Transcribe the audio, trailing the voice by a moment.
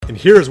And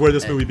here's wwhere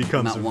this movie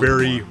becomes not one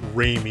very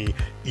more. Raimi,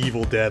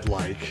 Evil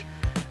Dead-like.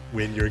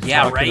 When you're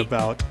Yeah, talking right.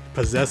 about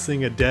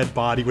possessing a dead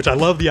body, which I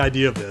love the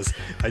idea of this.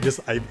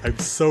 I'm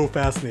so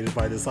fascinated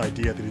by this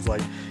idea that he's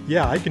like,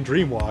 yeah, I can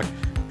dream walk,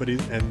 but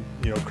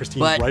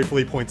Christine But-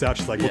 rightfully points out,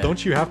 she's like, well, Yeah.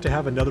 don't you have to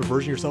have another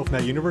version of yourself in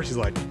that universe? He's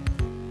like,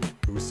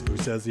 who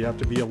says you have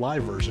to be a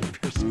live version of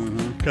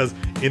yourself? Because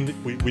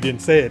we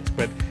didn't say it,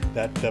 but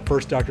that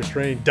first Doctor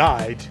Strange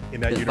died in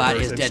that His universe, body-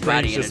 his and dead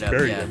Strange body just ended up,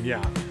 buried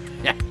yeah. him.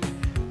 Yeah. Yeah.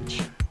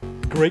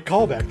 Great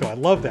callback, though. I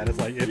love that. It's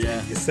like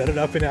Yeah. you set it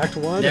up in Act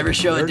 1. Never and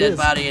show there a it dead is.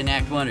 body in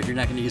Act 1 if you're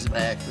not going to use it by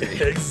Act 3.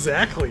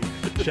 Exactly.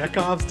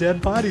 Chekhov's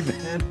dead body,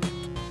 man.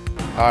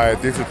 Hi,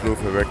 this is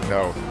Luther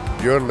Rickno.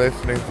 You're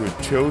listening to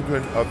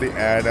Children of the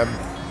Atom.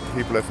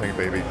 Keep listening,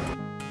 baby.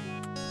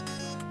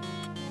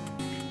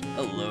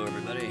 Hello,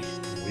 everybody.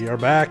 We are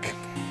back.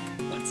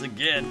 Once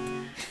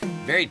again.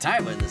 Very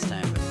timely this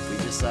time. But we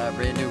just saw a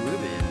brand new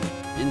movie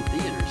in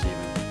theaters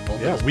even.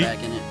 Pulled Yeah, us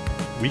back in it.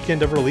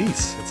 Weekend of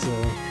release. It's It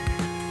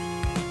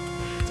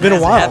been a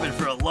hasn't while. happened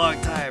for a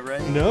long time,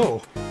 right?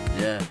 No.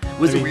 Yeah.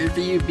 Was I it mean- weird for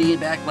you being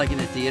back like in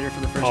a theater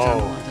for the first time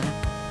in a long time?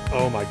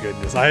 Oh my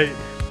goodness.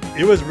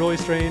 It was really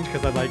strange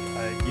because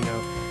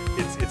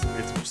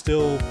it's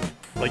still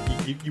like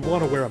you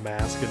want to wear a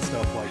mask and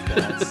stuff like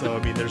that. So I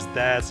mean, there's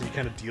that. So you're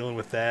kind of dealing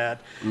with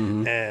that,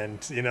 and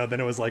then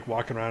it was like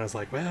walking around. I was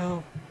like,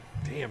 well,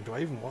 damn, do I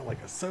even want like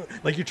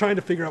like you're trying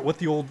to figure out what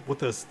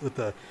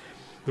the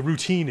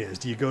routine is.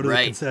 Do you go to the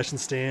Right. concession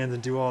stand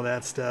and do all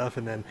that stuff,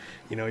 and then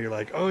you're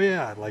like, oh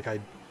yeah, like I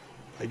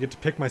get to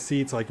pick my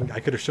seat, so I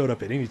could have showed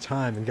up at any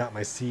time and got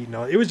my seat.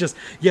 No, it was just,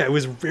 it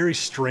was very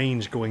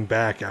strange going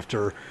back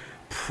after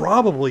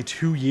probably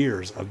 2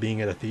 years of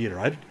being at a theater.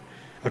 I'm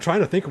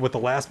trying to think of what the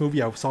last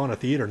movie I saw in a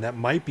theater, and that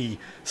might be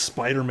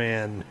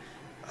Spider-Man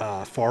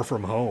Far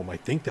From Home. I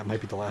think that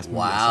might be the last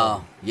movie I saw.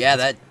 Wow. Yeah,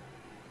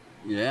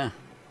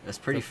 that's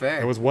pretty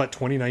fair. It was what,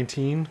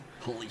 2019?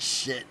 Holy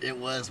shit, it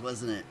was,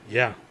 wasn't it?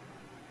 Yeah.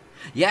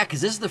 Yeah, because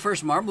this is the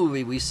first Marvel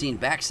movie we've seen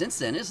back since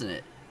then, isn't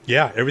it?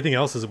 Yeah, everything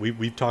else is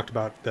we've talked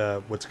about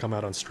what's come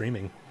out on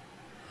streaming.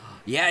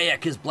 Yeah,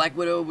 because Black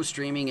Widow was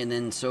streaming, and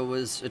then so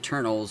was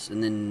Eternals,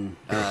 and then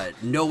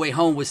No Way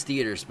Home was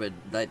theaters, but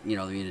that,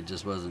 it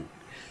just wasn't.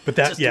 But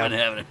that, Just wasn't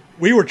happening.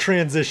 we were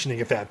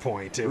transitioning at that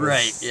point. It was,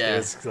 Right, yeah. It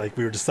was like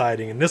we were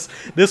deciding, and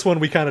this one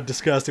we kind of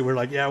discussed it. We are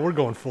like, yeah, we're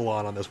going full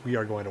on this. We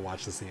are going to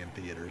watch this in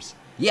theaters.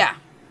 Yeah.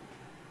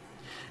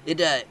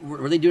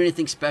 Were they doing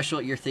anything special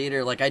at your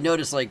theater? Like, I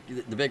noticed, like,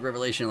 the big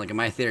revelation, like, in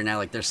my theater now,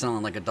 like, they're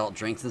selling, like, adult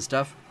drinks and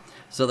stuff.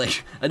 So,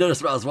 like, I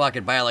noticed when I was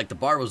walking by, like, the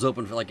bar was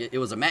open for, like, it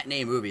was a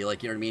matinee movie,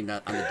 like, you know what I mean,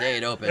 on the day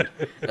it opened.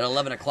 At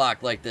 11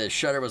 o'clock, like, the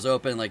shutter was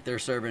open, like, they're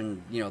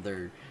serving,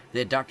 they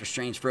had Doctor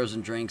Strange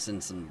frozen drinks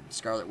and some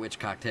Scarlet Witch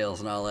cocktails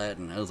and all that,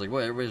 and I was like,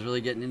 well, everybody's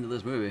really getting into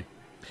this movie.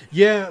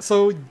 Yeah,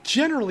 so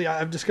generally,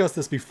 I've discussed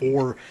this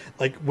before.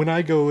 Like when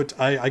I go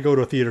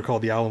to a theater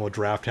called the Alamo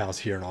Drafthouse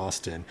here in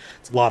Austin.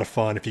 It's a lot of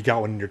fun. If you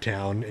got one in your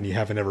town and you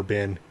haven't ever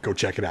been, go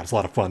check it out. It's a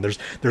lot of fun.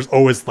 There's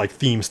always like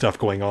theme stuff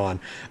going on.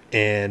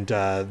 And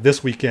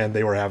this weekend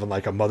they were having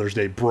like a Mother's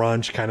Day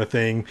brunch kind of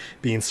thing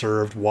being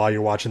served while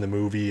you're watching the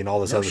movie and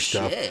all this other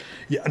stuff. shit.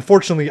 Yeah,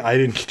 unfortunately, I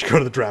didn't get to go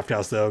to the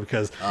Drafthouse though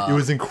because it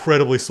was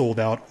incredibly sold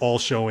out, all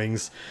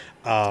showings.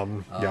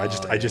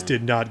 I just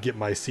did not get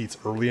my seats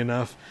early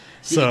enough.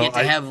 So you get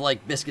to have,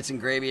 like, biscuits and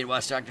gravy and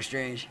watch Doctor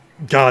Strange.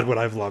 God, would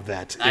I've loved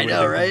that. I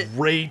know, right?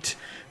 Great,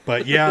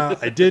 but yeah,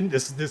 I didn't.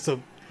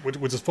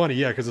 Which is funny,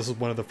 yeah, because this is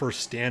one of the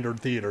first standard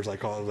theaters. I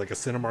call it like a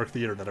Cinemark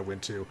theater that I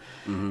went to.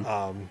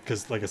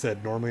 Because, like I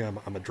said, normally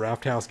I'm a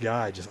draft house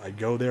guy. I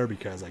go there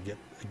because I get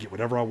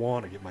whatever I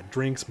want. I get my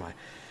drinks, my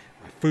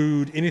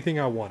food, anything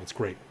I want. It's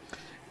great.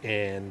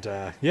 And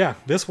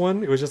this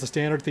one, it was just a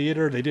standard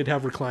theater. They did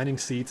have reclining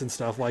seats and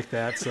stuff like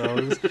that,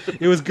 so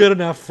it was good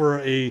enough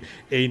for a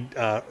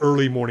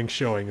early morning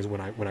showing is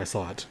when I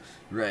saw it.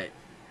 Right.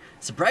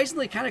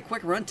 Surprisingly kind of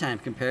quick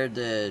runtime compared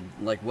to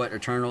like what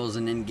Eternals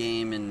and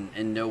Endgame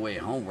and No Way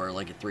Home were,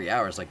 like at 3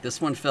 hours. Like this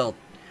one felt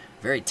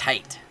very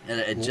tight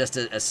at just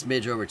a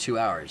smidge over 2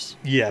 hours.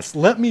 Yes,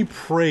 let me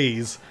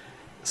praise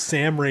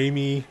Sam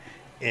Raimi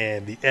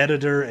and the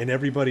editor and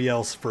everybody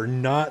else for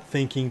not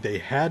thinking they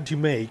had to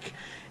make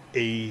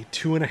a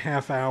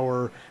 2.5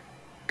 hour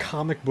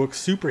comic book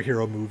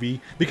superhero movie,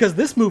 because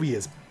this movie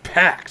is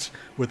packed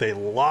with a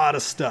lot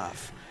of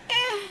stuff.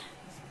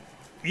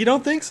 You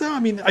don't think so? I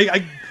mean,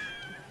 okay,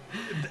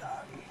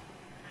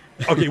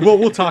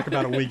 we'll talk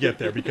about it when we get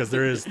there, because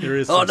there is Oh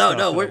some stuff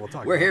no, that we'll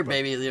talk we're about, here, but-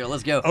 baby.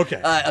 Let's go.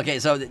 Okay. Okay.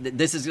 So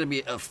this is going to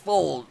be a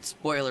full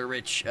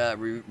spoiler-rich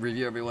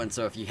review, everyone.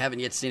 So if you haven't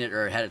yet seen it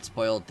or had it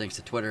spoiled thanks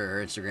to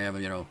Twitter or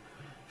Instagram,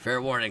 fair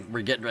warning,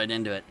 we're getting right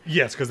into it.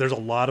 Yes, because there's a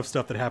lot of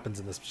stuff that happens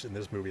in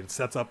this movie. It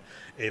sets up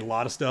a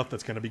lot of stuff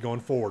that's going to be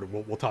going forward,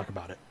 and we'll talk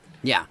about it.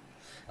 Yeah.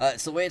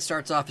 So the way it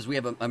starts off is we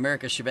have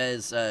America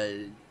Chavez,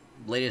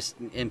 latest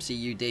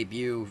MCU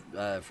debut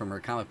from her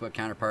comic book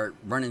counterpart,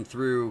 running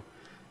through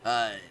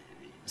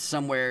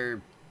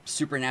somewhere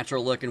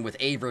supernatural looking with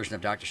a version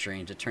of Doctor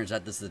Strange. It turns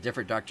out this is a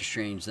different Doctor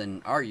Strange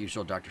than our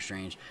usual Doctor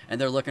Strange, and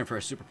they're looking for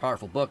a super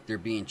powerful book. They're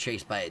being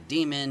chased by a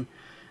demon.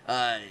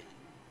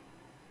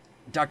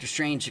 Doctor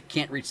Strange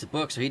can't reach the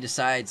book, so he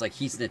decides like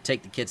he's going to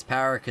take the kid's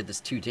power because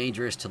it's too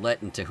dangerous to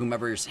let into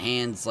whomever's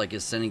hands like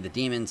is sending the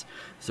demons.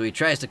 So he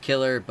tries to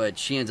kill her, but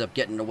she ends up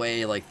getting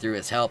away like through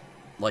his help,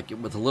 like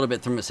with a little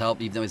bit from his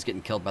help, even though he's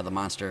getting killed by the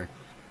monster.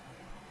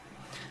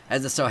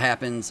 As it so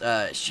happens,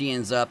 she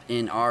ends up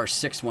in our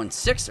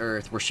 616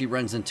 Earth, where she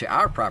runs into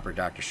our proper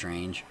Doctor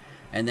Strange,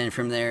 and then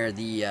from there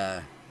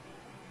the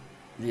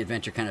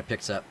adventure kind of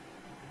picks up.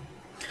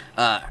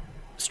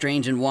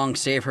 Strange and Wong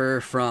save her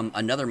from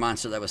another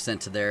monster that was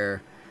sent to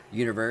their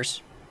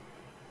universe.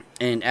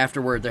 And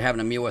afterward, they're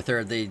having a meal with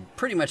her. They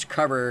pretty much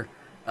cover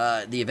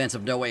the events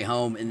of No Way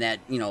Home in that,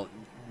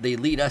 they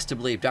lead us to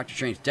believe Doctor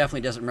Strange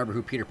definitely doesn't remember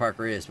who Peter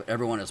Parker is, but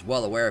everyone is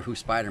well aware of who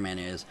Spider-Man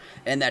is,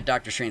 and that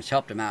Doctor Strange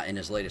helped him out in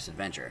his latest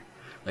adventure.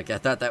 Like, I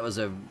thought that was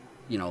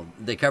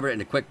they covered it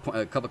in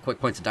a couple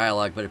quick points of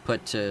dialogue, but it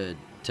put to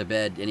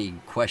bed any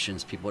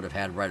questions people would have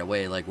had right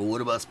away. Like, well,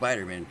 what about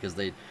Spider-Man? Because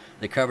they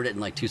covered it in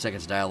like 2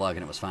 seconds of dialogue,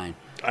 and it was fine.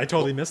 I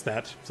totally missed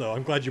that, so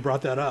I'm glad you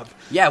brought that up.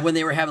 Yeah, when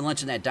they were having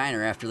lunch in that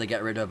diner after they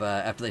got rid of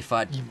after they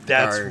fought Gargantos,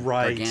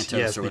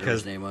 yes, or whatever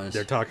because his name was.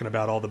 They're talking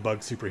about all the bug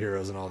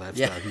superheroes and all that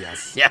stuff.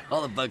 Yes. Yeah,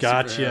 all the bug superheroes.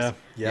 Gotcha. Yep.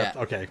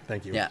 Yeah. Okay,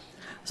 thank you. Yeah.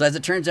 So as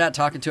it turns out,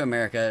 talking to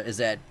America is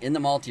that in the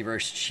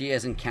multiverse, she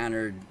has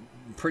encountered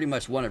pretty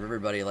much one of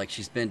everybody. Like,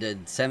 she's been to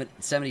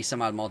 70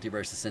 some odd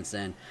multiverses since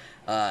then.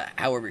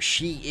 However,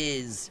 she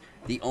is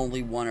the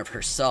only one of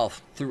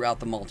herself throughout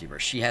the multiverse.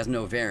 She has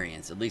no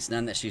variants, at least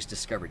none that she's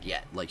discovered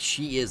yet. Like,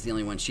 she is the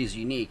only one. She's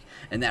unique,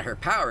 and that her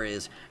power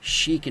is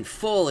she can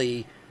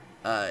fully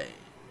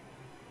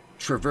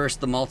traverse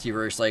the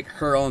multiverse, like,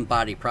 her own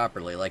body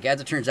properly. Like, as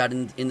it turns out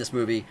in this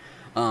movie,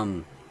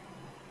 the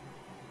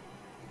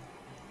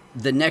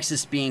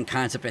Nexus being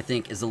concept, I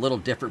think, is a little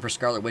different for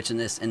Scarlet Witch in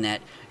this, in that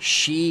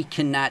she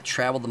cannot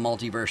travel the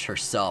multiverse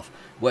herself.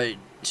 What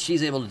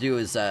she's able to do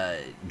is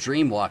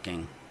dream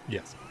walking.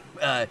 Yes.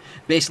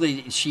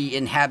 Basically, she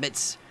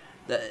inhabits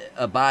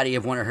a body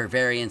of one of her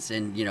variants,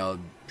 and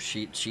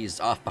she's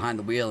off behind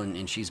the wheel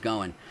and she's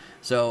going.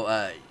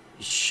 So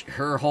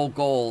her whole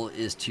goal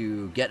is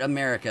to get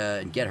America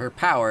and get her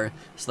power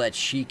so that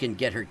she can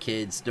get her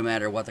kids no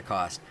matter what the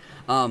cost.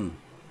 And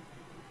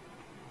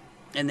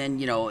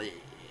then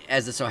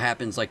as it so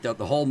happens, like the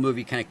whole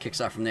movie kind of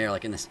kicks off from there,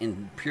 like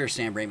in pure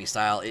Sam Raimi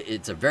style.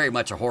 It's a very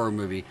much a horror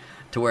movie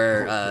to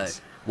where.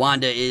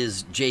 Wanda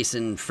is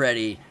Jason,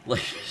 Freddy.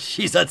 Like,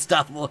 she's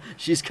unstoppable.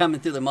 She's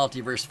coming through the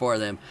multiverse for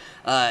them.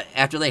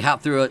 After they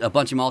hop through a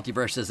bunch of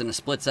multiverses in a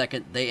split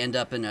second, they end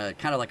up in a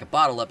kind of like a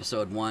bottle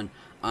episode 1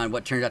 on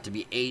what turns out to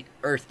be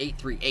Earth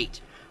 838,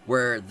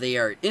 where they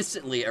are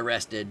instantly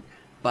arrested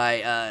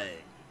by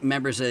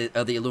members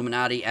of the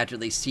Illuminati after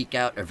they seek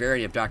out a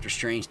variant of Doctor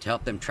Strange to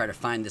help them try to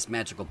find this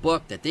magical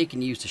book that they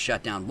can use to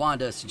shut down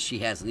Wanda, since she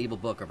has an evil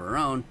book of her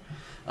own.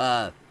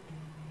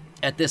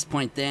 At this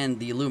point, then,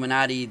 the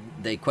Illuminati,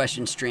 they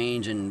question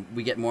Strange, and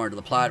we get more into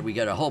the plot. We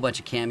get a whole bunch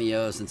of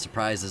cameos and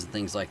surprises and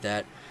things like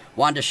that.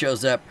 Wanda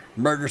shows up,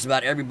 murders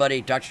about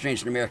everybody. Doctor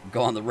Strange and America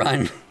go on the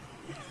run.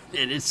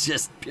 And it's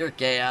just pure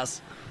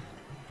chaos.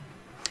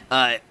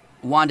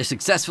 Wanda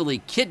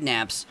successfully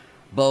kidnaps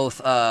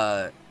both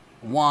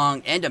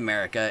Wong and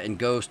America and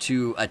goes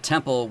to a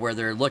temple where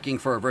they're looking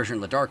for a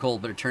version of the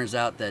Darkhold, but it turns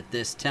out that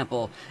this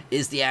temple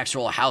is the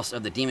actual house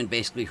of the demon,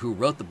 basically, who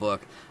wrote the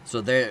book.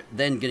 So they're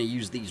then going to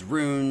use these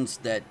runes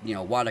that,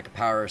 Wanda can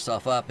power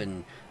herself up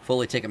and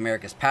fully take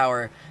America's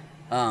power.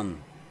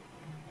 Am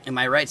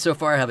I right so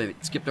far? Have I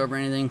skipped over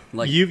anything?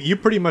 Like, you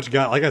pretty much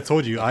got, like I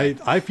told you,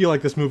 I feel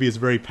like this movie is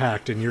very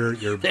packed, and you're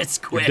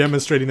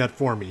demonstrating that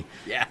for me.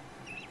 Yeah.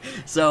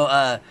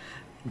 So,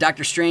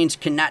 Doctor Strange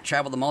cannot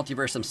travel the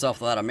multiverse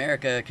himself without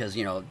America because,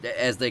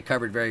 as they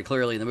covered very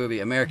clearly in the movie,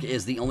 America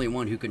is the only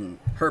one who can,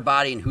 her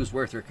body and who's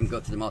worth her can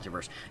go through the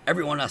multiverse.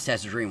 Everyone else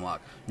has to dream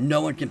walk.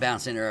 No one can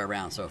bounce in or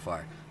around so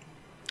far.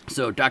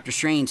 So Doctor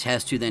Strange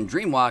has to then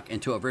dream walk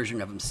into a version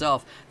of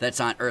himself that's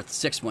on Earth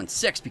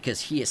 616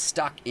 because he is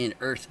stuck in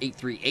Earth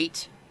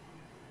 838.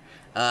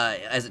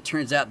 As it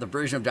turns out, the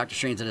version of Doctor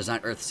Strange that is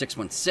on Earth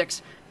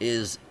 616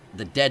 is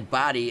the dead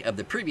body of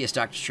the previous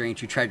Doctor Strange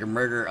who tried to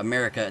murder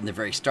America in the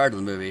very start of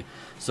the movie.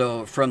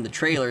 So from the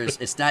trailers,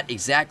 it's not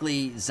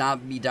exactly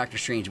zombie Doctor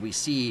Strange we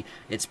see.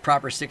 It's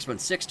proper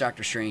 616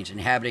 Doctor Strange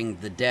inhabiting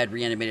the dead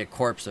reanimated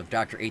corpse of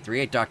Dr.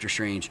 838 Doctor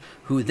Strange,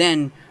 who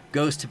then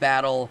goes to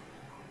battle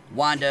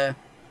Wanda,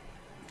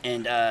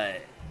 and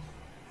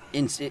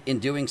in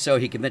doing so,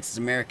 he convinces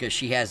America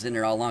she has in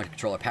her all along to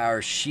control her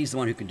powers. She's the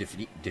one who can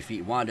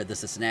defeat Wanda,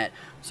 this and that.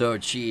 So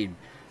she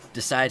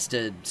decides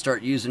to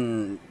start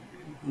using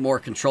more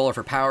control of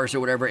her powers or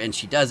whatever, and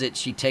she does it.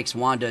 She takes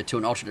Wanda to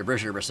an alternate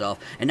version of herself,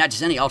 and not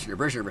just any alternate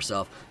version of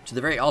herself, to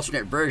the very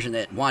alternate version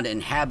that Wanda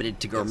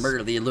inhabited to go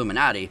murder the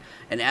Illuminati.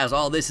 And as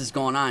all this is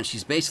going on,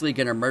 she's basically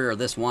going to murder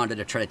this Wanda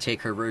to try to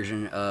take her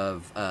version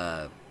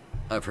of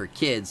of her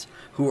kids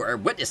who are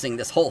witnessing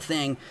this whole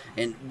thing.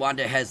 And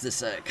Wanda has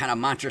this kind of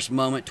monstrous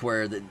moment to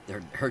where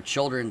her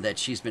children that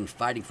she's been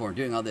fighting for and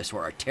doing all this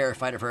for are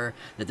terrified of her,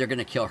 that they're going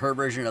to kill her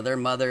version of their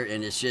mother.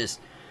 And it's just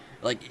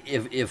like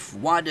if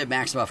Wanda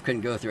Maximoff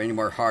couldn't go through any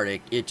more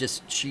heartache,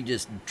 she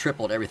just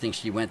tripled everything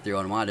she went through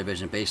on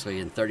WandaVision basically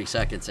in 30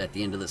 seconds at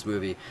the end of this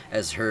movie,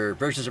 as her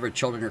versions of her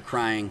children are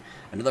crying.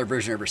 Another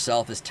version of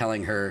herself is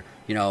telling her,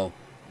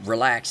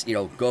 relax,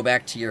 go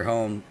back to your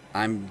home.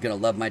 I'm going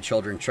to love my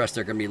children. Trust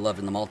they're going to be loved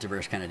in the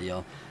multiverse kind of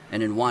deal.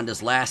 And in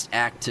Wanda's last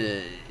act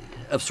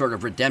of sort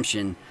of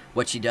redemption,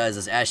 what she does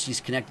is, as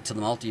she's connected to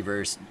the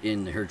multiverse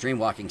in her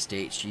dreamwalking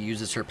state, she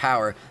uses her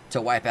power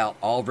to wipe out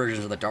all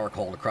versions of the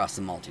Darkhold across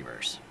the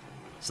multiverse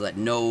so that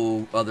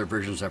no other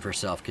versions of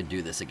herself could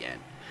do this again.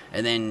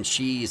 And then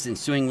she's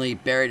ensuingly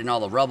buried in all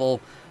the rubble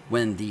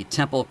when the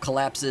temple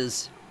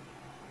collapses.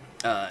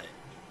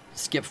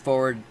 Skip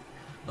forward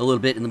a little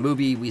bit in the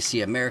movie, we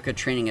see America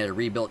training at a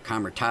rebuilt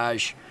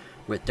Kamar-Taj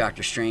with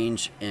Doctor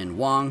Strange and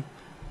Wong.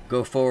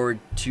 Go forward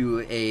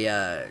to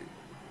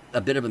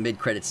a bit of a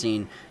mid-credit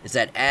scene, is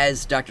that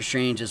as Doctor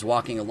Strange is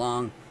walking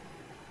along,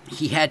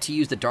 he had to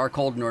use the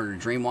Darkhold in order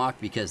to dreamwalk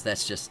because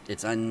that's just,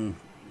 it's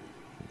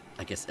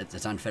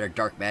unfettered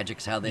dark magic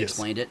is how they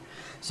explained it.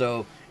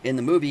 So in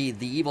the movie,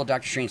 the evil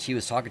Doctor Strange he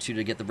was talking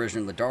to get the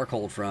version of the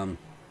Darkhold from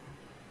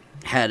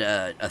had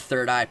a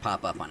third eye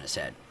pop up on his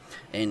head.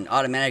 And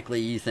automatically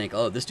you think,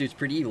 oh, this dude's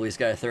pretty evil, he's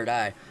got a third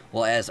eye.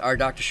 Well, as our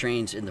Doctor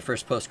Strange in the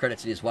first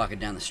post-credits scene is walking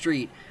down the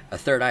street, a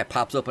third eye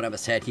pops open up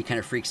his head, he kind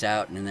of freaks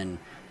out, and then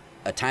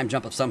a time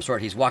jump of some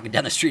sort, he's walking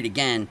down the street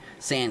again,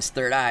 sans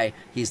third eye.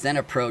 He's then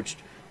approached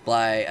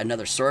by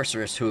another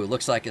sorceress who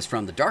looks like is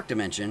from the Dark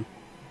Dimension,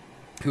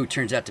 who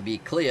turns out to be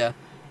Clea,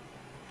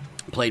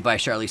 played by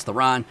Charlize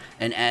Theron,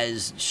 and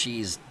as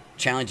she's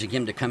challenging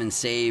him to come and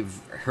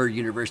save her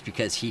universe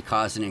because he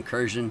caused an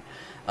incursion,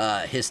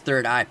 his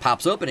third eye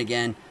pops open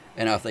again,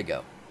 and off they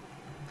go.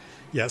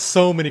 Yeah,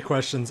 so many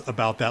questions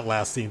about that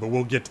last scene, but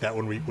we'll get to that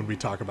when we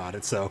talk about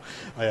it. So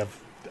I have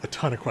a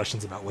ton of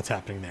questions about what's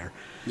happening there.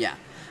 Yeah.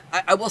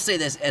 I will say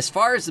this, as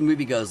far as the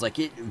movie goes, like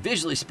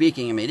visually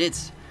speaking, I mean,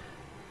 it's,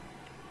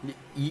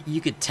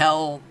 you could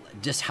tell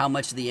just how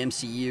much of the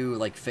MCU,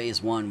 like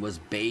Phase 1, was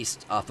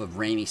based off of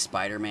Raimi's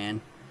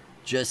Spider-Man.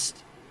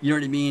 Just, you know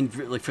what I mean?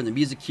 Like from the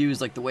music cues,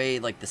 like the way,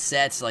 like the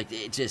sets, like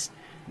it just,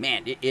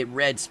 man, it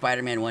read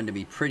Spider-Man 1 to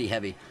be pretty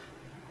heavy.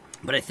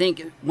 But I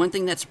think one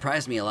thing that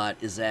surprised me a lot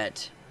is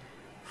that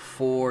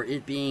for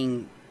it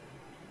being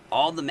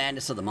all the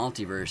madness of the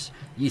multiverse,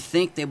 you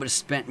think they would have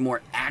spent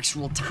more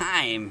actual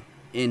time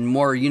in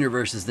more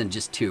universes than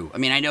just two. I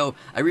mean,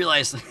 I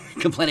realize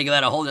complaining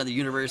about a whole other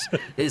universe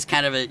is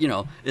kind of a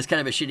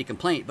shitty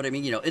complaint, but I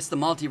mean, it's the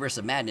multiverse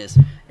of madness,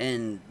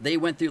 and they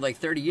went through like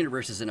 30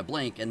 universes in a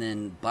blink, and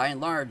then by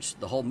and large,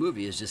 the whole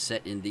movie is just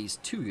set in these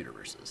two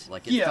universes.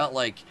 Like, it felt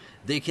like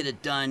they could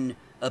have done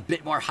a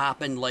bit more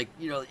hopping, like,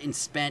 and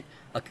spent,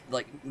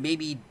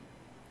 maybe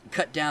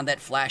cut down that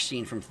Flash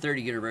scene from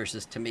 30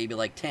 universes to maybe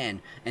like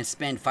 10 and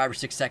spend 5 or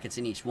 6 seconds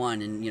in each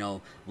one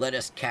and, let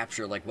us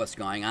capture like what's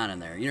going on in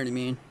there. You know what I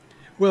mean?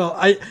 Well,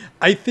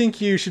 I think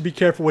you should be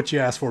careful what you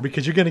ask for,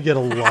 because you're going to get a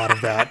lot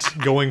of that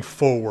going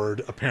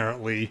forward,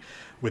 apparently,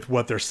 with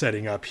what they're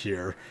setting up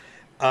here.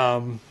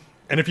 And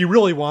if you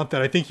really want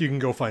that, I think you can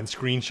go find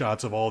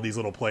screenshots of all these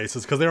little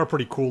places, because they are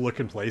pretty cool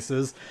looking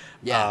places.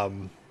 Yeah.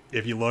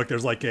 If you look,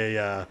 there's like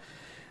a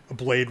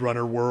Blade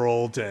Runner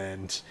world,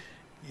 and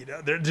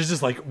there's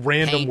just like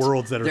random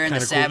worlds that are kind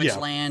of cool. They're in the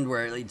Savage Land,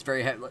 where it's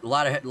very a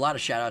lot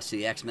of shout outs to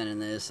the X-Men in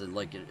this, and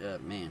like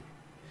man.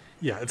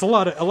 Yeah, it's a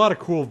lot of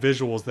cool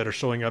visuals that are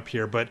showing up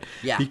here, but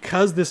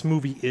because this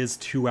movie is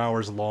 2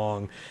 hours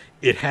long,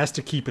 it has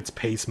to keep its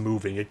pace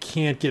moving. It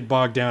can't get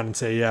bogged down and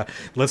say,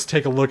 let's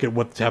take a look at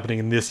what's happening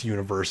in this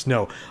universe.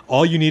 No,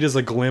 all you need is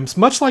a glimpse,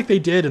 much like they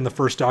did in the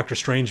first Doctor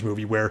Strange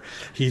movie, where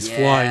he's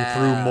flying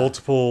through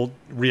multiple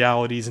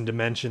realities and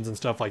dimensions and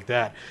stuff like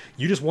that.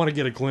 You just want to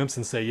get a glimpse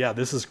and say, yeah,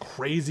 this is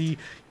crazy.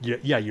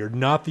 Yeah, you're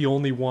not the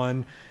only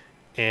one.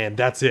 And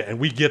that's it. And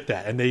we get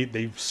that. And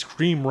they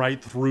scream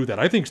right through that.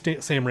 I think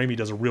Sam Raimi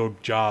does a real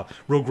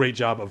great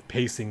job of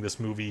pacing this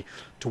movie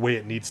to where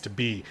it needs to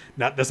be.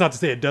 That's not to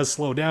say it does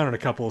slow down in a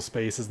couple of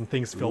spaces and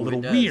things feel a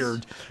little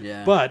weird.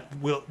 Yeah. But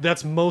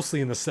that's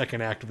mostly in the second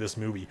act of this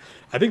movie.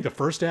 I think the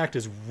first act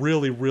is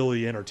really,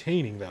 really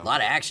entertaining, though. A lot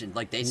of action.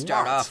 Like they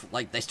start off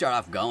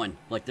going.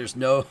 Like there's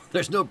no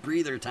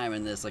breather time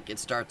in this. Like it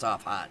starts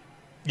off hot.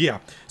 Yeah.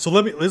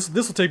 So this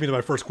will take me to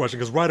my first question,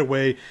 because right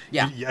away,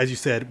 as you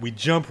said, we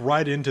jump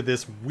right into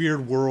this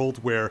weird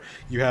world where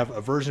you have a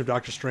version of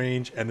Doctor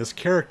Strange and this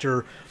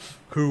character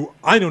who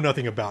I know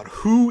nothing about.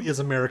 Who is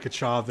America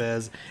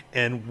Chavez,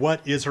 and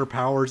what is her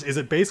powers? Is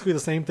it basically the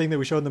same thing that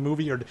we showed in the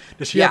movie, or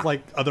does she have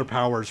like other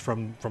powers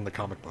from the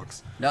comic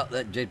books? No,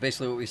 that's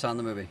basically what we saw in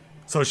the movie.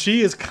 So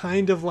she is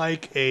kind of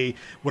like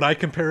what I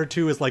compare her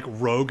to is like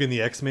Rogue in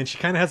the X-Men. She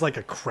kind of has like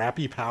a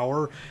crappy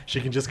power.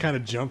 She can just kind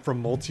of jump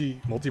from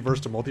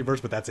multiverse to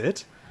multiverse, but that's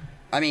it.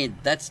 I mean,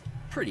 that's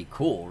pretty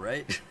cool,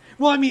 right?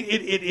 Well, I mean,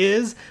 it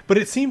is, but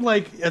it seemed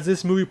like as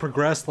this movie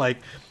progressed, like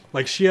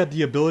like she had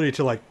the ability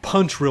to like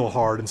punch real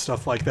hard and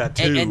stuff like that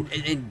too.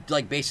 And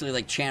like basically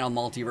like channel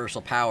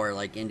multiversal power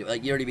like into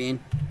like, you know what I mean?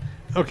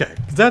 Okay,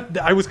 that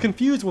I was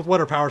confused with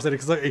what her powers did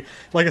because,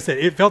 like I said,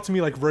 it felt to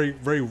me like very,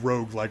 very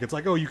rogue. Like it's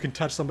like, oh, you can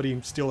touch somebody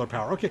and steal their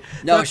power. Okay,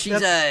 no,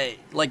 she's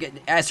like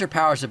as her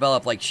powers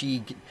develop, like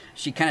she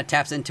kind of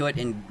taps into it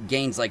and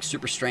gains like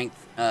super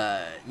strength,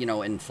 you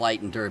know, in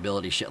flight and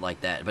durability, shit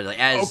like that. But like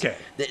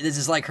this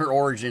is like her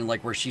origin,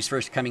 like where she's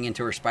first coming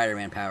into her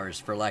Spider-Man powers,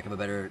 for lack of a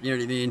better, you know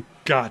what I mean?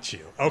 Got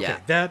you. Okay, Yeah.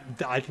 that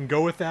I can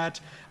go with that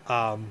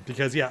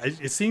because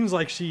it seems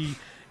like she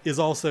is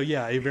also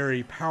a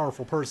very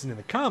powerful person in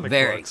the comic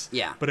books.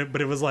 Yeah. But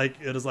it was like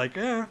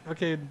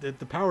okay,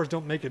 the powers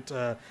don't make it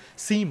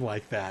seem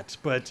like that.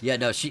 But Yeah,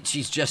 no,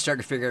 she's just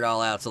starting to figure it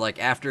all out. So like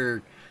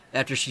after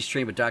she's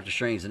trained with Doctor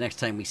Strange, the next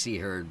time we see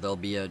her, there'll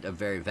be a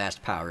very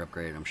vast power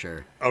upgrade, I'm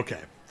sure.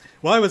 okay.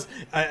 Well,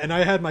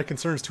 I had my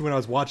concerns too when I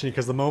was watching it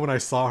because the moment I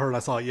saw her and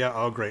I saw,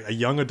 oh great, a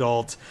young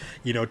adult,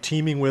 you know,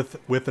 teaming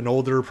with an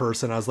older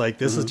person, I was like,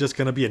 this is just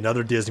going to be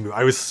another Disney movie.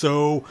 I was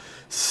so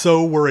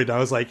worried. I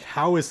was like,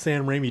 how is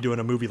Sam Raimi doing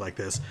a movie like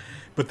this?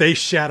 But they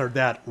shattered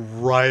that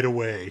right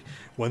away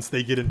once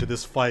they get into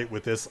this fight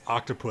with this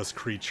octopus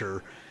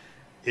creature.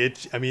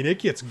 It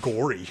gets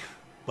gory.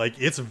 Like,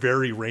 it's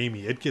very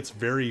Raimi. It gets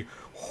very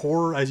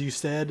horror, as you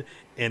said,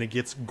 and it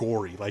gets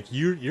gory. Like,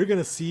 you're going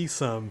to see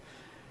some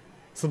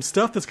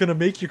stuff that's going to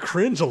make you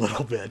cringe a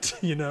little bit,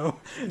 you know?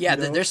 Yeah,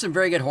 You know? there's some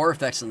very good horror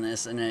effects in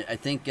this, and I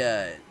think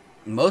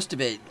most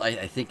of it,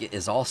 I think,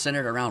 is all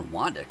centered around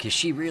Wanda, because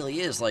she really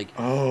is, like,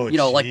 you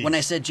know, like when I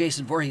said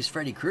Jason Voorhees,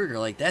 Freddy Krueger,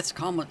 like, that's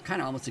kind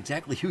of almost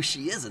exactly who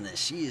she is in this.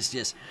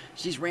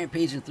 She's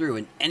rampaging through,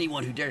 and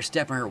anyone who dares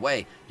step in her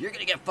way, you're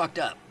going to get fucked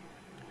up.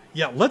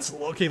 Yeah,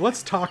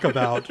 let's talk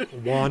about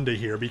Wanda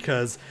here,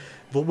 because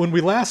when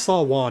we last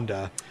saw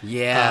Wanda, we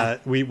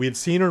had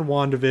seen her in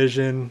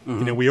WandaVision. Mm-hmm.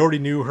 You know, we already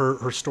knew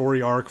her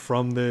story arc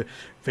from the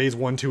phase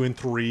 1, 2, and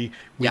 3.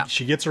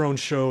 She gets her own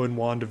show in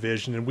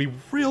WandaVision, and we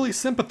really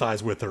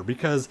sympathize with her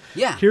because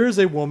here's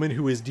a woman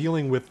who is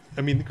dealing with.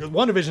 I mean,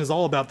 WandaVision is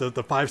all about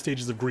the 5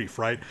 stages of grief,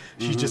 right?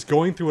 She's just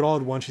going through it all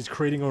at once. She's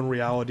creating her own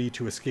reality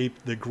to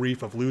escape the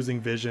grief of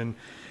losing Vision,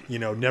 you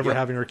know, never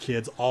having her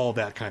kids, all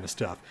that kind of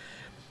stuff.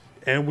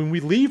 And when we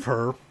leave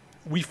her,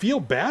 we feel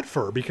bad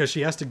for her because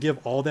she has to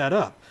give all that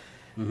up.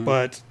 Mm-hmm.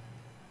 But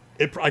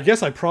I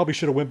guess I probably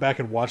should have went back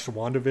and watched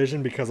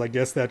WandaVision because I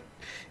guess that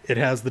it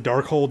has the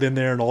Darkhold in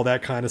there and all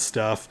that kind of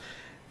stuff.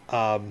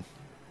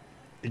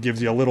 It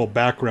gives you a little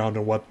background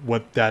on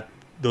what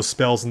those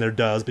spells in there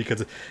does,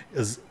 because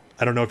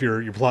I don't know if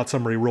your plot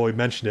summary really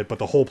mentioned it, but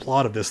the whole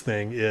plot of this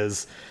thing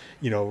is,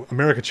 you know,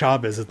 America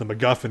Chavez is the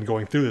MacGuffin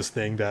going through this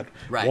thing that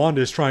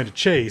Wanda is trying to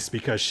chase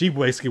because she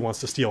basically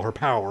wants to steal her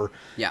power.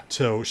 Yeah.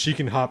 So she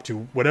can hop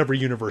to whatever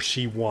universe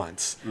she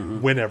wants,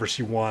 whenever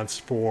she wants,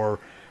 for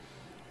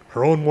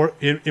her own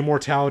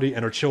immortality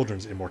and her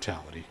children's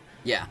immortality.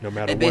 Yeah. No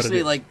matter and what basically,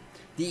 it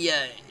is.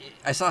 like,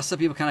 I saw some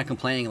people kind of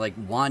complaining, like,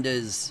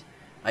 Wanda's,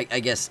 I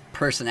guess,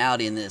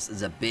 personality in this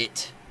is a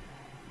bit,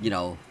 you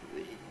know,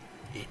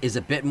 is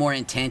a bit more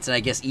intense and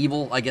I guess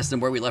evil, than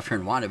where we left her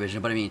in WandaVision.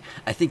 But I mean,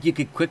 I think you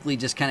could quickly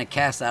just kind of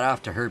cast that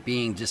off to her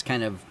being just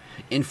kind of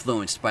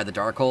influenced by the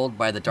Darkhold,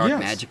 by the dark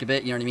magic a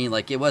bit. You know what I mean?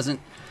 Like, it wasn't,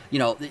 you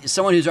know,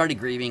 someone who's already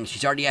grieving.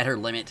 She's already at her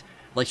limit.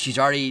 Like, she's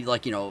already,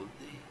 like, you know,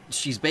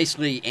 she's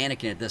basically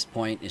Anakin at this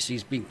point. And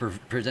she's being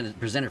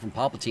presented from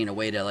Palpatine a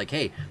way to, like,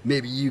 hey,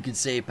 maybe you could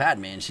save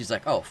Padme. And she's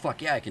like, oh,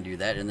 fuck yeah, I can do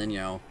that. And then, you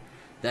know,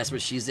 that's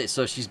what she's.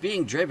 So she's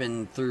being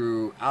driven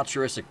through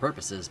altruistic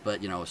purposes,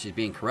 but, you know, she's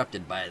being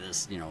corrupted by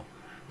this, you know,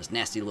 this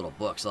nasty little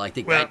book. So I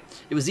think that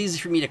it was easy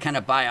for me to kind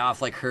of buy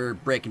off, like, her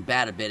Breaking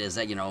Bad a bit, is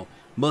that, you know,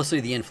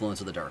 mostly the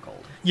influence of the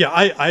Darkhold. Yeah,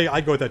 I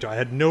go with that too. I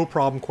had no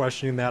problem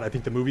questioning that. I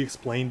think the movie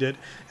explained it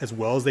as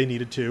well as they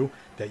needed to.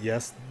 That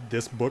yes,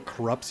 this book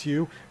corrupts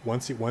you.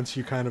 Once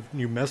you kind of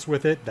you mess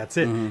with it, that's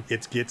it. Mm-hmm.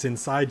 It gets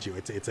inside you.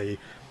 It's a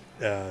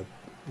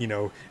you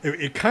know,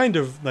 it kind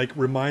of like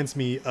reminds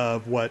me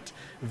of what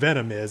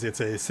Venom is.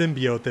 It's a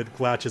symbiote that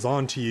latches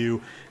onto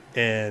you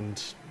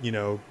and, you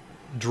know,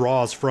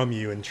 draws from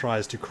you and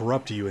tries to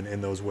corrupt you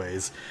in those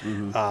ways.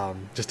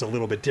 Mm-hmm. Just a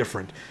little bit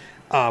different.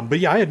 But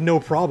yeah, I had no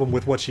problem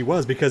with what she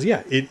was because,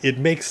 yeah, it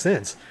makes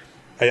sense.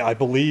 I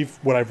believe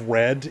what I've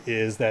read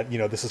is that, you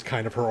know, this is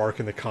kind of her arc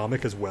in the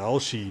comic as well.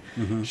 She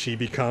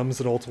becomes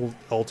an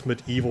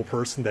ultimate evil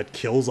person that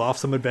kills off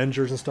some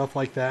Avengers and stuff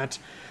like that.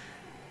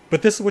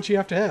 But this is what you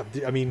have to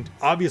have. I mean,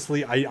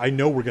 obviously, I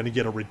know we're going to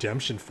get a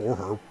redemption for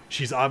her.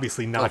 She's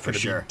obviously not going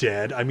to be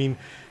dead. I mean,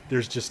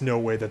 there's just no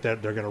way that they're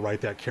going to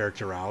write that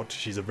character out.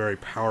 She's a very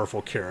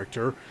powerful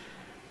character.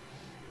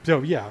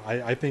 So yeah,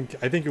 I think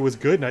it was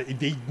good. And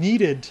they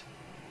needed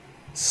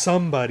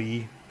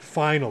somebody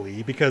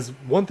finally, because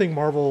one thing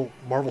Marvel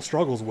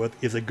struggles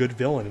with is a good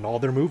villain in all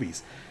their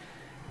movies.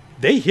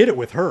 They hit it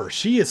with her.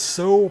 She is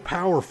so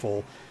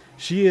powerful.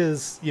 She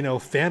is, you know,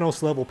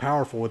 Thanos level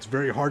powerful. It's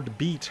very hard to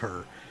beat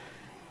her.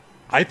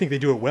 I think they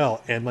do it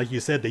well, and like you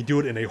said, they do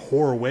it in a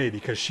horror way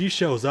because she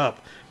shows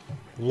up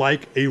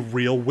like a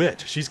real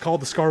witch. She's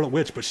called the Scarlet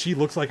Witch, but she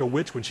looks like a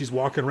witch when she's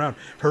walking around.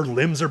 Her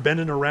limbs are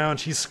bending around.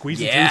 She's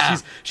squeezing through.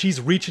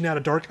 She's reaching out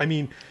of dark. I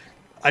mean,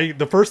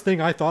 the first thing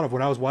I thought of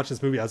when I was watching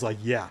this movie, I was like,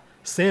 yeah,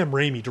 Sam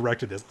Raimi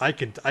directed this. I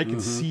can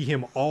see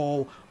him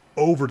all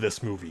over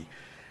this movie.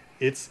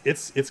 It's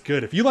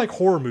good. If you like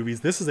horror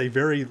movies, this is a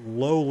very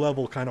low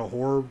level kind of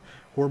horror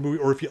movie.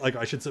 Or if you like,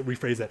 I should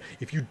rephrase that.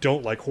 If you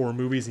don't like horror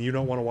movies and you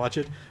don't want to watch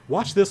it,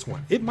 watch this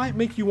one. It might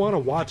make you want to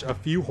watch a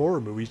few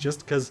horror movies just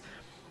because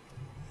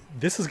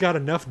this has got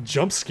enough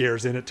jump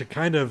scares in it to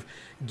kind of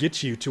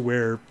get you to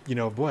where, you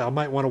know, boy, I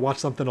might want to watch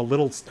something a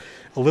little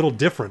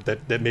different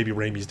that maybe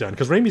Raimi's done.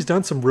 Because Raimi's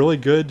done some really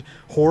good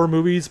horror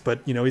movies, but,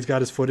 you know, he's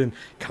got his foot in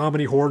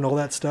comedy horror and all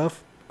that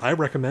stuff. I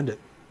recommend it.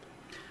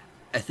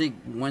 I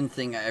think one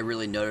thing I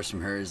really noticed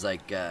from her is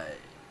like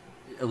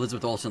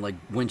Elizabeth Olsen, like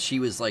when she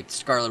was like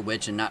Scarlet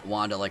Witch and not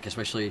Wanda, like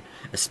especially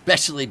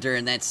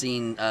during that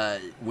scene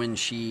when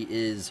she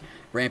is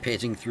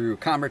rampaging through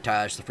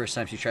Kamar-Taj the first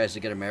time she tries to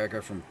get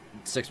America from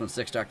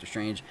 616 Doctor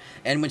Strange,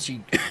 and when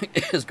she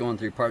is going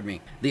through,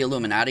 the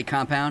Illuminati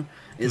compound,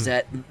 is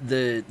that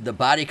the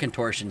body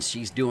contortions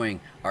she's doing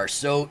are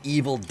so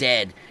Evil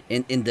Dead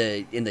in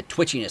the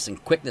twitchiness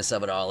and quickness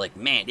of it all. Like,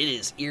 man, it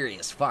is eerie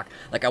as fuck.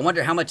 Like, I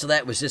wonder how much of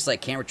that was just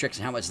like camera tricks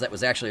and how much of that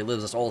was actually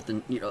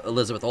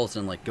Elizabeth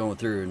Olsen like going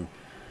through and,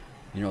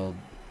 you know,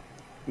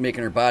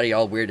 making her body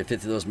all weird to fit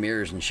through those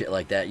mirrors and shit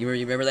like that. You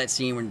remember that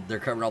scene when they're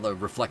covering all the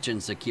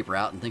reflections to keep her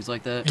out and things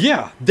like that?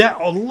 Yeah,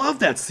 I love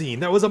that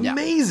scene. That was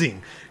amazing.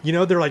 Yeah. You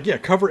know, they're like, yeah,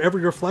 cover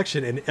every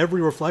reflection, and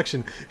every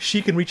reflection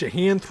she can reach a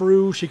hand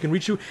through, she can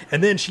reach you,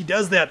 and then she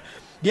does that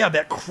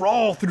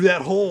crawl through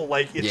that hole.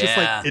 Like, it's just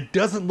like, it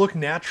doesn't look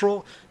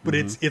natural, but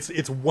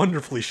it's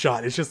wonderfully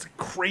shot. It's just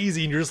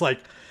crazy, and you're just like,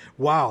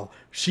 wow,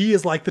 she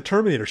is like the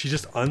Terminator. She's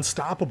just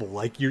unstoppable.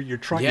 Like, you're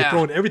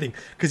throwing everything,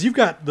 because you've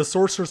got the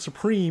Sorcerer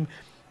Supreme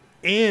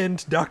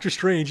and Doctor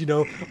Strange, you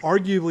know,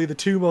 arguably the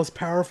two most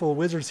powerful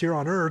wizards here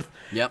on Earth.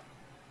 Yep.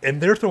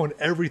 And they're throwing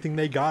everything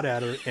they got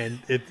at her, and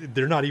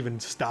they're not even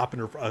stopping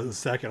her for a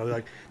second. They're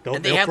like, they'll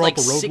have throw like up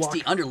a roadblock.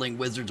 60 underling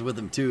wizards with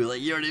them too. Like,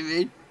 you know what I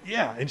mean?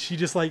 Yeah, and she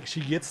just like,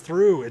 she gets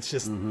through. It's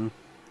just,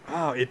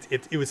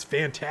 it was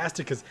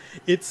fantastic because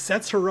it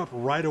sets her up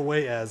right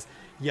away as,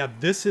 yeah,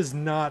 this is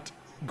not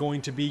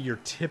going to be your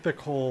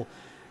typical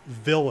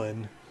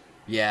villain.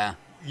 Yeah.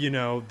 You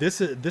know,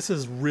 this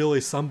is really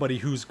somebody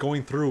who's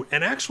going through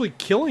and actually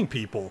killing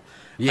people.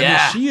 Yeah. I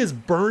mean, she is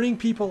burning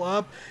people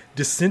up,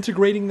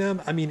 disintegrating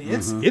them. I mean,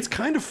 it's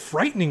kind of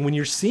frightening when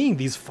you're seeing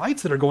these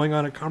fights that are going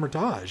on at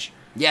Kamar-Taj.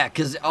 Yeah,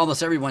 because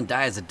almost everyone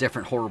dies a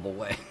different horrible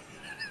way.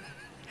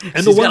 And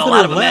she's the ones got a that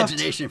lot are of left,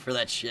 imagination for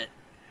that shit.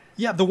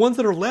 Yeah, the ones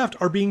that are left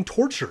are being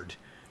tortured.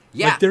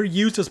 Yeah. Like, they're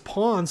used as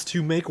pawns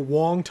to make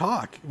Wong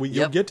talk.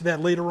 You'll get to that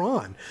later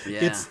on.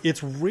 Yeah.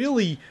 It's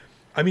really,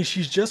 I mean,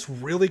 she's just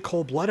really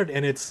cold-blooded,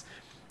 and it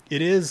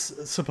is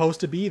supposed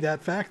to be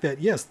that fact that,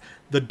 yes,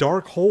 the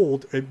dark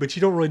hold, but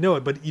you don't really know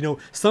it, but, you know,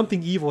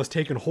 something evil has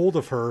taken hold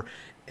of her,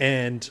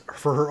 and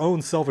for her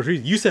own selfish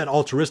reasons. You said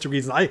altruistic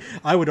reasons.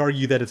 I would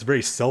argue that it's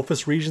very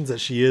selfish reasons that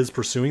she is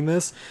pursuing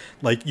this.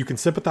 Like, you can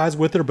sympathize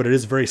with her, but it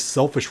is a very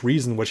selfish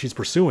reason what she's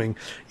pursuing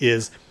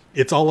is...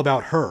 It's all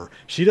about her.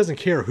 She doesn't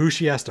care who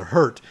she has to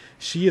hurt.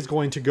 She is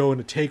going to go and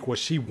to take what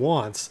she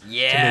wants to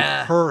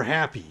make her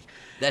happy.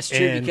 That's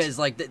true, because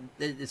like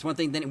it's one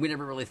thing that we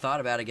never really thought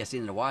about, I guess,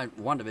 in the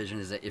WandaVision,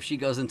 is that if she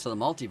goes into the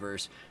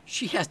multiverse,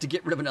 she has to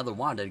get rid of another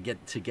Wanda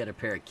to get a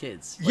pair of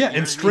kids. Like, yeah,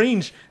 and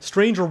Strange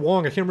or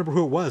Wong, I can't remember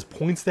who it was,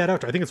 points that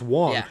out. I think it's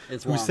Wong,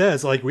 who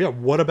says, like, yeah,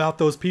 what about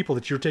those people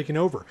that you're taking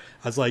over?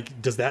 I was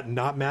like, does that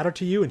not matter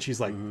to you? And she's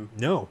like,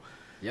 no.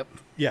 Yep.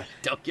 Yeah.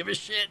 Don't give a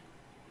shit.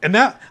 And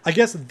that, I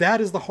guess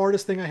that is the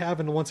hardest thing I have.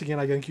 And once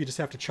again, I think you just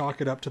have to chalk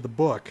it up to the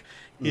book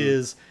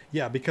is,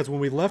 because when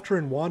we left her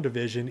in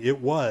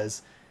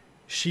WandaVision,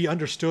 she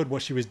understood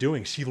what she was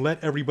doing. She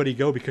let everybody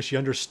go because she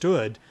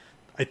understood,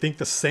 I think,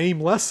 the same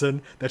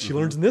lesson that she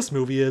learns in this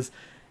movie is,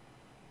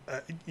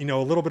 you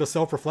know, a little bit of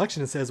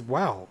self-reflection and says,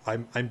 wow,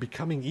 I'm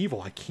becoming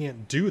evil. I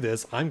can't do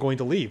this. I'm going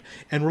to leave,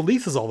 and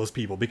releases all those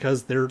people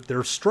because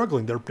they're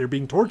struggling. They're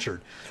being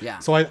tortured. Yeah.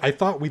 So I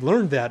thought we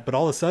learned that, but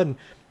all of a sudden,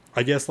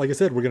 I guess, like I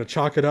said, we're going to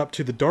chalk it up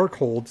to the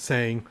Darkhold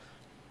saying,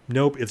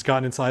 nope, it's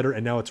gotten inside her,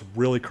 and now it's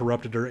really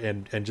corrupted her,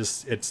 and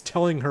just, it's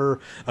telling her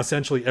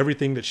essentially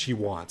everything that she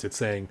wants. It's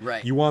saying,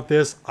 you want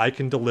this, I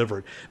can deliver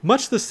it.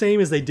 Much the same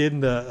as they did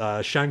in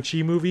the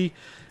Shang-Chi movie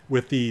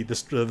with the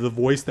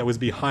voice that was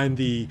behind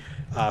the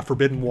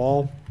Forbidden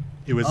Wall.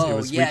 It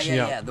was reaching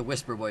out. Yeah, the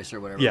whisper voice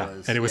or whatever it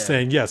was. And it was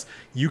saying, yes,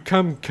 you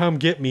come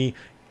get me.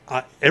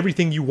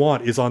 Everything you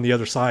want is on the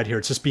other side here.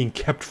 It's just being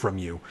kept from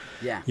you.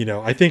 Yeah. You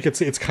know, I think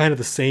it's kind of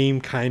the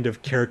same kind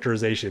of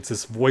characterization. It's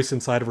this voice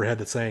inside of her head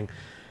that's saying,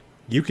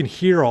 you can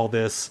hear all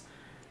this.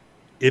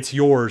 It's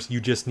yours. You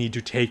just need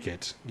to take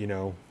it. You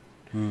know,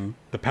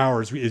 the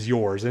power is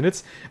yours.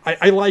 And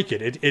I like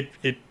it.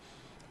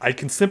 I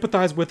can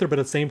sympathize with her, but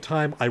at the same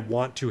time, I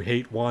want to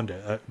hate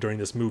Wanda during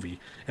this movie.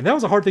 And that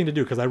was a hard thing to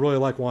do because I really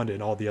like Wanda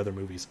in all the other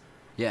movies.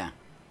 Yeah.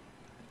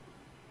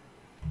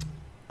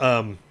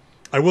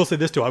 I will say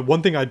this too.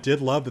 One thing I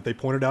did love that they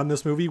pointed out in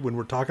this movie when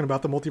we're talking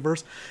about the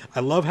multiverse, I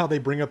love how they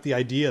bring up the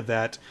idea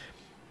that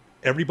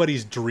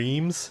everybody's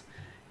dreams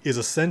is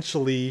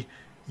essentially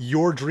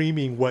you're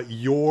dreaming what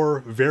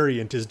your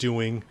variant is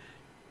doing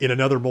in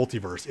another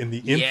multiverse, in the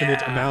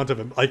infinite amount of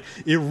them. Like,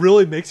 it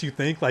really makes you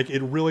think. Like,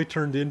 it really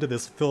turned into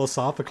this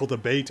philosophical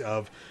debate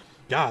of,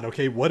 God,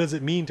 okay, what does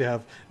it mean to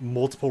have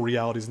multiple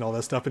realities and all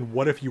that stuff? And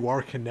what if you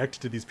are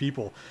connected to these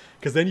people?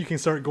 Because then you can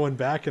start going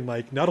back and,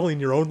 like, not only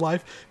in your own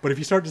life, but if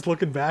you start just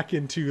looking back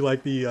into,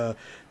 like, the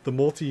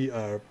multi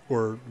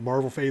or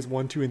Marvel Phase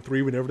 1, 2, and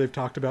 3, whenever they've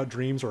talked about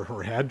dreams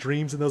or had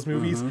dreams in those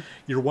movies,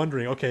 you're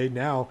wondering, okay,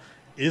 now,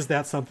 is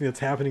that something that's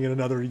happening in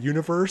another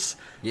universe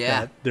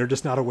that they're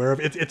just not aware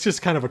of? It's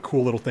just kind of a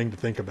cool little thing to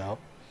think about.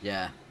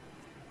 Yeah.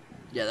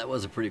 Yeah, that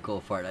was a pretty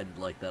cool part. I did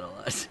like that a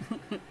lot.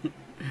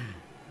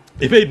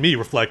 It made me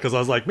reflect because I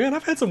was like, man,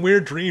 I've had some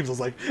weird dreams. I was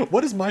like,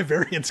 what is my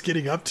variance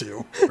getting up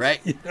to?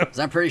 Right? Because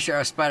I'm pretty sure I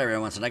was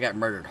Spider-Man once and I got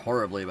murdered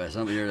horribly by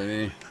somebody, you know what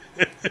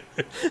I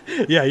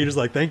mean? Yeah, you're just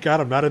like, thank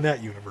God I'm not in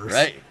that universe.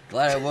 Right?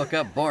 Glad I woke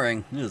up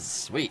boring. It was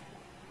sweet.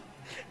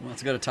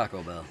 Let's go to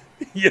Taco Bell.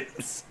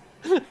 Yes.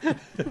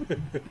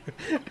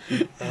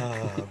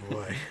 Oh,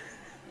 boy.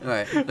 All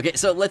right. Okay,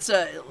 so let's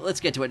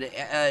get to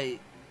it.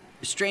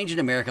 Strange in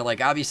America,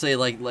 like, obviously,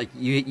 like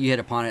you hit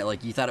upon it,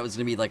 like, you thought it was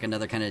going to be like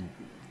another kind of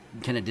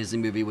Disney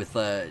movie with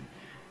an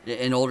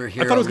older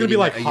hero. I thought it was going to be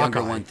like a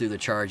younger one through the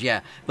charge. Yeah,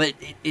 but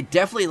it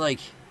definitely, like,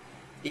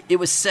 it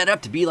was set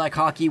up to be like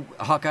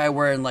Hawkeye,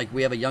 wherein, like,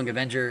 we have a young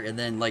Avenger and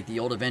then, like, the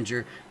old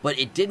Avenger, but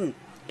it didn't.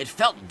 It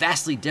felt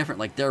vastly different,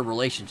 like, their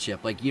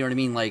relationship. Like, you know what I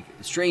mean? Like,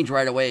 Strange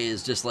right away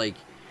is just like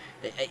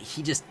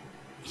he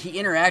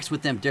interacts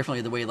with them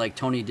differently, the way like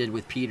Tony did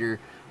with Peter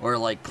or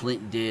like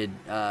Clint did.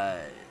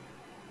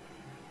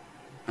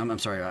 I'm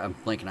sorry, I'm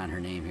blanking on her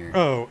name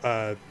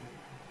here.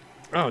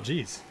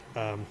 Geez.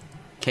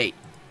 Kate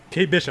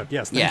Bishop.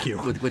 Yes, thank you.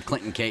 With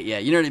Clint and Kate. Yeah,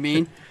 you know what I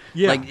mean?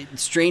 Yeah. Like,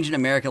 Strange in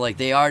America, like,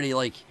 they already,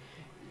 like,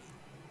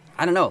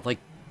 I don't know, like,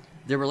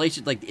 their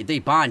relationship, like, they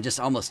bond just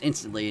almost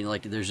instantly, and,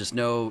 like, there's just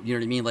no, you know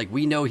what I mean? Like,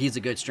 we know he's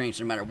a good Strange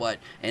no matter what,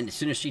 and as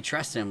soon as she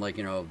trusts him, like,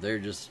 you know, they're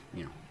just,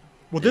 you know,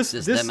 well, this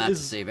them out to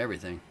save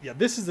everything. Yeah,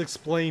 this is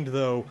explained,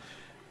 though,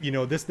 you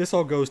know, this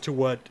all goes to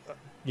what,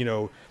 you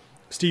know,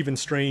 Stephen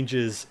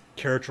Strange's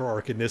character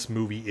arc in this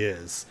movie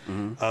is,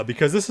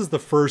 because this is the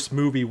first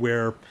movie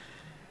where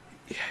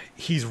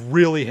he's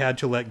really had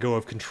to let go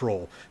of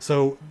control.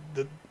 So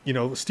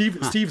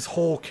Steve's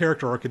whole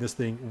character arc in this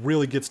thing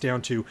really gets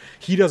down to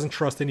he doesn't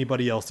trust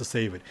anybody else to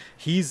save it.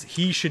 He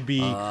should be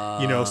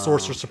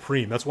Sorcerer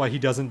Supreme. That's why he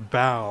doesn't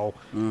bow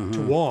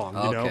to Wong.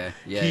 You know,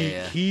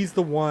 he's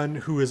the one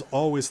who has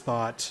always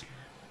thought,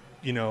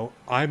 you know,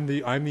 I'm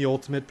the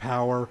ultimate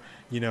power.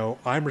 You know,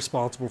 I'm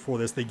responsible for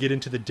this. They get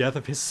into the death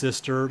of his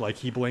sister. Like,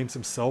 he blames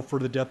himself for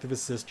the death of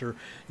his sister.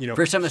 You know,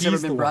 first time that's ever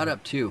been brought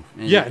up too.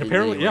 And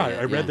apparently,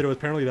 I read that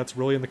apparently that's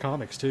really in the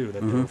comics too.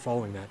 That they're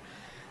following that.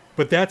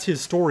 But that's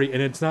his story,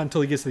 and it's not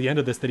until he gets to the end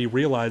of this that he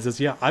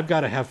realizes, I've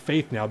got to have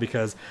faith now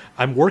because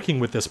I'm working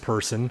with this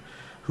person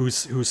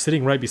who's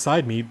sitting right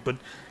beside me. But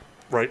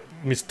let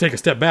me take a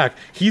step back.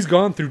 He's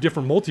gone through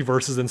different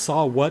multiverses and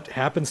saw what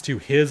happens to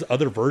his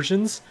other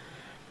versions.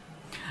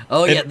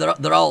 Oh, and, yeah,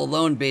 they're all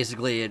alone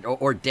basically,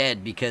 or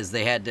dead because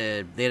they had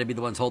to be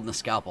the ones holding the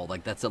scalpel.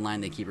 Like, that's the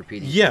line they keep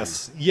repeating.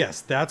 Yes,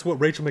 that's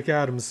what Rachel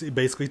McAdams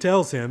basically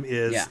tells him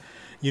is,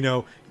 you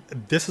know,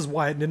 this is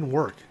why it didn't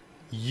work.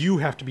 You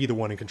have to be the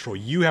one in control.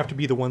 You have to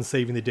be the one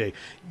saving the day.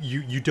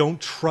 You don't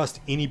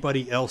trust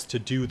anybody else to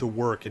do the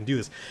work and do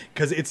this,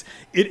 because it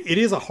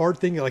is a hard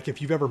thing. Like,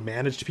 if you've ever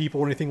managed people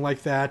or anything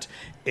like that,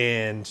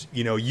 and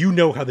you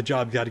know how the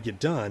job got to get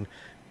done.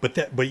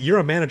 But you're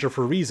a manager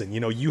for a reason. You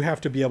know, you have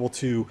to be able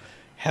to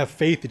have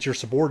faith that your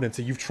subordinates,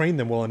 that you've trained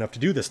them well enough to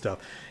do this stuff.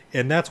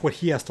 And that's what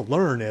he has to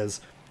learn is,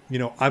 you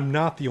know, I'm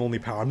not the only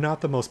power. I'm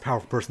not the most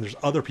powerful person. There's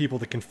other people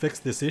that can fix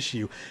this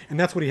issue. And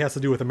that's what he has to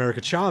do with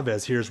America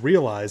Chavez here, is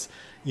realize,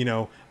 you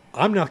know,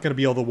 I'm not going to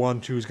be the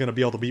one who's going to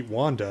be able to beat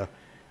Wanda.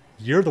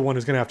 You're the one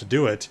who's going to have to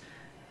do it.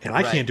 And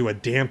I can't do a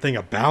damn thing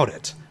about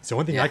it. So the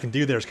only thing I can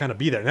do there is kind of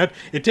be there. And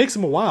it takes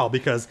him a while,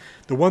 because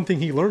the one thing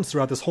he learns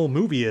throughout this whole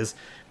movie is,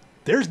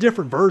 there's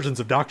different versions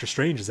of Doctor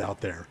Stranges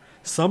out there.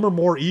 Some are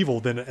more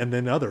evil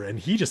than other, and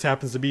he just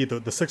happens to be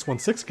the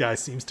 616 guy.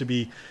 Seems to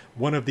be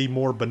one of the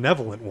more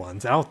benevolent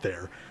ones out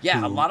there.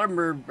 Yeah, a lot of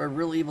them are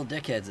real evil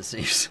dickheads, it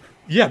seems.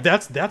 Yeah,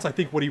 that's I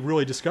think what he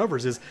really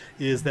discovers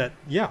is that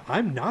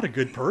I'm not a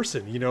good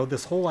person. You know,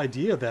 this whole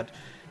idea that,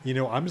 you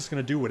know, I'm just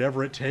going to do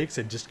whatever it takes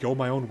and just go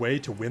my own way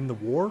to win the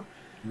war.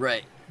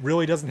 Right.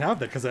 Really doesn't have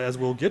that, because as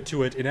we'll get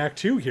to it in Act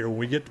 2 here, when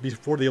we get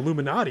before the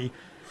Illuminati,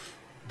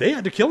 they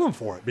had to kill him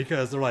for it,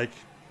 because they're like,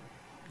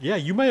 yeah,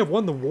 you may have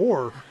won the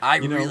war. I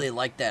really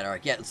like that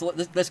arc. Yeah, so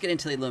let's get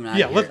into the Illuminati.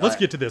 Yeah, here. let's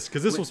get to this,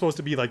 because this was supposed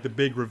to be like the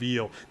big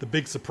reveal, the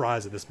big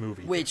surprise of this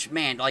movie. Which,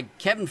 man, like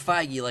Kevin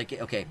Feige, like,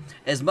 okay,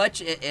 as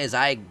much as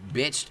I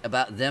bitched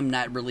about them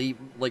not really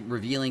like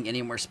revealing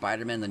any more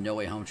Spider-Man in the No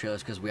Way Home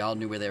trailers because we all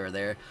knew where they were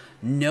there,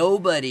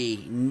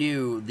 nobody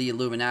knew the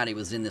Illuminati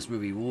was in this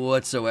movie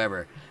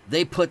whatsoever.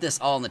 They put this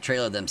all in the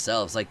trailer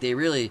themselves. Like, they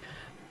really,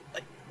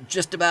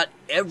 just about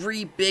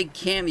every big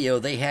cameo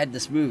they had in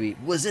this movie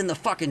was in the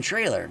fucking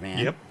trailer,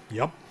 man.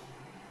 Yep.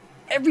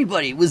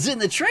 Everybody was in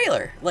the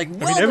trailer, like,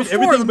 well, before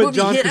everything the but movie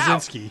John hit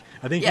Krasinski. out.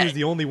 I think he's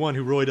the only one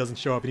who really doesn't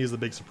show up, and he's the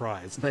big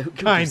surprise. But who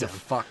kind gives of. a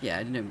fuck? Yeah,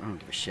 I don't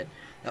give a shit.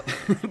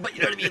 But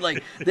you know what I mean?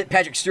 Like,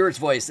 Patrick Stewart's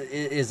voice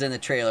is in the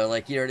trailer.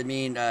 Like, you know what I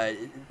mean?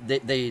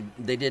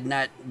 They did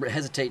not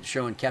hesitate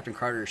showing Captain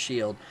Carter's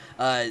shield.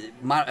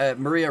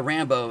 Maria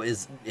Rambeau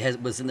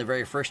was in the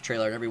very first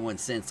trailer and everyone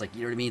since. Like,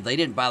 you know what I mean? They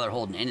didn't bother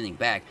holding anything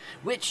back.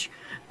 Which,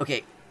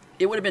 okay,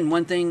 it would have been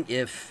one thing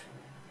if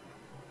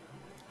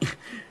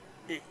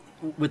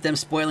with them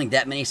spoiling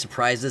that many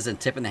surprises and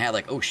tipping the hat,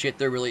 like, oh shit,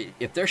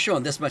 if they're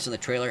showing this much in the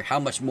trailer, how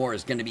much more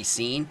is going to be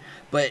seen?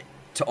 But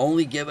to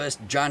only give us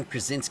John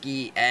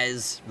Krasinski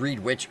as Reed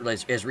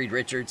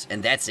Richards,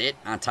 and that's it,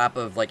 on top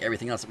of like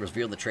everything else that was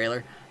revealed in the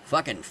trailer,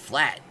 fucking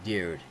flat,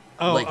 dude.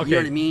 Oh, like, okay. You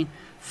know what I mean?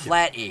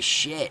 Flat as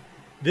shit.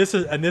 This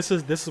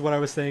is what I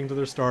was saying to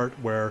the start,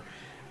 where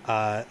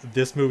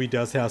this movie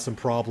does have some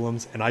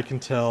problems, and I can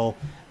tell,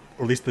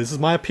 or at least this is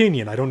my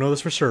opinion, I don't know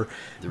this for sure,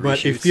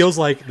 but it feels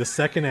like the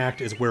second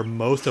act is where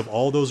most of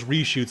all those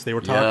reshoots they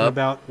were talking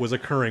about was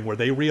occurring, where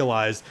they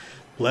realized,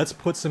 let's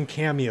put some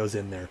cameos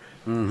in there.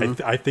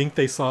 Mm-hmm. I think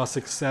they saw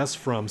success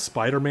from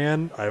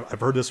Spider-Man.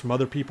 I've heard this from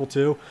other people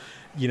too.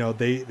 You know,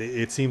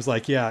 it seems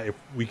like, yeah, if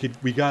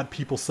we got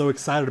people so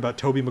excited about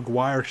Tobey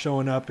Maguire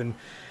showing up and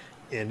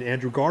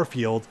Andrew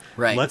Garfield.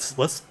 Right.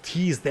 Let's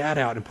tease that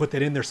out and put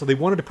that in there. So they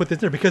wanted to put this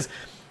in there because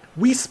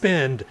we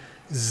spend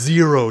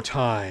zero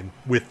time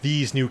with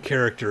these new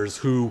characters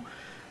who,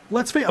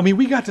 let's face, I mean,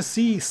 we got to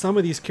see some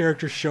of these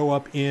characters show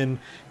up in,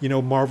 you know,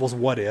 Marvel's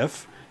What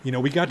If. You know,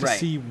 we got to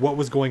see what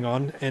was going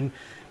on, and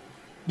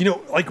you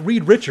know, like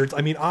Reed Richards,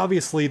 I mean,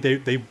 obviously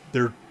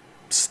they're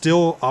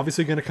still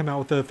obviously going to come out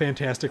with a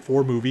Fantastic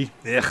Four movie.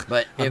 Ugh,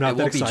 but it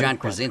won't be John but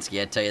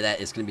Krasinski. I tell you that.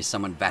 It's going to be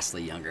someone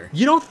vastly younger.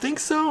 You don't think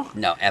so?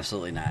 No,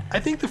 absolutely not. I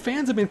think the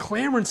fans have been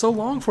clamoring so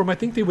long for him. I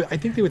think they would. I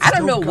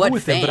don't know what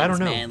with fans, him, but I don't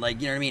know. Man. Like,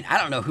 you know what I mean? I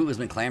don't know who has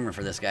been clamoring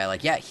for this guy.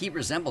 Like, yeah, he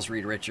resembles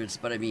Reed Richards,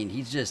 but I mean,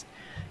 he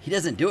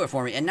doesn't do it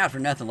for me. And not for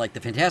nothing. Like,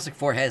 the Fantastic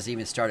Four hasn't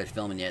even started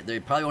filming yet.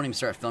 They probably won't even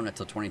start filming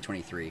until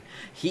 2023.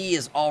 He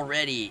is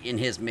already in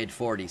his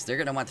mid-40s. They're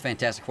going to want the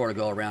Fantastic Four to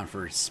go around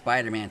for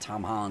Spider-Man,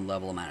 Tom Holland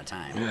level amount of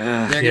time.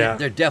 They're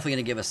definitely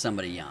going to give us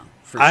somebody young,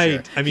 for sure.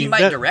 I mean, he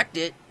might direct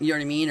it, you know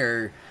what I mean?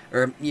 Or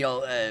you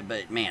know,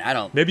 but man, I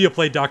don't. Maybe you'll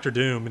play Dr.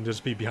 Doom and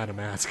just be behind a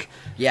mask.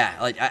 Yeah,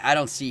 like, I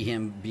don't see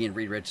him being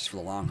Reed Richards for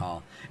the long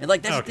haul. And,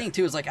 like, that's the thing,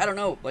 too, is, like, I don't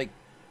know, like,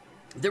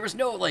 there was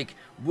no, like,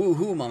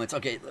 woo-hoo moments.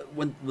 Okay,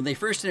 when they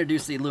first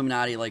introduced the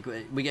Illuminati, like,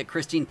 we get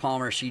Christine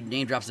Palmer, she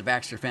name drops the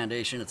Baxter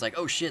Foundation. It's like,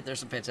 oh shit,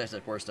 there's some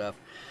Fantastic Four stuff.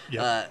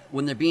 Yep.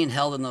 When they're being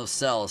held in those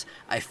cells,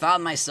 I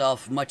found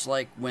myself much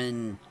like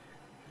when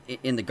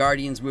in the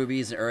Guardians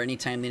movies, or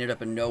anytime they ended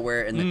up in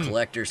nowhere in the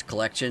Collector's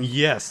Collection.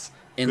 Yes.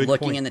 And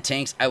looking in the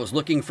tanks, I was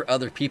looking for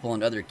other people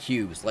in other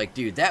cubes. Like,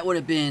 dude, that would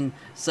have been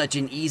such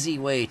an easy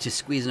way to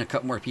squeeze in a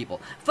couple more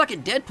people.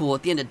 Fucking Deadpool,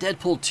 at the end of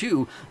Deadpool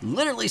 2,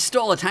 literally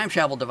stole a time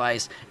travel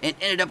device and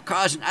ended up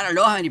causing I don't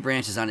know how many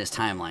branches on his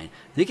timeline.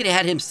 They could have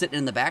had him sitting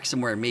in the back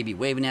somewhere, maybe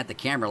waving at the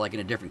camera like in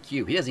a different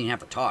cube. He doesn't even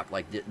have to talk.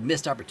 Like,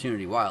 missed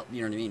opportunity. Wild,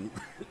 you know what I mean?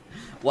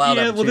 Wild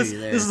opportunity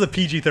there. This is a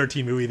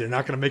PG-13 movie. They're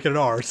not going to make it an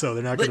R, so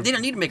they're not going to... They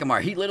don't need to make him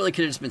R. He literally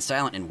could have just been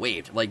silent and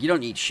waved. Like, you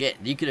don't need shit.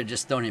 You could have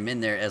just thrown him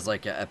in there as,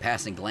 like, a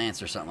passing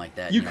glance or something like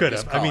that. You could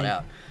have.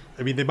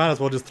 I mean, they might as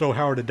well just throw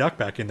Howard the Duck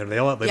back in there. They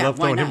love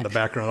throwing him in the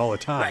background all the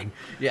time.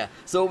 Right. Yeah.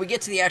 So we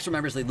get to the actual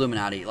members of the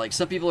Illuminati. Like,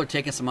 some people are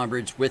taking some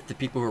umbrage with the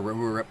people who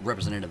are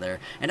represented there.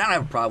 And I don't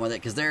have a problem with it,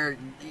 because they're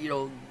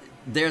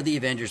the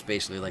Avengers,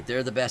 basically. Like,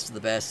 they're the best of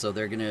the best, so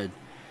they're going to...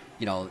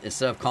 You know,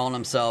 instead of calling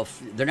themselves,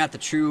 they're not the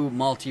true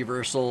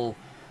multiversal,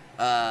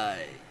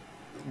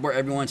 where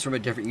everyone's from a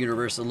different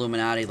universe,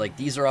 Illuminati. Like,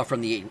 these are all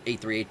from the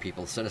 838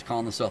 people. Instead of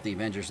calling themselves the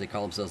Avengers, they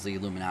call themselves the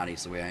Illuminati,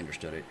 is the way I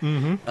understood it.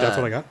 Mm-hmm. That's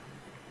what I got.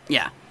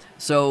 Yeah.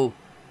 So,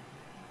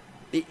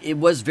 it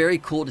was very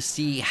cool to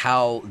see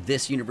how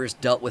this universe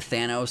dealt with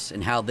Thanos,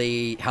 and how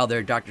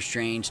their Doctor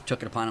Strange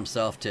took it upon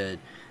himself to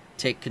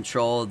take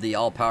control of the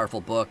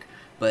all-powerful book,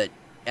 but...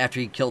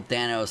 After he killed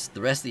Thanos, the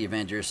rest of the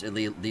Avengers,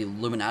 the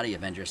Illuminati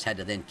Avengers, had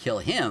to then kill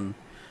him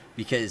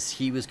because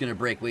he was going to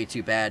break way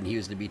too bad and he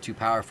was going to be too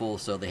powerful,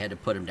 so they had to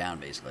put him down,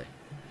 basically.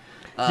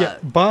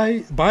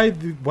 by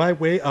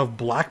way of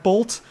Black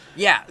Bolt.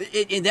 Yeah,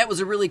 and that was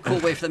a really cool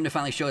way for them to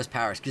finally show his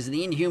powers. Because in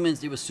the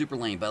Inhumans, it was super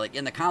lame. But like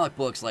in the comic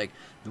books, like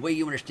the way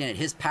you understand it,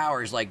 his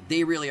powers, like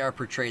they really are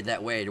portrayed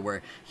that way, to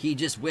where he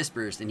just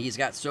whispers and he's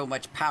got so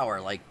much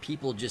power, like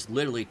people just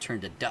literally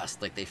turn to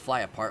dust, like they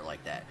fly apart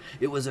like that.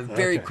 It was a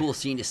very cool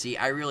scene to see.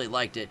 I really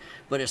liked it.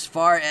 But as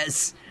far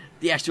as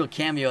the actual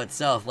cameo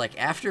itself, like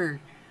after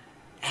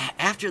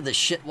the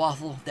shit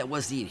waffle that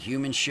was the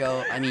Inhuman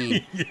show, I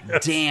mean,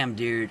 damn,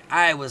 dude,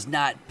 I was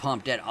not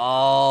pumped at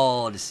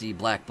all to see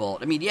Black Bolt.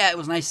 I mean, yeah, it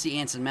was nice to see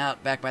Anson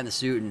Mount back behind the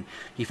suit, and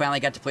he finally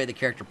got to play the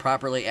character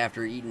properly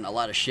after eating a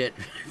lot of shit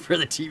for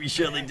the TV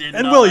show they did.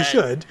 And well, he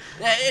should.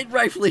 And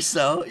rightfully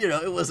so.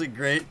 It wasn't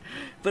great.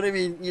 But, I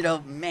mean,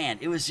 man,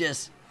 it was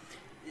just...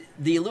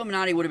 The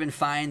Illuminati would have been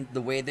fine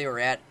the way they were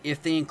at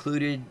if they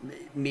included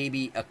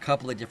maybe a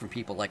couple of different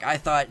people. Like, I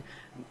thought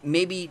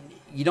maybe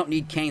you don't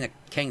need Kang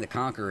the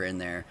Conqueror in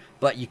there,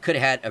 but you could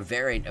have had a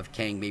variant of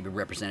Kang maybe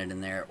represented in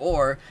there.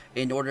 Or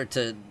in order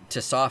to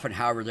soften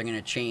however they're going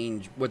to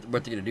change what they're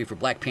going to do for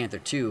Black Panther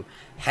 2,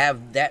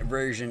 have that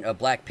version of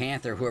Black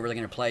Panther, whoever they're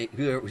going to play,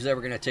 who's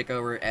ever going to take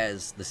over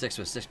as the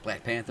 616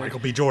 Black Panther. Michael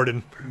B.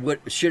 Jordan.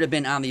 What should have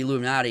been on the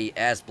Illuminati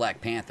as Black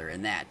Panther,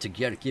 and that to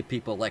give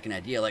people like an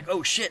idea, like,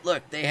 oh shit,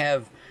 look,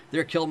 they're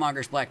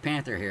Killmonger's Black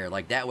Panther here.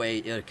 Like that way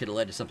it could have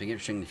led to something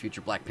interesting in the future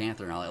Black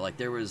Panther and all that. Like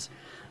there was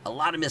a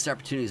lot of missed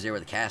opportunities there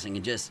with the casting,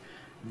 and just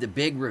the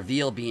big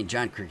reveal being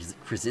John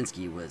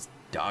Krasinski was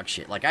dog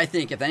shit. Like I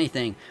think if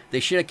anything they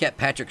should have kept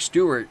Patrick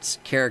Stewart's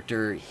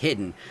character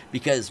hidden,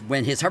 because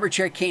when his hover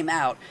chair came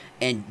out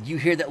and you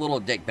hear that little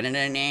dick, like, you know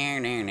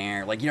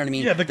what I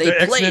mean? Yeah,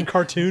 the X-Men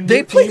cartoon.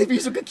 They played the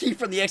musical key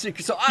from the X-Men,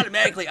 so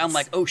automatically I'm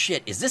like, oh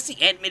shit, is this the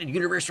animated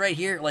universe right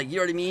here? Like, you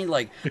know what I mean?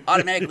 Like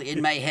automatically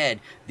in my head,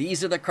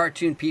 these are the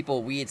cartoon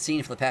people we had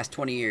seen for the past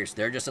 20 years.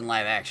 They're just in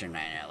live action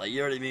right now. Like,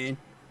 you know what I mean?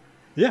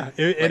 Yeah,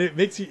 and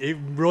it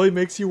really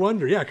makes you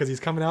wonder. Yeah, because he's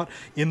coming out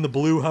in the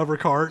blue hover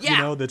cart,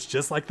 that's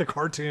just like the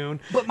cartoon.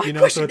 But my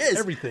question is,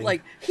 everything.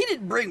 Like, he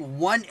didn't bring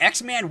one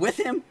X-Man with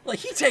him. Like,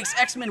 he takes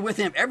X-Men with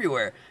him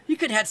everywhere. He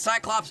could have had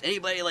Cyclops,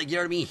 anybody, like, you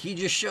know what I mean? He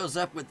just shows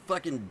up with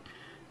fucking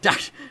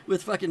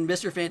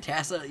Mr.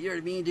 Fantastic. You know what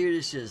I mean, dude?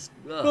 It's just...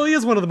 Ugh. Well, he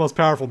is one of the most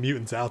powerful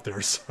mutants out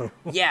there, so...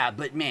 Yeah,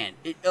 but man,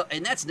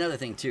 and that's another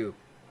thing, too,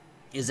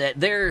 is that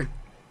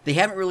they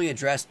haven't really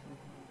addressed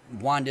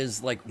Wanda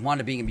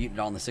being a mutant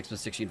all in the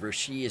 616 universe.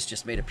 She is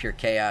just made of pure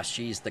chaos.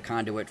 She's the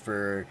conduit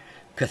for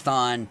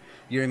Chthon.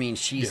 You know what I mean?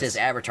 She's his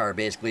avatar,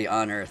 basically,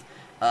 on Earth.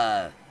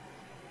 The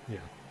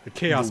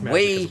chaos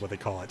magic is what they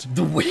call it.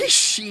 The way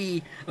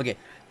she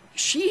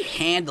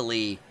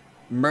handily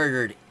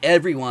murdered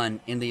everyone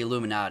in the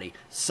Illuminati.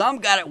 Some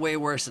got it way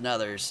worse than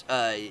others.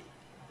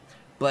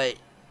 But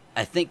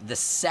I think the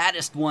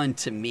saddest one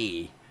to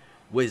me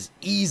was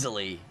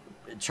easily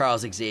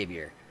Charles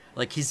Xavier.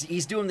 Like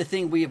he's doing the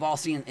thing we have all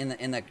seen in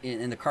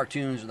the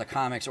cartoons or the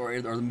comics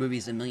or the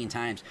movies a million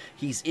times.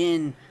 He's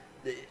in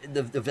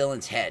the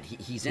villain's head.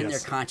 He's in their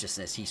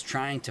consciousness. He's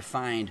trying to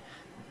find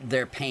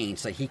their pain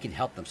so he can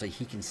help them, so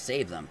he can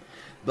save them.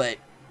 But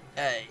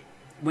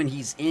when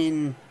he's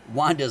in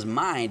Wanda's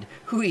mind,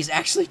 who he's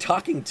actually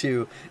talking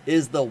to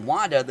is the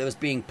Wanda that was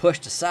being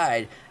pushed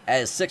aside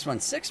as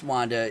 616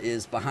 Wanda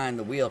is behind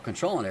the wheel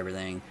controlling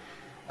everything.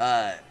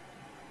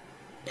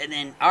 And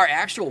then our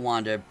actual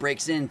Wanda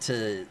breaks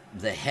into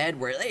the head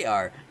where they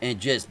are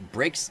and just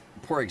breaks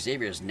poor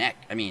Xavier's neck.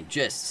 I mean,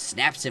 just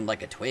snaps him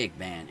like a twig,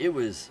 man. It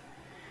was...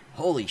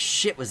 Holy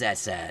shit, was that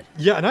sad.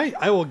 Yeah, and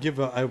I will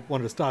give... I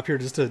wanted to stop here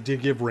just to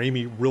give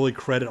Raimi really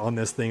credit on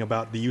this thing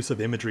about the use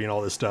of imagery and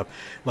all this stuff.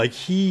 Like,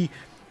 he,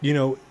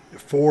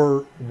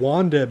 for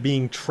Wanda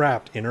being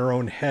trapped in her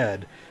own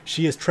head,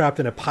 she is trapped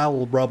in a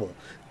pile of rubble.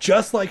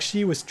 Just like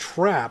she was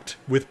trapped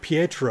with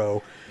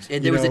Pietro.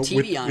 And there was a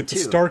TV on, with too.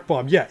 The Stark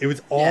bomb. Yeah, it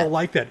was all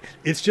like that.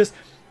 It's just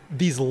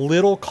these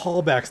little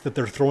callbacks that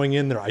they're throwing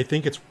in there. I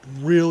think it's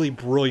really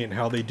brilliant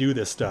how they do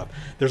this stuff.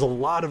 There's a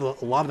lot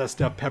of that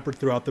stuff peppered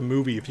throughout the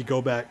movie. If you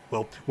go back,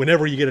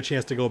 whenever you get a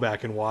chance to go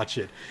back and watch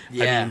it.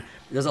 Yeah, I mean,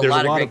 there's a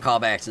lot of great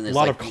callbacks in this. A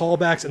lot of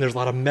callbacks, and there's a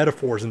lot of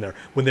metaphors in there.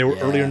 When they were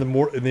earlier in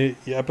the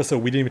episode,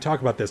 we didn't even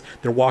talk about this.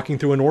 They're walking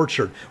through an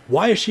orchard.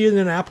 Why is she in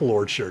an apple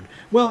orchard?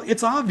 Well,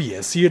 it's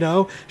obvious,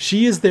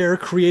 She is there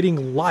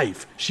creating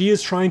life. She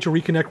is trying to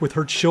reconnect with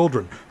her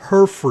children,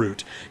 her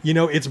fruit.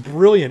 It's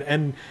brilliant.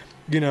 And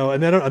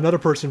and then another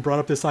person brought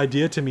up this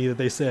idea to me that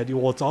they said,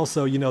 well, it's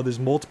also, there's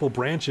multiple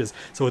branches.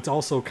 So it's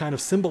also kind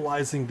of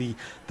symbolizing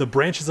the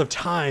branches of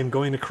time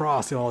going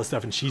across and all this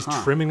stuff. And she's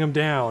trimming them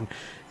down,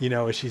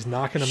 as she's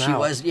knocking them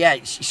out.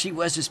 She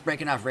was just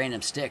breaking off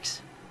random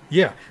sticks.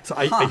 Yeah. So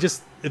I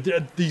just,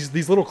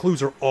 these little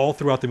clues are all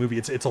throughout the movie.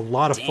 It's a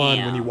lot of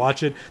fun when you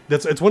watch it.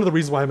 It's one of the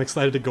reasons why I'm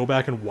excited to go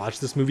back and watch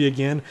this movie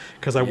again,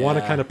 because I want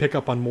to kind of pick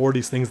up on more of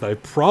these things that I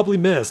probably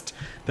missed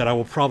that I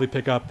will probably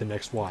pick up the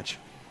next watch.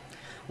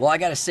 Well, I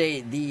gotta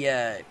say,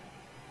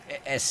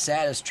 as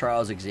sad as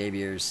Charles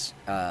Xavier's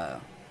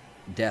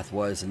death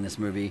was in this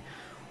movie,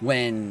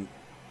 when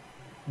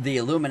the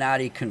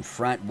Illuminati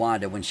confront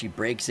Wanda when she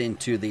breaks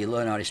into the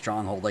Illuminati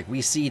stronghold. Like,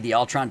 we see the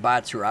Ultron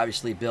bots, who are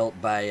obviously built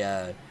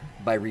by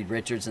Reed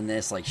Richards in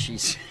this. Like,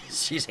 she's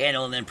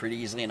handling them pretty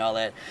easily and all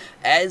that.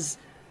 As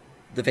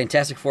the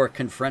Fantastic Four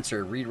confronts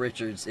her, Reed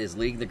Richards is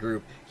leading the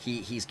group.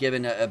 He's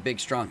given a big,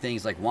 strong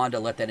things like, Wanda,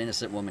 let that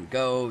innocent woman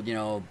go, you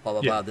know, blah,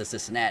 blah, blah,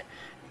 this, and that.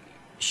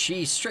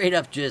 She straight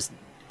up just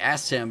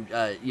asks him,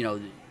 you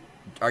know,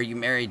 are you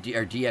married,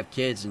 or do you have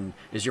kids, and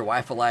is your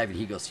wife alive? And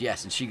he goes,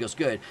 yes. And she goes,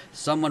 good.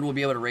 Someone will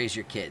be able to raise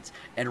your kids.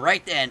 And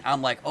right then,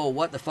 I'm like, oh,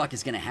 what the fuck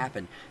is going to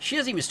happen? She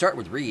doesn't even start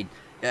with Reed.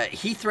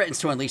 He threatens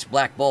to unleash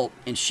Black Bolt,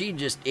 and she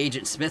just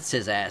Agent Smiths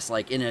his ass,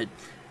 like, in a...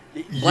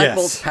 Black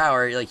Bolt's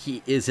power, like,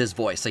 he is his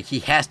voice. Like, he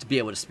has to be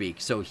able to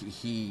speak. So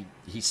he's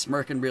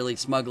smirking really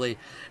smugly,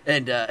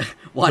 and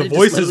Wanda the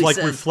voice is like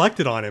says,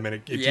 reflected on him, and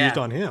it's used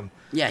on him.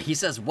 Yeah, he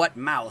says, what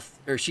mouth?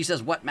 Or she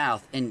says, what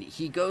mouth? And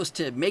he goes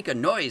to make a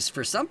noise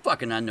for some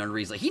fucking unknown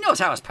reason. Like, he knows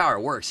how his power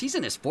works. He's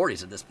in his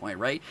 40s at this point,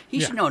 right? He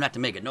should know not to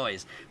make a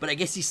noise. But I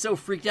guess he's so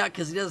freaked out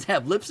because he doesn't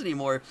have lips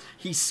anymore.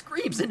 He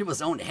screams into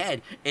his own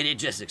head, and it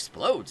just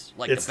explodes.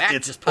 Like, the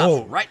back just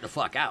pops right the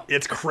fuck out.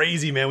 It's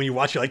crazy, man. When you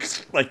watch it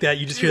like that,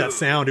 you just hear that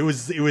sound. It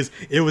was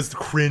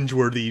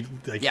cringeworthy,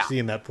 like,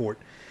 seeing that port.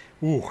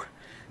 Ooh.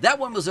 That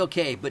one was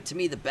okay, but to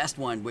me, the best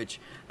one, which,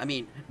 I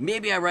mean,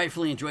 maybe I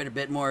rightfully enjoyed a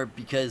bit more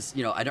because,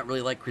 you know, I don't really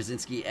like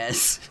Krasinski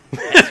as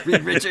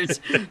Reed Richards,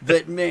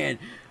 but man,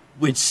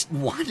 when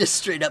Wanda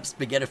straight up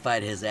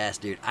spaghettified his ass,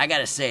 dude, I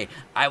gotta say,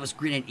 I was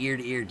grinning ear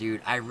to ear,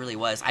 dude. I really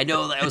was. I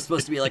know that was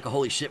supposed to be like a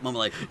holy shit moment,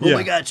 like, oh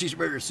my god, she's a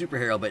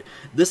superhero, but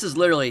this is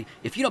literally,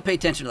 if you don't pay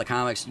attention to the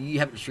comics, you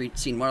haven't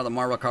seen one of the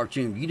Marvel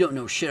cartoons, you don't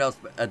know shit else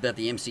about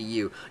the MCU,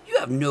 you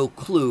have no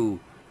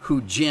clue who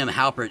Jim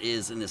Halpert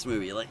is in this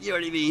movie. Like, you know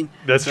what I mean?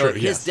 That's true,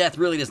 his death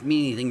really doesn't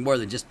mean anything more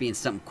than just being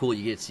something cool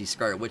you get to see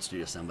Scarlet Witch do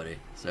to somebody.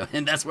 So,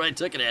 and that's what I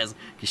took it as,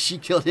 because she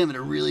killed him in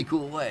a really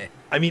cool way.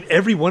 I mean,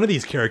 every one of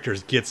these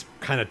characters gets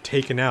kind of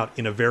taken out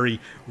in a very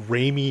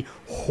Raimi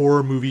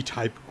horror movie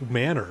type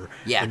manner.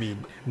 Yeah. I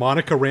mean,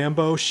 Monica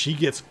Rambeau, she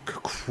gets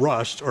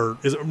crushed, or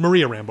is it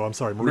Maria Rambeau? I'm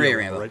sorry, Maria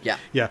Rambeau, right? Yeah.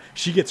 Yeah,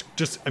 she gets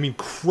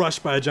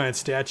crushed by a giant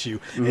statue.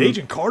 Mm-hmm. And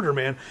Agent Carter,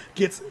 man,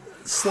 gets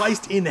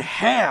sliced in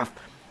half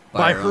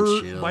by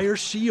her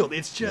shield.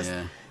 It's just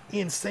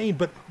insane.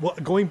 But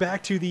going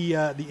back to the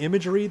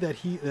imagery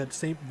that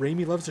St.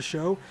 Raimi loves to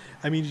show,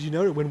 I mean, did you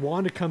know that when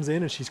Wanda comes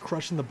in and she's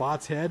crushing the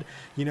bot's head,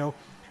 you know,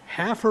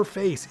 half her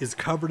face is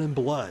covered in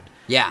blood.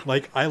 Yeah,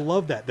 like, I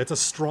love that. That's a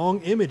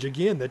strong image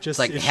again. That just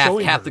it's like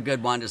half the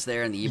good Wanda's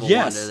there and the evil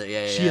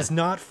Wanda. She is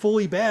not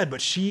fully bad,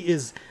 but she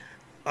is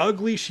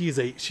ugly. She's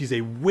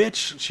a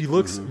witch. She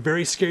looks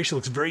very scary. She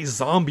looks very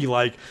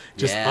zombie-like,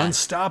 just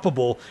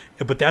unstoppable.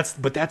 But that's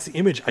the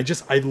image.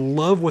 I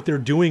love what they're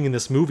doing in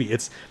this movie.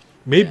 It's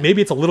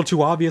maybe it's a little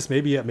too obvious.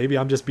 Maybe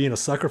I'm just being a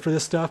sucker for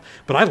this stuff.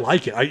 But I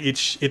like it.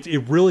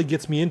 It really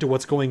gets me into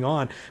what's going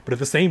on. But at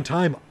the same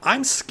time,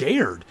 I'm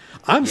scared.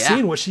 I'm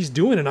seeing what she's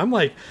doing, and I'm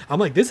like,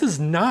 this is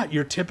not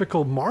your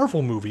typical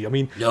Marvel movie. I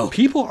mean,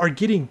 people are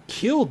getting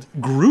killed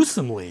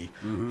gruesomely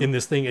in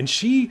this thing, and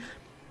she.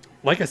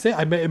 Like I said,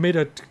 I made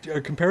a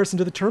comparison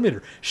to the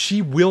Terminator.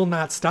 She will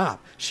not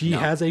stop. She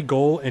has a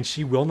goal, and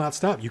she will not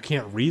stop. You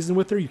can't reason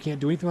with her. You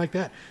can't do anything like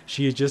that.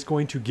 She is just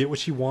going to get what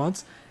she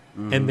wants,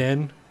 and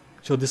then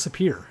she'll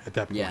disappear at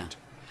that point. Yeah.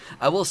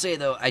 I will say,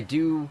 though, it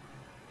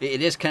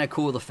is kind of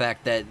cool the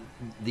fact that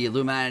the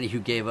Illuminati who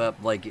gave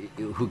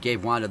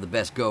Wanda the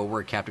best go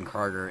were Captain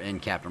Carter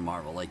and Captain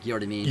Marvel. Like, you know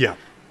what I mean? Yeah.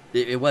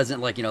 It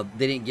wasn't like, you know,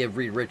 they didn't give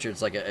Reed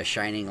Richards like a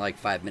shining like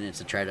 5 minutes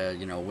to try to,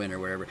 you know, win or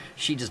whatever.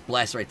 She just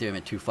blasted right through him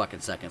in 2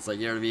 fucking seconds. Like,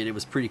 you know what I mean? It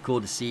was pretty cool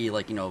to see,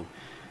 like, you know,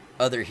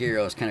 other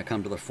heroes kind of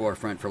come to the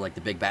forefront for like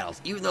the big battles.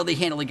 Even though they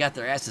handily got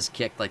their asses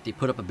kicked, like, they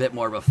put up a bit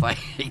more of a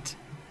fight.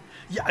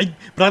 Yeah,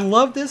 but I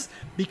love this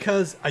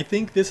because I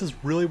think this is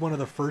really one of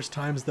the first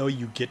times, though,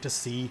 you get to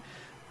see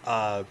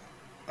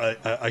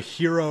a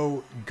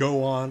hero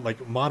go on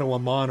like mano a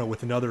mano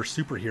with another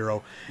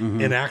superhero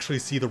and actually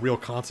see the real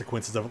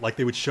consequences of it, like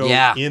they would show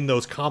in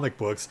those comic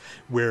books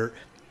where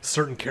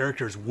certain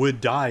characters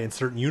would die in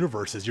certain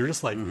universes. You're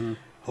just like,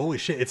 holy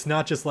shit. It's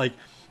not just like,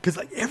 because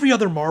like every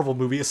other Marvel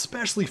movie,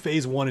 especially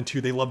Phase 1 and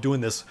 2, they love doing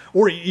this,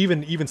 or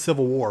even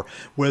Civil War,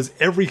 was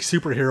every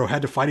superhero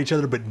had to fight each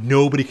other, but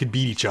nobody could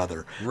beat each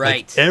other.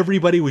 Right. Like,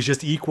 everybody was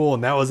just equal,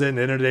 and that was it. And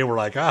at the end of the day, we're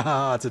like,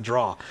 it's a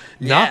draw.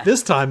 Not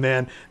this time,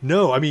 man.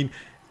 No, I mean,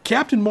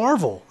 Captain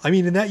Marvel,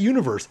 in that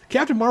universe,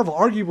 Captain Marvel,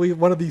 arguably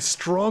one of the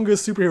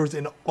strongest superheroes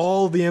in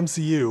all of the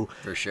MCU.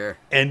 For sure.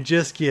 And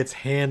just gets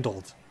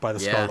handled by the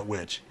Scarlet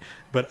Witch.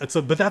 But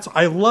that's,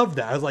 I love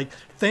that. I was like,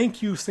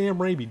 thank you, Sam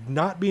Raimi,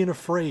 not being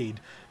afraid.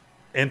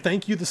 And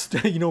thank you,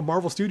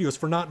 Marvel Studios,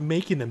 for not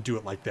making them do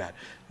it like that.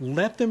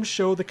 Let them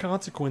show the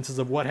consequences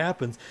of what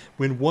happens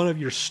when one of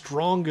your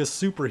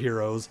strongest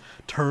superheroes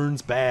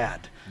turns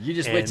bad. You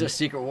just wait till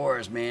Secret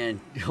Wars,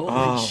 man.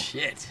 Holy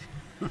shit.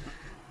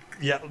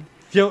 Yeah.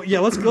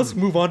 Let's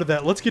move on to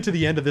that. Let's get to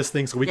the end of this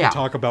thing so we can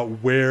talk about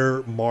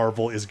where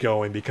Marvel is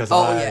going, because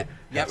I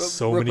have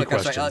so many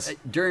questions.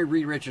 During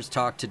Reed Richards'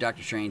 talk to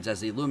Doctor Strange,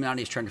 as the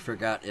Illuminati is trying to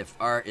figure out if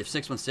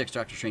 616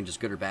 Doctor Strange is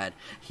good or bad,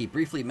 he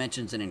briefly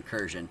mentions an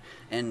incursion.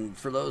 And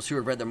for those who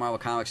have read the Marvel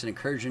comics, an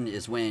incursion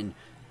is when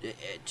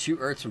two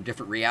Earths from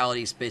different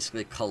realities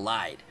basically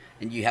collide,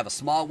 and you have a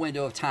small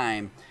window of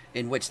time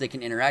in which they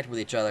can interact with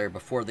each other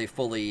before they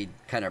fully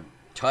kind of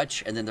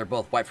touch, and then they're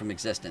both wiped from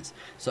existence.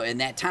 So in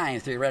that time,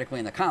 theoretically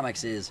in the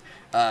comics, is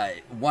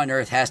one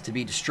Earth has to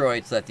be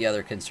destroyed so that the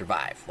other can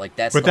survive. Like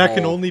that's. But that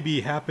can only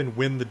happen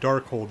when the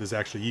Darkhold is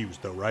actually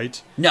used, though,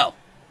 right? No.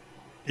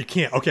 It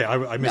can't. Okay,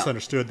 I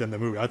misunderstood then the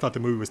movie. I thought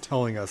the movie was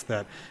telling us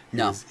that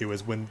it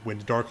was when the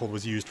Darkhold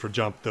was used for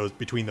jump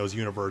between those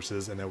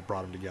universes, and that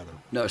brought them together.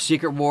 No,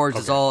 Secret Wars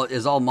is all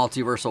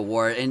multiversal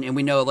war, and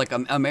we know like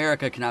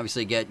America can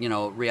obviously get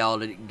from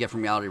reality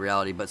to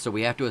reality, but so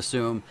we have to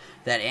assume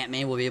that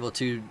Ant-Man will be able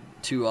to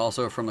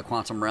also from the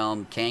quantum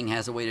realm. Kang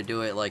has a way to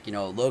do it. Like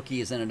Loki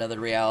is in another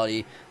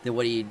reality than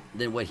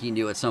what he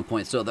knew at some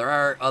point. So there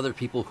are other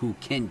people who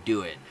can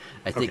do it.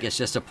 I think it's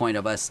just a point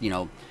of us,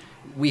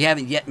 we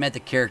haven't yet met the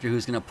character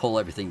who's going to pull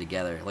everything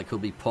together. Like who'll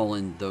be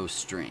pulling those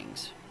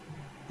strings,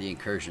 the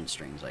incursion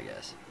strings, I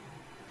guess.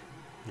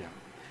 Yeah.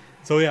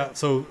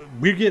 So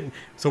we get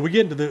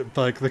into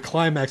the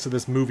climax of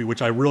this movie,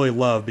 which I really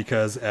love,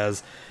 because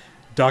as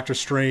Doctor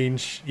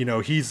Strange,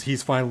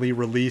 he's finally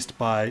released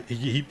by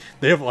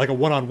they have like a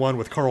one-on-one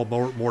with Carl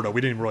Mordo. We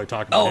didn't even really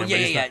talk about him.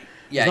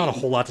 There's not a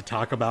whole lot to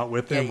talk about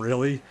with him,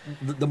 really.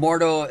 The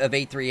Mordo of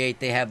 838,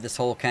 they have this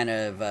whole kind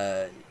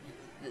of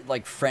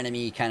like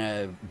frenemy kind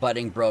of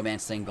budding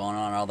bromance thing going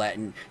on and all that,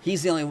 and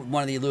he's the only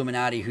one of the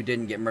Illuminati who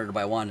didn't get murdered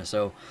by Wanda,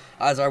 so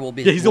Azar will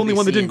be he's the only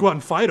one that didn't go out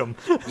and fight him.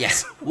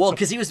 Yes, well,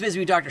 because he was busy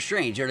with Doctor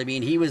Strange, you know what I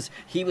mean? He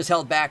was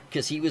held back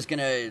because he was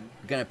gonna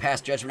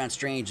pass judgment on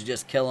Strange and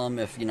just kill him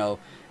if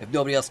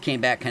nobody else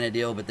came back, kind of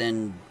deal, but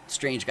then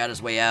Strange got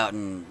his way out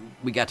and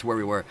we got to where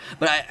we were.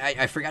 But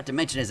I forgot to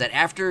mention is that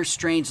after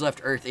Strange left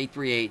Earth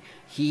 838,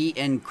 he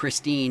and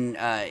Christine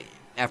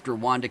after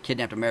Wanda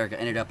kidnapped America,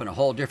 ended up in a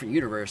whole different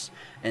universe,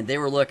 and they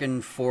were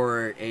looking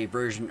for a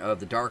version of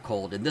the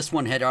Darkhold, and this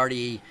one had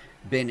already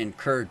been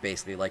incurred,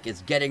 basically. Like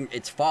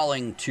it's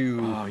falling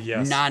to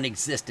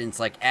non-existence,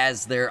 like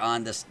as they're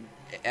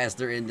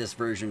in this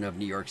version of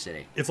New York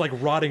City. It's like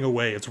rotting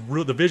away. It's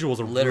real. The visuals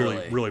are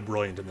really, really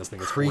brilliant in this thing.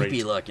 It's creepy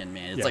great. Looking,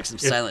 man. It's like some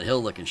Silent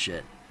Hill looking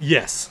shit.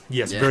 Yes,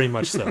 very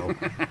much so.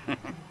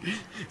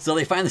 So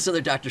they find this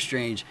other Doctor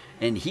Strange,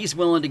 and he's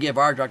willing to give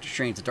our Doctor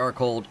Strange the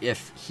Darkhold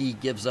if he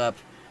gives up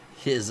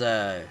his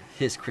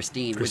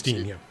Christine.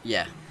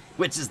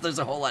 Which is there's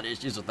a whole lot of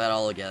issues with that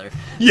altogether.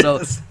 Yes. So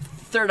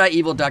Third Eye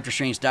Evil Doctor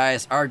Strange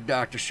dies. Our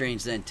Doctor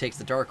Strange then takes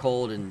the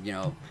Darkhold, and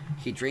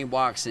he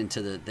dreamwalks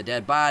into the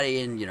dead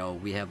body,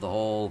 and we have the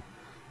whole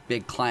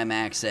big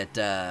climax at.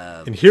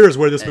 And here's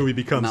where this movie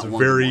becomes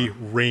very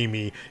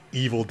Raimi,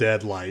 Evil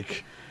Dead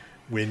like.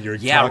 When you're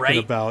talking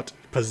about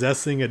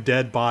possessing a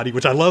dead body,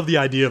 which I love the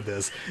idea of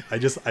this.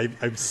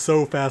 I'm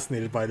so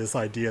fascinated by this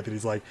idea that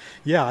he's like,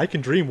 I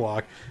can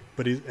dreamwalk,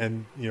 but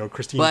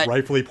Christine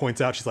rightfully points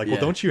out, she's like, well,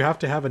 don't you have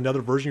to have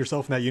another version of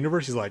yourself in that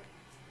universe? He's like,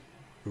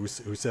 who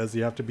says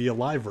you have to be a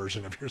live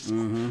version of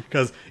yourself?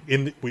 Because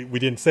we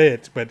didn't say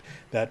it, but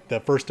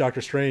that first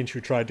Doctor Strange who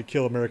tried to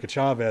kill America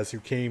Chavez, who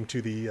came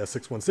to the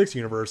 616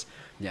 universe,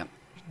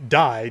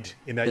 died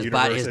in that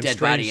universe, his and dead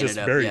Strange body just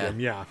buried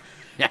him. Yeah.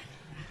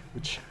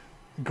 Which.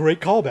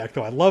 Great callback,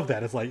 though. I love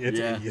that. It's like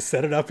you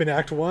set it up in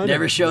Act 1.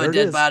 Never show a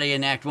dead body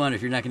in Act 1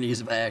 if you're not going to use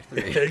it by Act 3.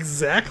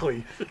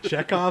 Exactly.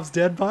 Chekhov's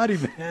dead body,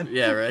 man.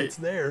 Yeah, right. It's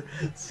there.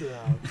 So,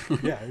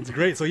 it's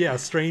great. So,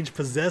 Strange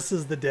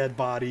possesses the dead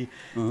body.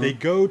 They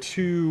go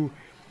to...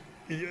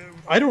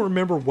 I don't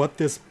remember what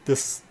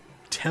this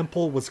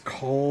temple was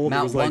called.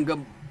 Mount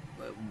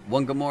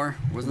Wungamore.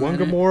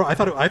 Wungamore?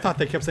 I thought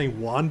they kept saying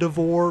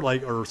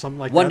Wandavore, or something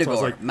like Wundagore. That. So I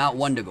was like, Mount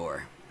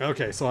Wundagore.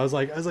 Okay, so I was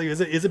like,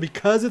 is it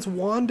because it's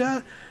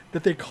Wanda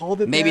that they called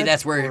it? Maybe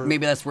that's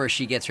where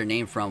she gets her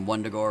name from,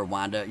 Wundagore,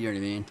 Wanda. You know what I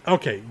mean?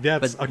 Okay,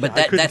 that's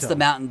that's the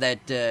mountain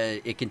that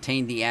it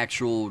contained the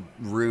actual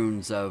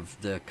runes of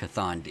the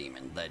Chthon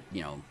demon.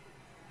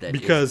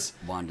 Because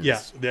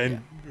Wanda's.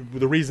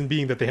 The reason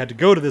being that they had to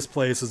go to this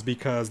place is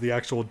because the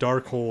actual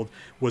Darkhold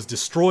was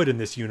destroyed in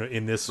this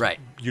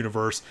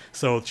universe.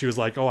 So she was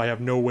like, I have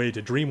no way to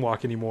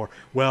dreamwalk anymore.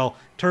 Well,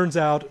 turns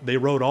out they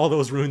wrote all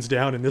those runes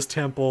down in this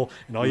temple,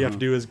 and all you have to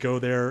do is go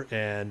there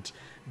and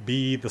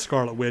be the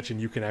Scarlet Witch, and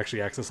you can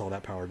actually access all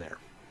that power there.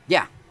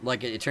 Yeah,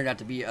 like it turned out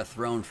to be a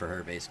throne for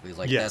her, basically.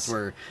 Like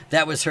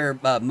that was her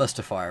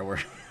Mustafar,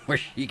 where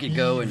she could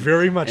go and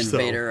very much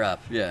invade her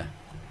up. Yeah.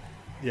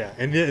 Yeah,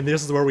 and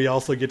this is where we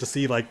also get to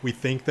see, we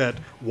think that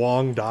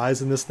Wong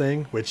dies in this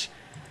thing, which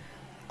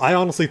I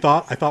honestly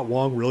thought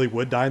Wong really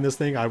would die in this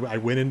thing. I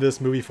went into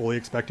this movie fully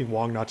expecting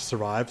Wong not to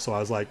survive, so I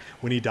was like,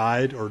 when he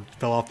died or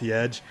fell off the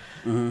edge,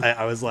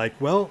 I was like,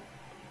 well,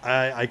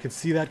 I could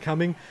see that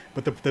coming,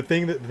 but the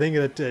thing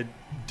that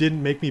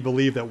didn't make me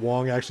believe that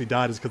Wong actually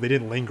died is because they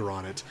didn't linger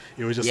on it.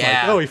 It was just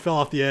like, oh, he fell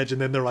off the edge, and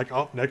then they're like,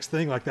 oh, next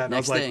thing, like that. And I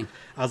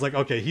was like,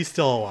 okay, he's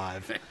still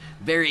alive.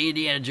 Very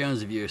Indiana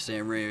Jones of you,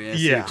 Sam Raimi. I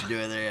see what you're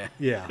doing there.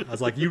 Yeah. I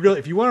was like,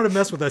 if you wanted to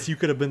mess with us, you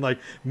could have been like,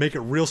 make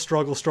it real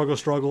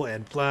struggle,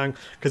 and blang,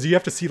 because you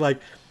have to see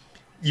like.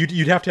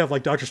 You'd have to have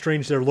like Doctor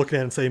Strange there looking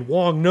at it and saying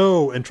Wong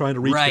no and trying to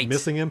reach but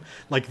missing him.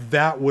 Like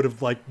that would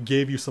have like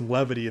gave you some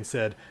levity and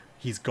said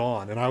he's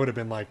gone, and I would have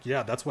been like,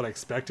 yeah, that's what I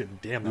expected. And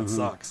damn, that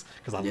sucks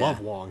because I love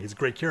Wong. He's a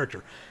great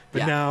character,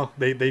 but now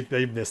they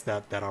missed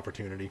that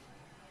opportunity.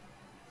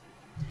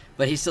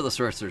 But he's still the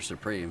Sorcerer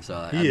Supreme, so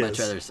I'd much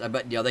rather. I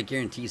bet that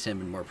guarantees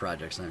him in more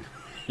projects. Then.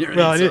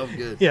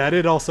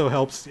 It also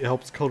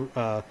helps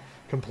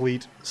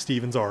complete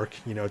Steven's arc.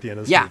 At the end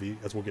of this movie,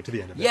 as we'll get to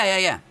the end of it.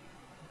 Yeah.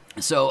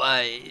 So,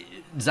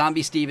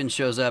 Zombie Steven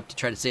shows up to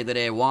try to save the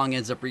day. Wong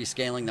ends up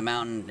rescaling the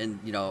mountain,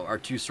 and our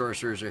two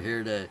sorcerers are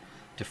here to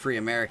free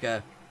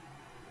America.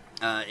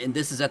 And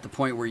this is at the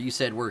point where you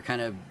said we're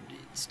kind of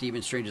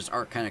Stephen Strange's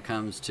arc kind of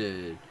comes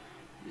to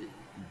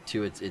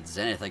its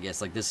zenith, I guess.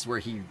 Like this is where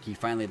he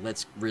finally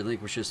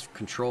relinquishes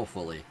control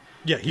fully.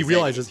 Yeah, he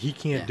realizes he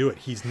can't do it.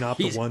 He's not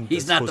the one.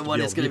 He's not the one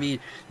that's going to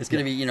be. It's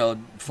going to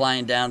be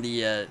flying down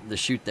the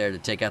chute there to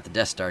take out the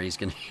Death Star. He's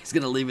going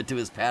to leave it to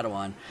his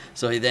Padawan.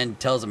 So he then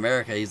tells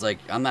America, he's like,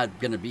 I'm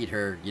not going to beat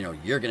her.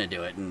 You're going to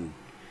do it. And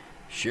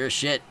sure as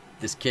shit,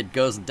 this kid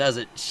goes and does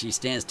it. She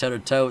stands toe to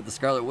toe with the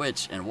Scarlet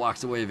Witch and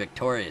walks away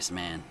victorious,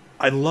 man.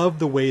 I love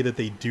the way that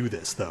they do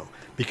this though,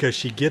 because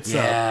she gets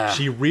up,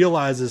 she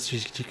realizes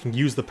she can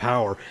use the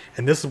power,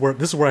 and this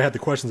is where I had the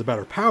questions about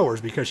her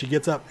powers, because she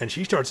gets up and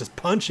she starts just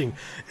punching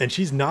and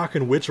she's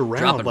knocking Witch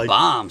around, dropping like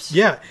bombs.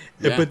 Yeah.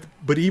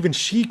 But even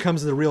she comes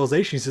to the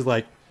realization, she's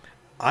like,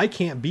 I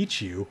can't beat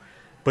you.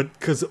 But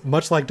because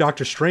much like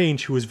Doctor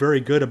Strange, who is very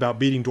good about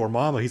beating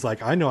Dormammu, he's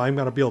like, I know I'm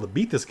going to be able to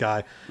beat this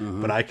guy,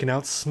 but I can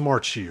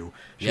outsmart you,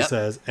 she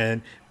says.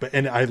 And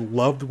I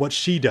loved what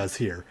she does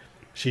here.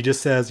 She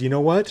just says, you know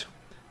what?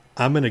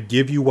 I'm going to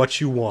give you what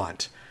you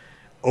want.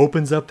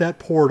 Opens up that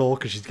portal,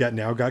 because she's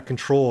now got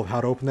control of how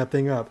to open that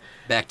thing up.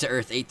 Back to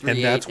Earth 838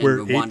 and that's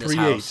where Wanda's 838.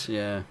 house.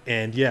 Yeah.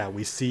 And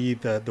we see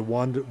the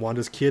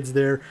Wanda's kids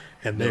there,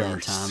 and they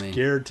are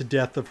scared to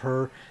death of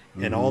her.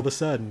 And all of a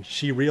sudden,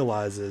 she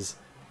realizes,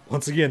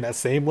 once again, that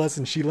same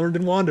lesson she learned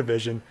in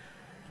WandaVision,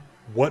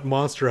 what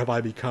monster have I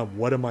become?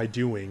 What am I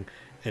doing?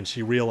 And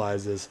she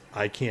realizes,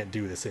 I can't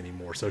do this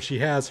anymore. So she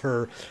has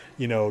her,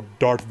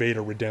 Darth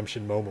Vader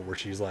redemption moment where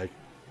she's like,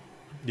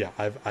 yeah,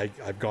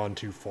 I've gone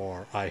too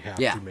far. I have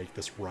to make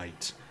this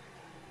right.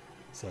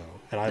 So,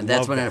 and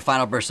that's when in a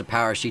final burst of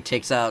power, she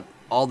takes out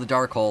all the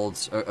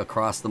Darkholds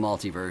across the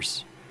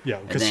multiverse. Yeah,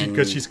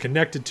 because she's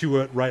connected to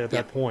it right at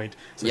that point.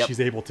 So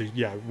she's able to,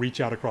 reach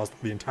out across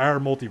the entire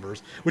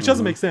multiverse, which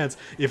doesn't make sense.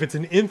 If it's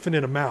an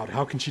infinite amount,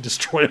 how can she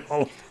destroy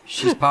all of them?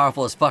 She's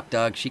powerful as fuck,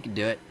 dog. She can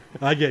do it.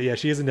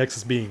 She is a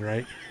Nexus being,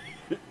 right?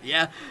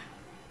 Yeah.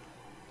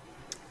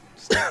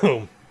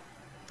 But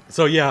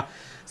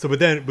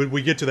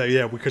we get to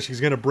that, because she's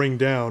going to bring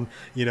down,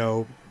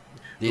 the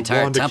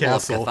entire Wanda Temple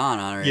Castle. of Chthon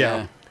on her.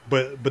 Yeah.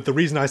 But the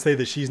reason I say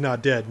that she's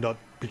not dead, not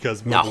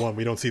because number one,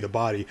 we don't see the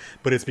body,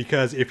 but it's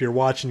because if you're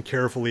watching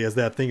carefully as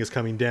that thing is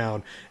coming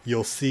down,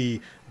 you'll see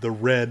the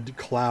red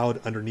cloud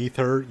underneath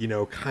her,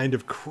 kind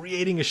of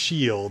creating a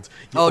shield.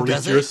 Oh,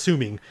 does you're it?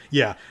 assuming,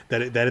 that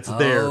it's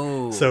there.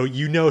 So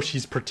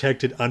she's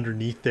protected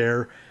underneath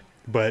there.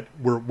 But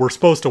we're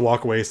supposed to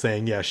walk away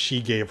saying,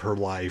 she gave her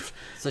life.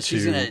 So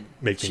she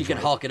can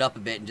Hulk it up a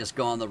bit and just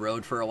go on the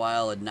road for a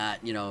while and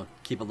not,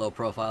 keep a low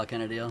profile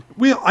kind of deal.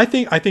 Well, I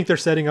think they're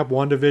setting up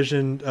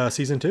WandaVision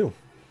season 2.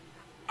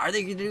 Are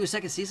they going to do a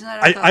second season?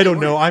 I don't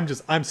know.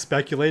 I'm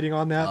speculating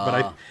on that,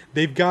 but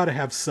they've got to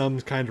have some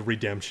kind of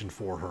redemption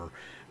for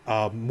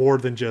her, more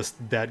than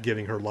just that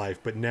giving her life.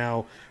 But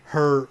now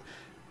her,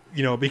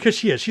 because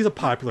she's a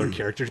popular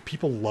character,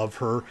 people love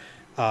her.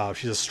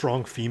 She's a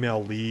strong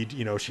female lead.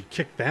 She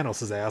kicked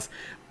Thanos' ass.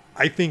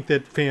 I think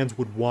that fans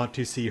would want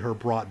to see her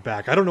brought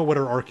back. I don't know what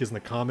her arc is in the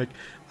comic.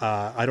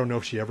 I don't know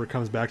if she ever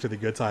comes back to the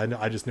good side.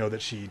 I just know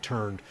that she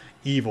turned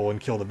evil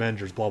and killed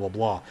Avengers, blah, blah,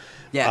 blah.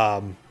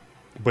 Yeah.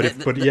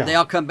 They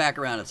all come back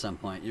around at some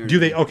point. Do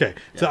they? Okay.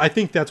 Yeah. So I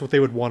think that's what they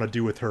would want to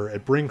do with her,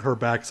 and bring her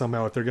back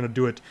somehow. If they're going to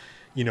do it,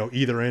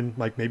 either in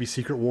like maybe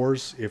Secret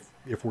Wars, if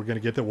we're going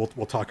to get that,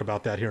 we'll talk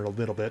about that here in a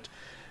little bit.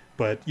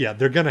 But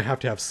they're going to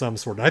have some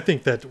sort. And I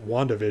think that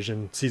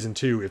WandaVision season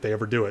 2, if they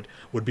ever do it,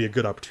 would be a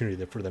good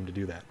opportunity for them to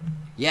do that.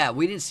 Yeah,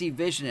 we didn't see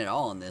Vision at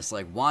all in this.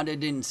 Like Wanda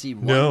didn't see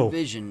one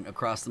Vision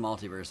across the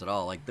multiverse at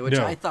all. Which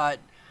I thought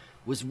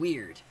was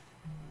weird.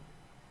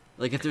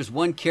 Like if there's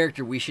one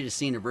character we should have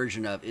seen a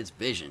version of, it's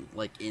Vision.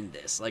 Like in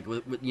this,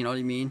 you know what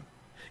I mean?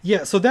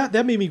 Yeah. So that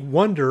made me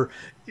wonder.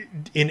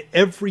 In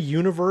every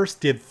universe,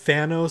 did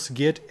Thanos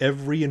get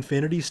every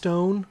Infinity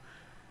Stone?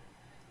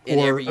 In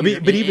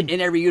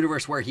every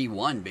universe where he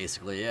won,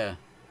 basically, yeah.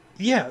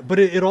 Yeah, but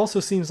it also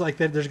seems like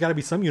that there's got to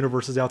be some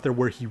universes out there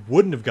where he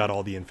wouldn't have got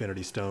all the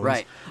Infinity Stones,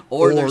 Right.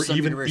 Or there's some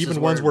even universes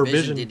ones where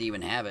Vision didn't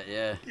even have it.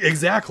 Yeah.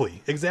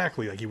 Exactly.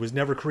 Like he was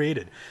never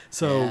created.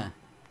 So Yeah.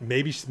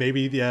 maybe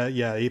yeah,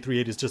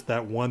 838 is just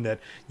that one that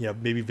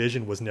maybe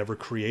Vision was never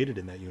created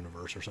in that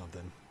universe or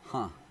something.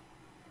 Huh.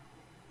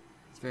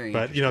 It's very.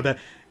 But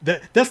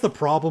that's the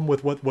problem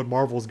with what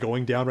Marvel's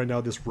going down right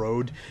now. This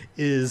road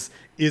is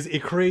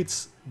it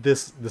creates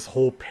this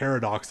whole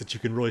paradox that you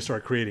can really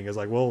start creating. Is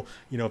like, well,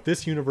 if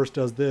this universe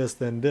does this,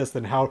 then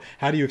how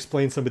do you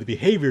explain some of the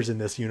behaviors in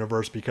this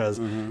universe? Because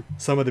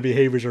some of the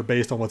behaviors are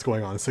based on what's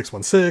going on in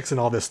 616 and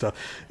all this stuff.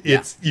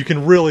 You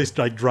can really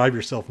like drive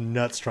yourself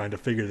nuts trying to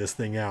figure this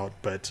thing out.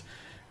 But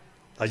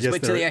I guess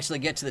wait till they actually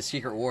get to the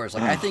Secret Wars.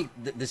 Like I think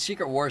the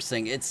Secret Wars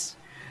thing, it's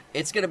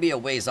going to be a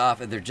ways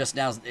off if they're just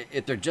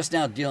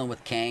now dealing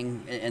with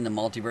Kang in the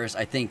multiverse.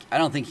 I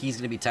don't think he's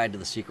going to be tied to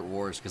the Secret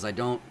Wars because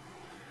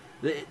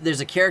there's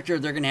a character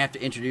they're going to have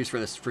to introduce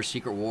for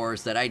Secret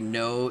Wars that I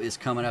know is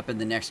coming up in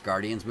the next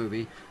Guardians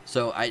movie.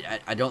 So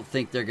I don't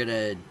think they're going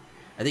to.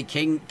 I think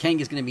Kang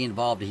is going to be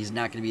involved. But he's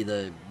not going to be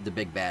the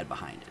big bad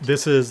behind it.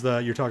 This is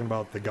you're talking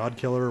about the God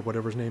Killer or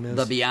whatever his name is.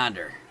 The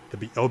Beyonder.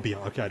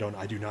 Beyond. Okay,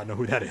 I do not know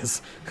who that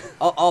is.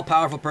 All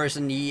powerful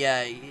person. He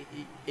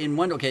in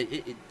one.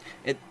 Okay,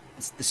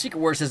 the Secret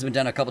Wars has been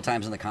done a couple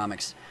times in the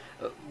comics,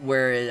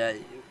 where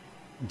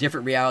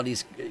different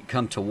realities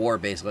come to war,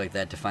 basically like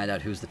that, to find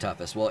out who's the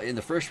toughest. Well, in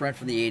the first run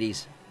from the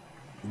 80s,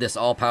 this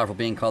all-powerful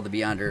being called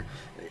the Beyonder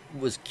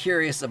was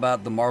curious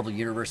about the Marvel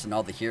Universe and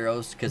all the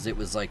heroes, because it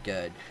was like,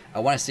 I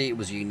want to say it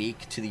was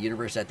unique to the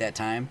universe at that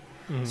time.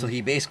 Mm-hmm. So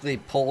he basically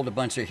pulled a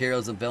bunch of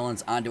heroes and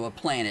villains onto a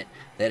planet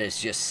that is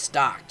just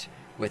stocked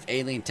with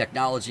alien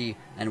technology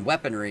and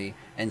weaponry,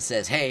 and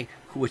says, hey,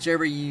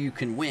 whichever you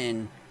can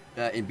win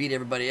and beat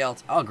everybody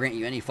else, I'll grant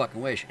you any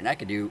fucking wish, and I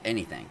can do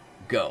anything.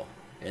 Go.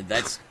 And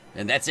that's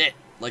it.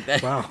 Like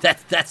that. Wow.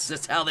 That's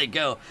just how they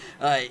go.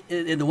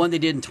 In the one they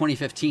did in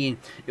 2015,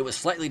 it was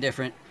slightly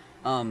different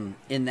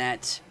in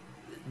that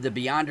the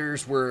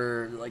Beyonders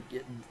were like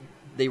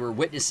they were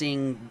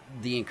witnessing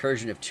the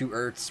incursion of two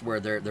Earths where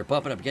they're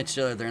bumping up against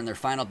each other. They're in their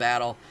final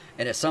battle,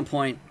 and at some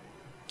point,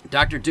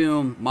 Doctor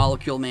Doom,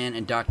 Molecule Man,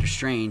 and Doctor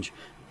Strange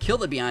kill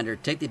the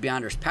Beyonder, take the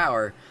Beyonder's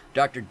power.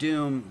 Doctor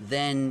Doom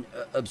then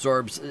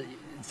absorbs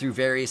through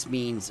various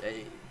means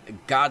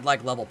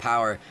godlike level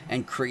power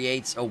and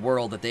creates a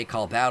world that they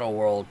call Battle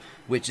World,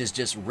 which is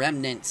just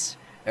remnants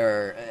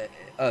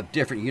of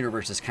different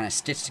universes kind of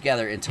stitched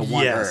together into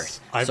one Earth.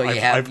 I've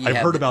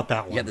heard about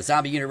that one. You have the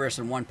zombie universe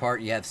in one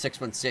part, you have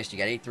 616,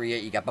 you got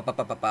 838, you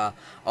got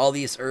all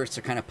these Earths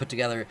are kind of put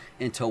together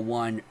into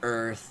one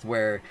Earth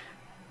where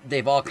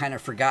they've all kind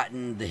of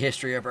forgotten the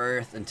history of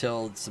Earth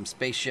until some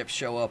spaceships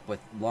show up with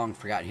long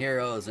forgotten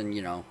heroes, and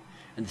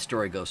and the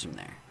story goes from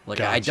there. Like,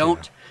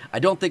 gotcha. I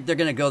don't think they're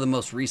going to go the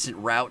most recent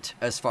route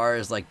as far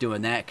as like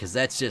doing that, because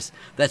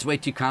that's way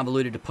too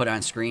convoluted to put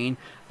on screen.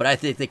 But I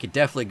think they could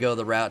definitely go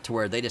the route to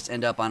where they just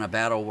end up on a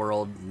battle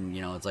world, and,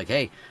 it's like,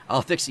 hey,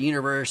 I'll fix the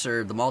universe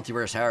or the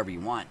multiverse however you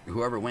want.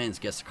 Whoever wins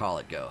gets to call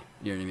it go.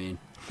 You know what I mean?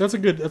 That's a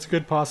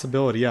good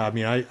possibility. Yeah, I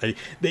mean,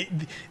 they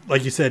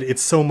like you said,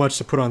 it's so much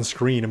to put on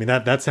screen. I mean,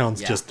 that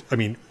sounds just, I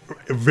mean,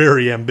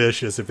 very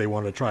ambitious if they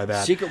want to try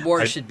that. Secret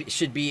Wars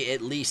should be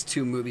at least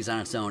 2 movies on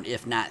its own,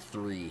 if not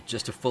 3,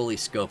 just to fully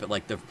scope it.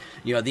 Like the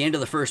end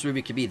of the first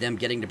movie could be them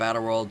getting to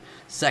Battle World.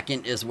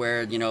 Second is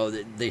where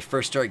they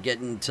first start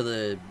getting to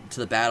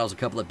the battles, a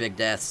couple of big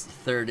deaths.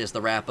 Third is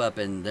the wrap up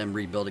and them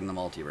rebuilding the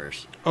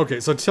multiverse. Okay,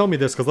 so tell me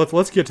this, because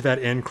let's get to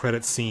that end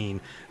credit scene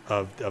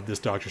of this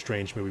Doctor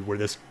Strange movie where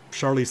this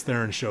Charlize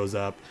Theron shows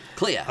up.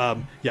 Clea.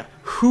 Yeah.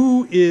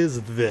 Who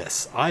is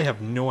this? I have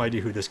no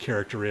idea who this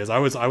character is. I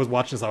was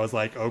watching this. I was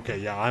like, okay,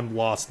 yeah, I'm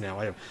lost now.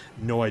 I have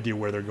no idea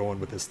where they're going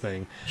with this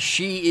thing.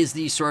 She is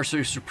the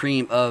Sorcerer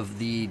Supreme of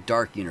the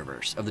Dark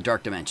Universe, of the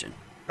Dark Dimension.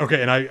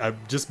 Okay, and I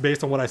just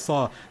based on what I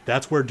saw,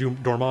 that's where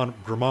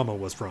Dormammu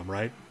was from,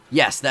 right?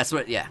 Yes, that's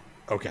what. Yeah.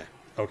 Okay.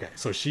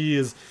 So she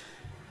is.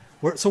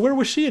 Where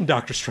was she in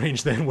Doctor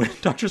Strange then when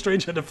Doctor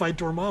Strange had to fight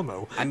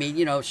Dormammu? I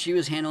mean, she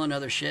was handling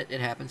other shit.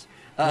 It happens.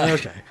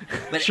 Okay.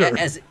 But sure.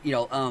 as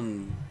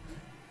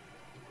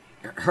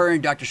her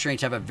and Doctor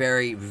Strange have a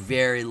very,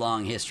 very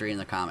long history in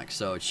the comics.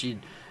 So she,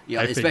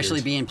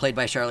 especially being played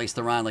by Charlize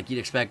Theron, like you'd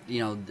expect,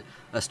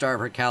 a star of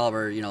her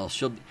caliber,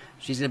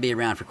 she's going to be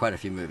around for quite a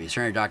few movies.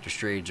 Her and Doctor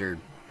Strange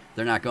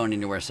they're not going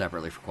anywhere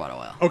separately for quite a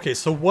while. Okay,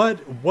 so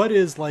what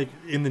is like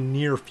in the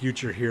near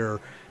future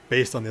here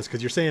based on this?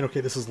 Because you're saying,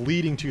 okay, this is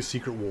leading to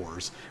Secret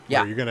Wars,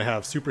 where you're going to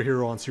have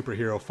superhero on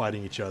superhero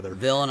fighting each other.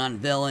 Villain on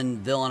villain,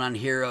 villain on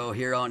hero,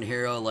 hero on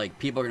hero. Like,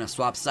 people are going to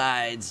swap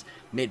sides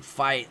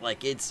mid-fight.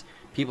 Like,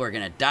 people are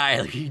going to die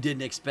like you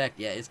didn't expect.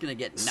 Yeah, it's going to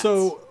get nuts.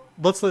 So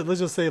let's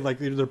just say, like,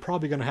 they're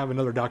probably going to have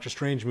another Doctor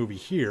Strange movie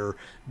here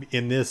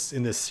in this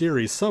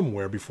series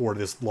somewhere before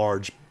this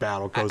large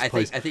battle goes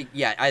place.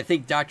 I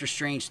think Doctor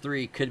Strange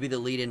 3 could be the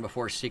lead-in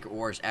before Secret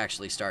Wars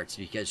actually starts,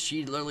 because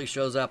she literally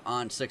shows up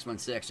on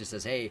 616 and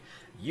says, hey,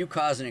 you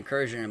caused an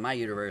incursion in my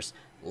universe.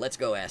 Let's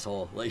go,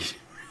 asshole. Like,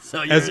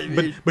 So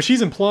you but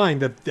she's implying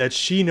that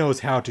she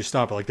knows how to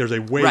stop it. Like there's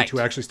a way Right. to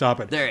actually stop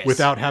it There is.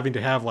 without having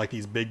to have like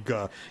these big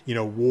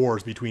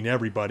wars between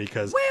everybody,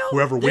 because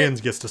whoever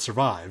wins gets to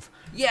survive.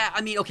 Yeah,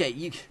 I mean,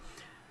 okay,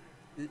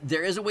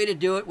 there is a way to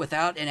do it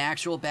without an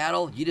actual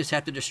battle. You just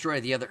have to destroy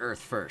the other Earth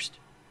first.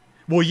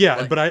 Well, yeah,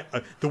 Like-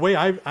 but the way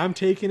I'm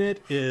taking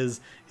it is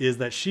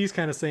that she's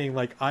kind of saying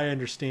like, I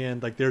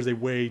understand, like there's a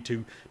way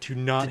to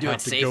not do have it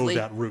to safely?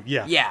 go that route.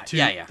 Yeah, Yeah,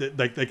 yeah.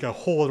 Like a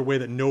whole other way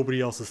that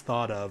nobody else has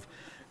thought of.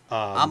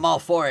 I'm all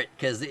for it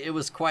because it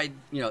was quite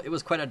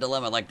a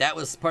dilemma. Like that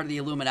was part of the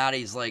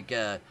Illuminati's like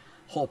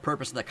whole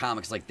purpose in the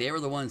comics. Like they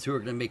were the ones who were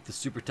going to make the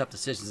super tough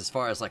decisions as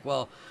far as like,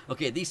 well,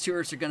 okay, these two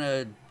Earths are going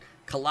to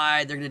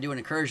collide. They're going to do an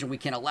incursion. We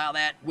can't allow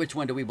that. Which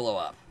one do we blow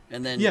up?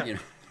 And then Yeah.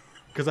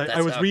 Because I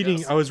That's was how it reading,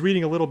 goes. I was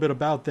reading a little bit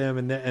about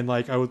them, and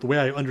like the way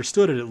I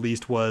understood it at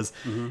least was,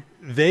 Mm-hmm.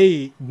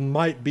 they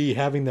might be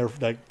having their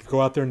like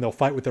go out there and they'll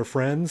fight with their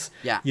friends,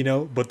 Yeah.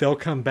 but they'll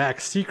come back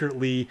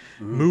secretly,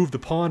 move the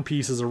pawn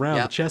pieces around,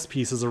 Yep. the chess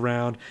pieces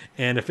around,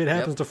 and if it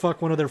happens Yep. to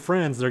fuck one of their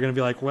friends, they're gonna be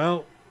like,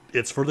 well,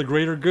 it's for the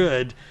greater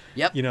good.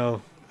 Yep.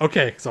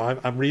 Okay, so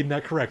I'm reading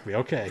that correctly.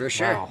 Okay, For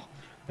sure. Wow,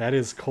 that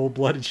is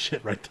cold-blooded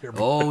shit right there.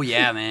 Oh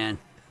yeah, man.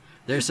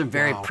 There's some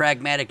very Wow.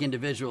 pragmatic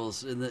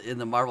individuals in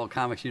the Marvel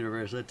Comics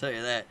universe. I tell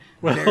you that.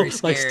 Well, Very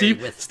scary.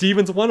 like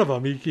Steven's one of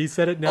them. He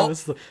said it now. Oh.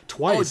 This is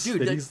twice. Oh,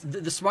 dude, that he's-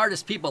 the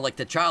smartest people like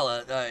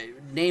T'Challa,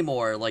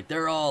 Namor, like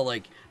they're all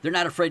like they're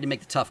not afraid to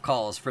make the tough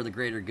calls for the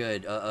greater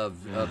good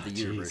of the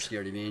universe. jeez. You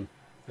know what I mean?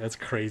 That's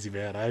crazy,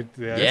 man. It's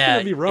Yeah,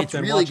 gonna be rough. it's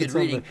Then really watching good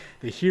some of reading.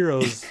 the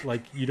heroes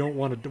like you don't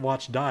want to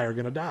watch die are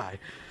gonna die.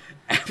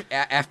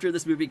 After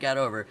this movie got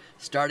over,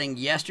 starting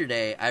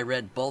yesterday, I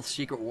read both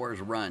Secret Wars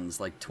runs,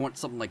 like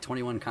something like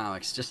 21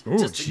 comics, just Ooh,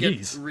 to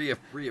jeez. get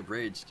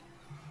reabridged.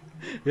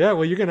 Yeah,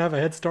 well, you're gonna have a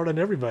head start on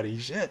everybody.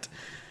 Shit.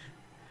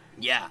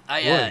 Yeah,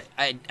 Boy.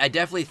 I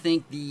definitely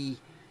think the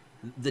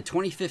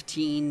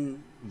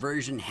 2015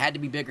 version had to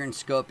be bigger in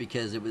scope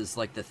because it was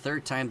like the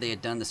third time they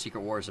had done the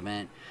Secret Wars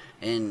event,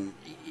 and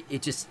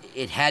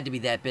it had to be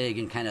that big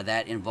and kind of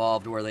that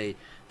involved where they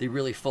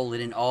really folded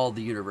in all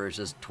the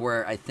universes to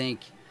where I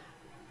think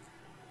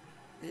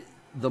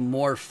the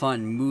more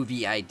fun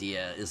movie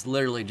idea is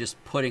literally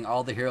just putting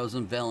all the heroes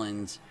and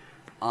villains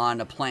on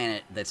a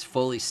planet that's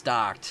fully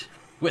stocked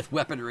with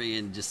weaponry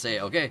and just say,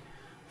 okay,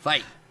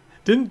 fight.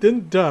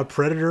 Didn't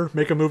Predator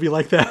make a movie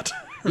like that?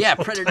 Yeah,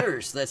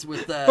 Predators. That's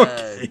with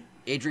Okay.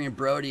 Adrian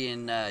Brody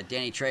and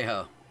Danny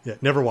Trejo. Yeah,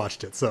 never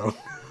watched it. So,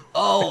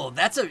 Oh,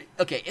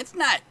 okay. It's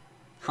not,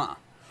 huh?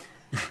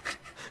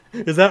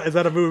 is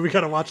that a movie we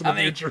gotta watch in the I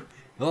mean- future?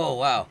 Oh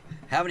wow.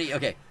 How many?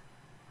 Okay.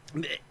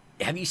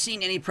 Have you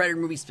seen any Predator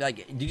movies?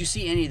 Like, did you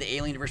see any of the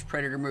Alien vs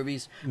Predator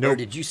movies? Nope. Or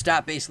did you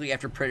stop basically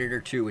after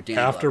Predator 2 with Danny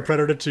After Glover?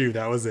 Predator 2,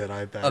 that was it.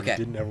 I Okay.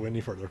 didn't ever went any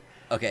further.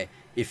 Okay.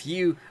 If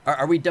you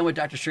are we done with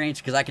Doctor Strange?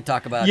 Because I could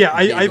talk about Yeah,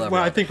 Danny I Glover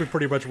all think day. we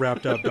pretty much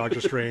wrapped up Doctor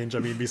Strange. I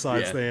mean,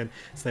 besides Yeah.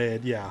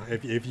 saying, yeah,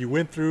 if you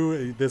went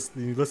through this,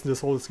 you listened to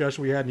this whole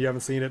discussion we had, and you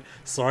haven't seen it,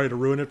 sorry to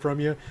ruin it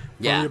from you.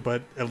 Yeah.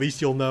 But at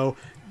least you'll know.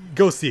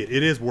 Go see it.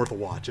 It is worth a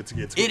watch. It's a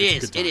good time. It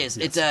is.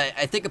 It's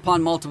I think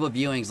upon multiple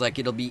viewings, like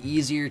it'll be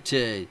easier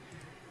to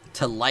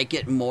like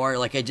it more.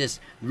 Like I just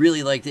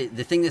really like the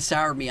thing that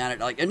soured me on it.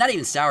 Like, or not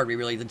even soured me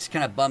really. That just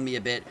kind of bummed me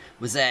a bit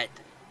was that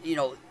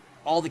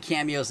all the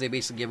cameos they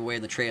basically give away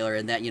in the trailer,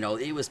 and that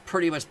it was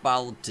pretty much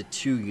bottled to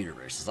two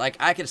universes. Like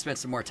I could have spent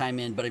some more time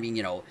in, but I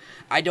mean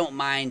I don't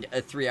mind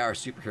a 3-hour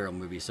superhero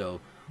movie, so.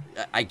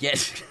 I get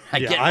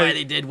why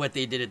they did what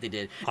they did.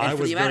 And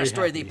for the amount of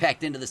story they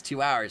packed into this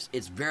 2 hours,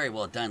 it's very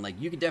well done. Like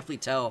you can definitely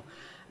tell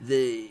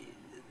the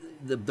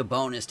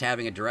bonus to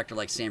having a director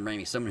like Sam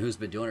Raimi, someone who's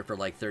been doing it for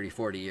like 30,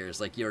 40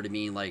 years. Like, you know what I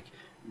mean? Like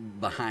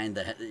behind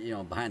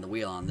the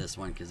wheel on this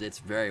one, because it's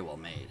very well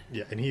made.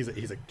 Yeah, and he's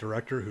a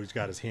director who's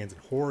got his hands in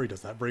horror. He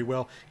does that very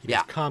well. He does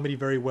Yeah. comedy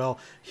very well.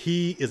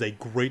 He is a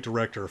great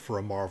director for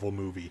a Marvel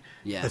movie,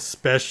 Yeah.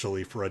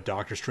 especially for a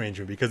Doctor Strange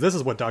movie, because this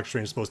is what Doctor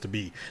Strange is supposed to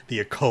be: the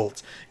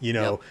occult,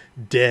 Yep.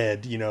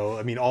 dead,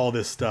 I mean, all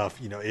this stuff.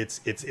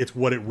 It's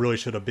what it really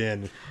should have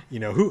been.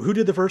 Who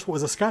did the first one?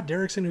 Was it Scott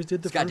Derrickson who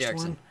did the Scott first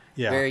Derrickson. one?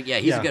 Yeah,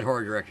 He's a good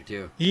horror director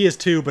too. He is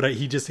too, but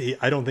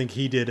I don't think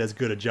he did as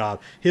good a job.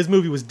 His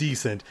movie was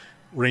decent.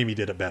 Raimi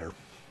did it better.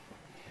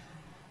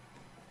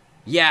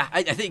 Yeah,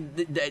 I think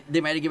they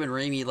might have given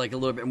Raimi like a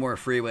little bit more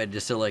freeway,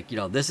 just so like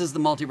this is the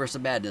multiverse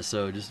of madness,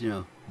 so just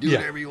do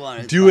whatever you want.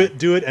 It's Do fine.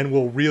 it, and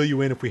we'll reel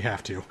you in if we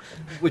have to.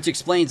 Which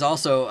explains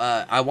also,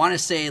 I want to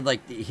say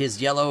like the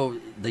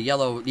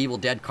yellow Evil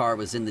Dead car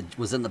was in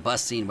the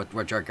bus scene with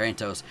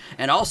Gargantos,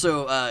 and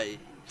also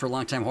for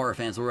longtime horror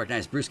fans will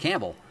recognize Bruce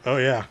Campbell Oh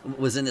yeah.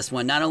 was in this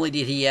one. Not only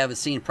did he have a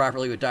scene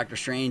properly with Doctor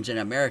Strange in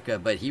America,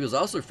 but he was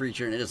also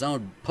featured in his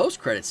own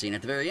post-credit scene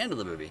at the very end of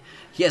the movie.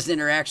 He has an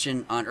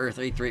interaction on Earth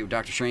 838 with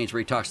Doctor Strange where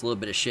he talks a little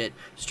bit of shit.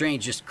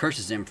 Strange just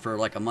curses him for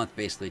like a month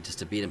basically just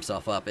to beat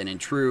himself up. And in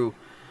true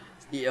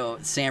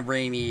Sam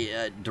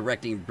Raimi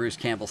directing Bruce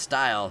Campbell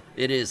style,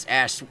 it is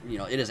Ash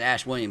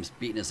Williams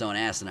beating his own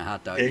ass in a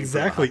hot dog.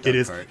 Exactly. It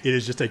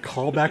is just a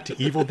callback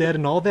to Evil Dead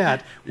and all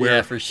that, where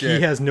Yeah, for sure.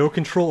 he has no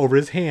control over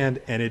his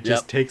hand and it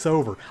just takes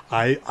over.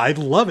 I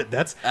love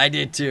it. I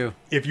did too.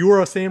 If you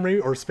are a Sam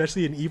Raimi or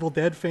especially an Evil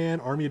Dead fan,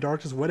 Army of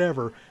Darkness,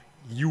 whatever,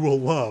 you will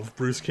love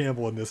Bruce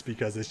Campbell in this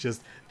because it's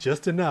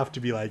just enough to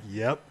be like,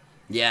 yep,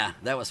 Yeah,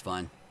 that was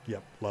fun.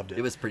 loved it.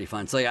 It was pretty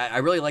fun. So I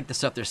really like the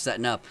stuff they're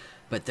setting up,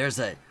 but that's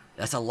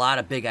a lot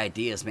of big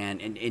ideas, man.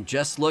 And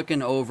just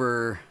looking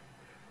over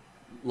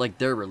like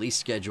their release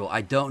schedule,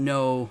 I don't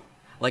know.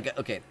 Like,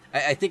 okay,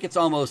 I think it's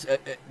almost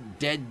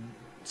dead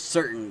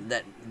certain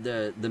that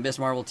the Miss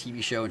Marvel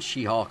TV show and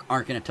She-Hulk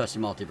aren't going to touch the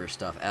multiverse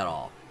stuff at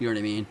all. You know what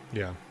I mean?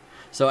 Yeah.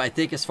 So I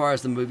think as far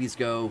as the movies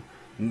go,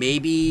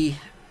 maybe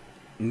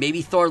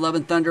Thor: Love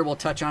and Thunder will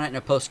touch on it in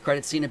a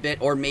post-credit scene a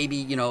bit, or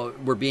maybe,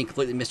 we're being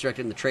completely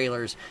misdirected in the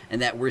trailers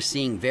and that we're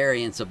seeing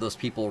variants of those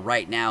people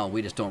right now and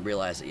we just don't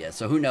realize it yet.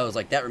 So who knows?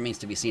 Like, that remains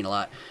to be seen a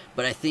lot.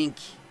 But I think,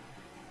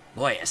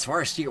 boy, as far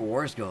as Secret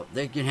Wars go,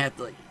 they're going to have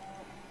to,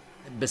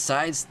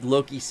 besides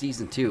Loki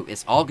Season 2,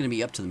 it's all going to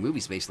be up to the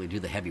movies basically to do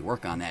the heavy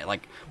work on that.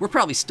 Like, we're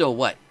probably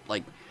still,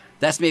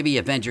 that's maybe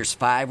Avengers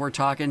 5 we're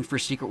talking for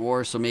Secret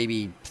Wars, so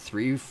maybe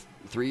 3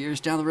 years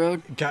down the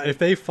road. God, if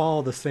they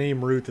follow the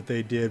same route that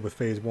they did with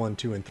phase 1,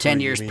 2, and 3, 10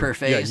 years per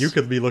phase. Yeah, you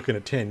could be looking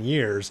at 10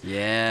 years.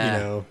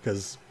 Yeah.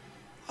 Because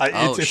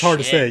it's hard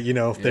to say.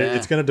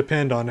 It's going to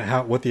depend on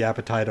what the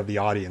appetite of the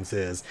audience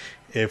is.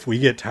 If we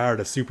get tired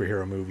of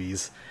superhero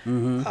movies,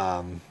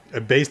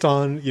 based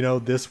on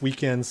this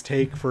weekend's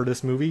take for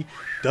this movie,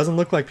 doesn't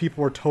look like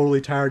people are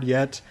totally tired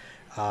yet.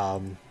 A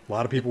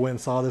lot of people went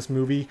and saw this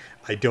movie.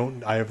 I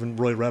haven't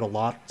really read a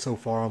lot so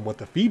far on what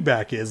the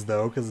feedback is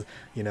though, because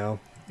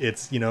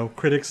it's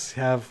critics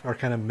are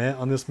kind of met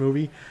on this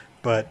movie,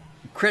 but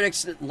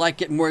critics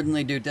like it more than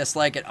they do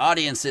dislike it.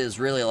 Audiences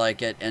really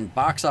like it, and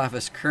box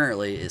office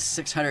currently is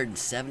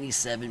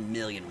 $677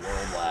 million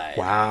worldwide.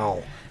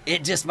 Wow,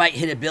 it just might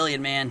hit $1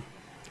 billion, man.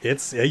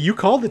 It's you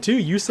called it too.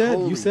 You said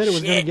it was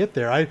going to get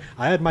there. I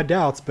had my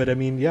doubts, but I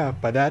mean, yeah,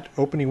 by that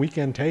opening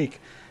weekend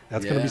take,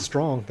 that's going to be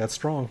strong. That's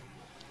strong.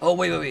 Oh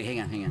wait, hang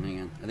on. I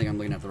think I'm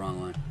looking at the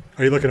wrong one.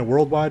 Are you looking at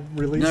worldwide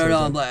release?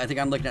 No. I think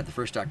I'm looking at the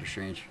first Doctor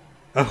Strange.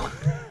 Oh,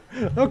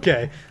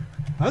 okay.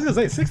 I was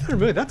gonna say $600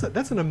 million.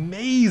 That's an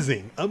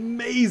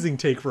amazing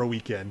take for a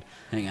weekend.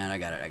 Hang on, I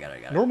got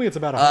it. Normally it's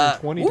about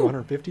 120 to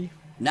 150.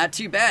 Not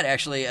too bad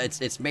actually.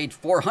 It's made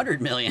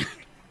 $400 million.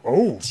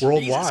 Oh,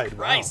 worldwide! Jesus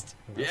Christ.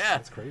 Wow.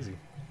 That's crazy.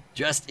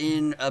 Just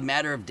in a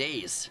matter of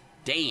days.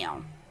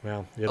 Damn.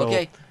 Well,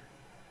 okay.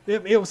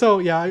 So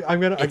yeah, I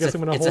guess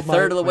I'm gonna hold It's a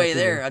third of the way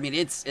feeling. there. I mean,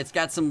 it's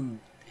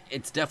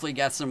definitely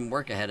got some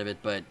work ahead of it,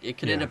 but it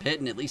could end up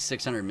hitting at least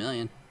 $600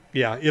 million.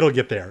 Yeah, it'll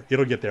get there,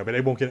 but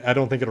it won't get. I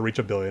don't think it'll reach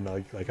 $1 billion,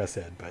 like I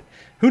said. But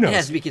who knows? It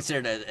has to be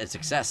considered a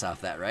success off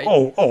that, right?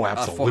 Oh,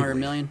 absolutely. $400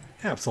 million.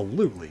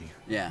 Absolutely.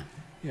 Yeah.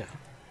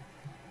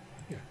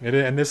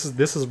 And this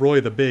is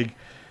really the big.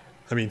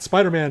 I mean,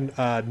 Spider-Man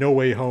No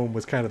Way Home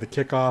was kind of the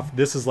kickoff.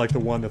 This is like the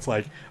one that's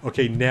like,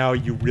 okay, now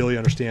you really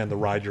understand the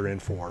ride you're in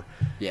for.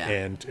 Yeah.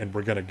 And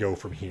we're gonna go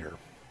from here.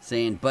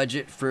 Saying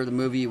budget for the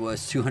movie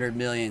was $200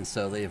 million,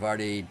 so they've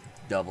already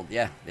doubled.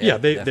 Yeah,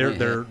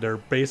 they're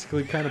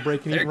basically kind of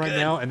breaking it right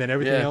now, and then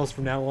everything else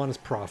from now on is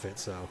profit.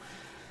 So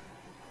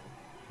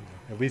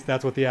at least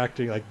that's what the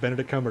acting, like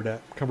Benedict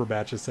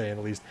Cumberbatch is saying.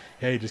 At least,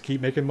 hey, just keep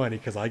making money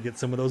because I get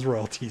some of those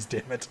royalties.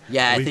 Damn it.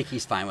 Yeah, I think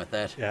he's fine with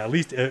that. Yeah, at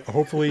least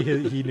hopefully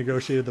he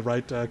negotiated the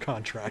right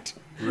contract.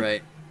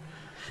 Right.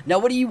 Now,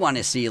 what do you want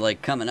to see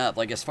coming up?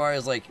 As far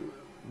as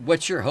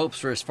what's your hopes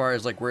for as far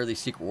as where these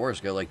Secret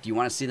Wars go? Do you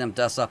want to see them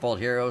dust off old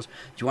heroes? Do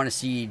you want to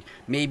see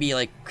maybe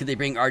could they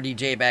bring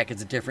RDJ back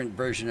as a different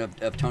version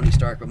of Tony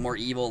Stark but more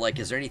evil?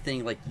 Is there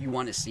anything you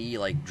want to see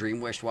Dream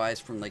Wish wise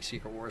from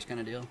Secret Wars kind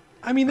of deal?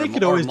 I mean, they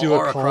could always do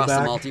a across the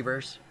callback.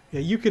 multiverse. Yeah,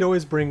 you could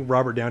always bring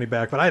Robert Downey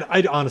back, but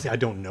I honestly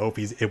don't know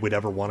if it would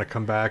ever want to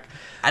come back.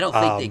 I don't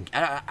think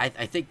I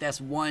think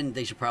that's one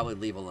they should probably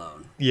leave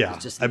alone. Yeah,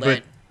 just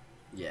let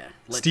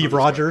Steve Tony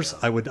Rogers.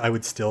 Stark go. I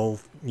would still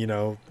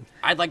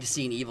I'd like to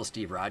see an evil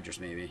Steve Rogers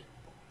maybe.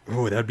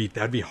 Oh,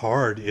 that'd be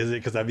hard, is it?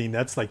 Because I mean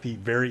that's the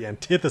very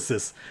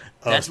antithesis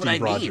of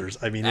Steve Rogers.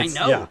 I mean, it's,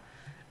 I know. Yeah.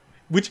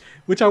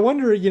 Which I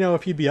wonder,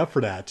 if he'd be up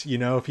for that.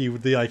 If he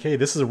would be like, hey,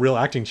 this is a real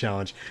acting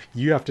challenge.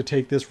 You have to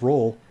take this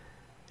role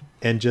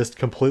and just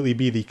completely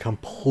be the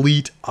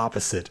complete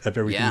opposite of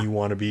everything you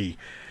want to be.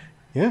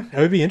 Yeah,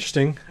 that would be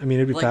interesting. I mean,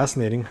 it'd be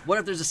fascinating. What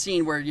if there's a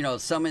scene where,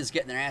 someone's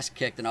getting their ass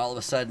kicked and all of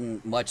a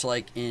sudden, much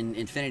like in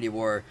Infinity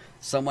War,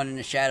 someone in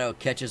the shadow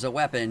catches a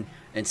weapon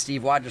and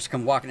Steve Rogers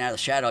come walking out of the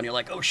shadow and you're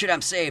like, oh shit,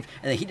 I'm saved.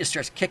 And then he just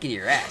starts kicking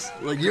your ass.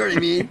 You know what I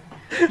mean?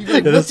 He's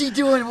like, what's he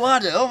doing,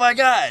 Wanda? Oh my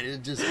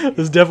God.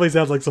 This definitely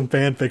sounds like some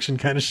fan fiction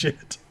kind of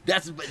shit.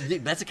 That's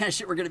the kind of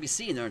shit we're going to be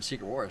seeing there in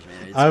Secret Wars,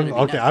 man.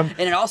 And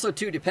then also,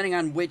 too, depending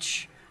on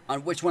which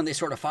one they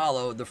sort of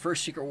follow, the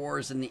first Secret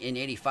Wars in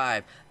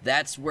 '85,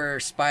 that's where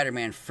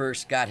Spider-Man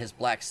first got his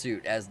black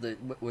suit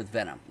with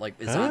Venom,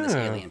 is on this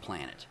alien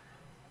planet.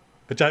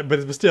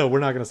 But still, we're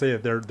not going to say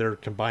that they're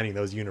combining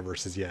those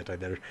universes yet.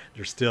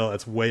 They're still,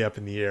 it's way up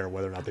in the air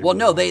whether or not they. Well,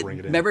 no, bring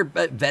it in. remember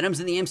Venom's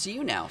in the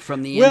MCU now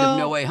from the end of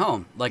No Way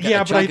Home. Like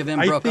a chunk of him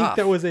broke off. I think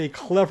that was a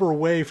clever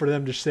way for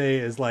them to say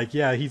is like,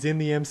 yeah, he's in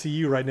the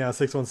MCU right now,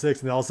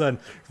 616, and all of a sudden,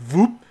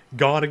 whoop,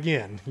 gone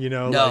again.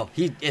 No,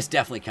 it's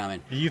definitely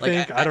coming. You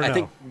think? I don't know. I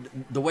think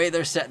the way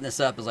they're setting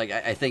this up is like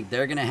I think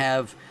they're gonna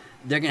have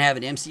an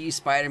MCU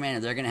Spider-Man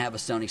and they're gonna have a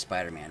Sony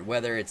Spider-Man.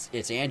 Whether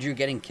it's Andrew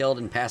getting killed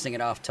and passing it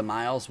off to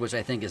Miles, which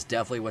I think is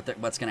definitely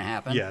what's gonna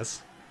happen.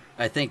 Yes.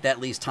 I think that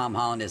leaves Tom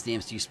Holland as the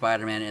MCU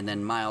Spider-Man, and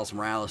then Miles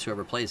Morales,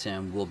 whoever plays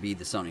him, will be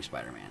the Sony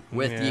Spider-Man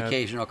with the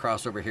occasional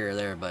crossover here or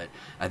there. But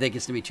I think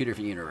it's gonna be two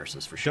different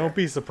universes for sure. Don't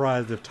be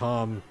surprised if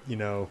Tom,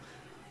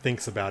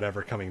 thinks about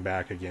ever coming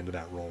back again to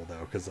that role,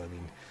 though, because I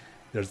mean,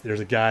 there's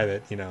a guy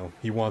that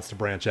he wants to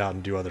branch out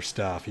and do other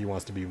stuff. He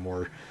wants to be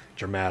more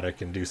dramatic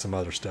and do some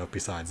other stuff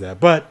besides that.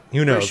 But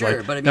who knows? For sure.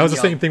 Like, but I mean, that was the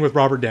same thing with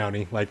Robert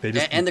Downey. Like they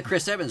just and the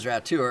Chris Evans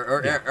route too,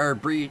 or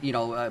Brie,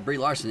 Brie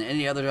Larson,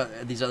 any other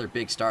these other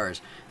big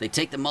stars. They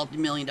take the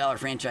multi-million-dollar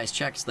franchise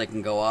checks. They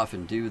can go off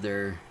and do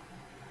their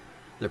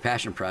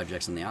passion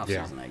projects in the off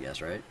season. I guess,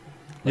 right?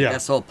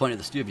 That's the whole point of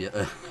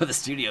the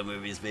studio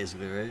movies,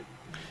 basically, right?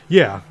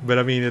 Yeah, but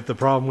I mean, the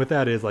problem with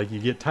that is like you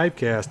get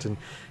typecast, and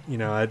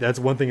that's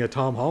one thing that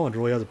Tom Holland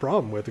really has a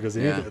problem with, because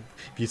if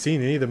you've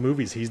seen any of the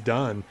movies he's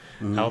done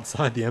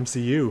outside the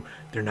MCU,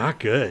 they're not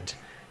good.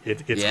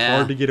 It's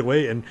hard to get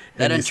away. And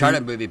that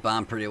Uncharted movie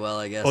bombed pretty well,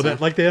 I guess. Oh,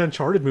 that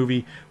Uncharted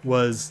movie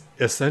was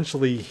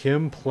essentially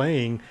him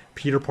playing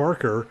Peter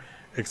Parker,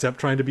 except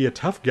trying to be a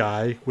tough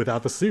guy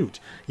without the suit.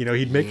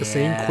 He'd make the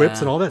same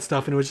quips and all that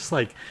stuff, and it was just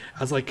like,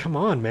 I was like, come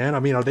on, man. I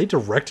mean, are they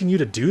directing you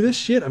to do this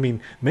shit? I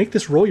mean, make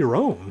this role your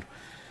own.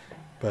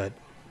 But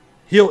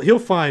he'll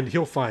find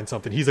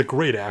something. He's a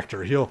great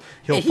actor. He'll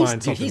find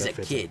something. He's that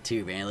fits a kid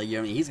too, man. Like,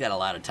 he's got a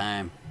lot of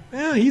time.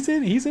 Yeah, he's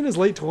in his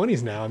late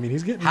 20s now. I mean,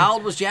 he's getting. How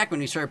old was Jack when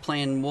he started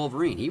playing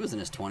Wolverine? He was in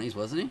his 20s,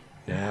 wasn't he?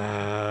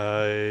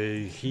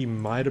 He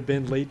might have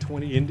been late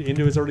 20s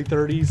into his early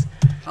 30s.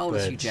 How old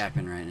is Hugh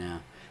Jackman right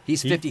now?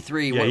 He's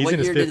 53. What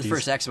year did the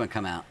first X-Men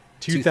come out?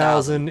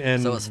 2000. So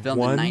it was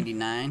filmed in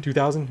 99?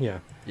 2000, yeah.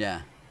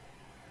 Yeah.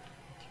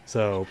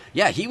 So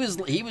yeah, he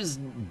was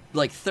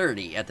like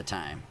 30 at the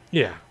time.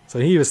 Yeah, so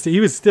he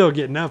was still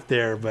getting up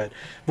there, but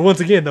once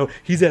again though,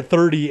 he's at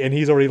 30 and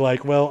he's already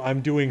like, well,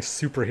 I'm doing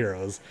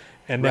superheroes,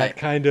 and that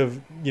kind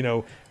of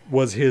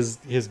was his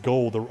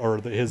goal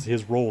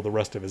his role the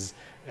rest of his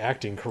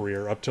acting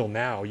career up till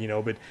now,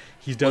 but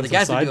he's done some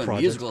side projects. The guy's been doing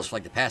musicals for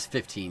like the past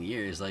 15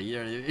 years, like, you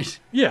know what I mean?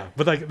 Yeah,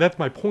 but like that's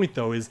my point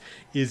though, is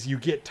you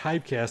get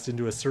typecast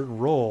into a certain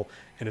role,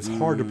 and it's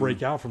hard to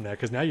break out from that,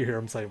 because now you hear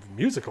him say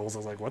musicals. I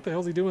was like, what the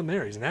hell's he doing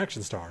there? He's an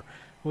action star.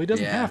 Well, he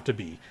doesn't have to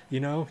be.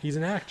 He's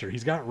an actor.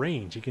 He's got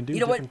range. He can do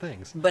different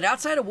things. But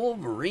outside of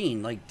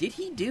Wolverine, like, did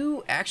he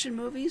do action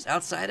movies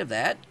outside of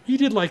that? He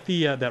did like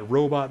the that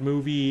robot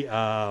movie.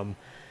 Robot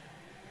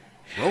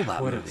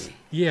movie.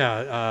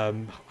 Yeah.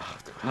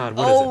 God,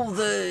 what is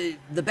it?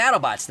 the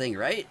BattleBots thing,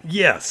 right?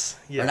 Yes.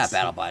 Or not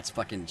BattleBots,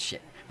 fucking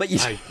shit. But you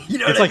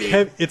know it's what like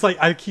I mean? it's like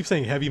I keep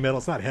saying heavy metal.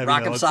 It's not heavy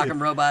metal. Rock'em Sock'em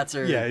Robots,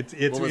 or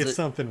it's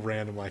something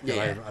random like that.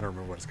 I don't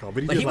remember what it's called.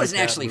 But he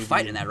wasn't actually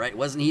fighting that, right?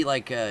 Wasn't he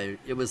like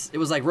it was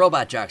like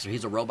Robot Joxer?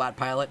 He's a robot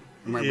pilot.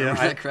 Remember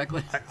that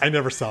correctly? I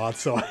never saw it,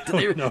 so I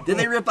don't know. Did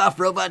they rip off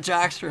Robot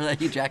Joxer for the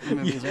Hugh Jackman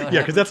movies? Yeah,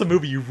 because that's a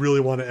movie you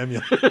really want to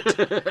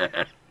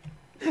emulate.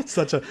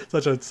 such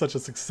a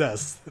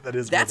success that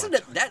is.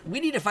 We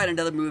need to find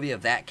another movie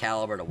of that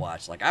caliber to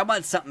watch. Like, I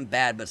want something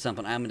bad, but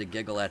something I'm going to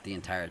giggle at the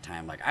entire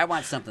time. Like, I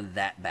want something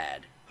that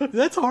bad.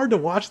 That's hard to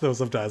watch though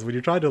sometimes when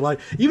you're trying to,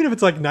 like, even if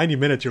it's like 90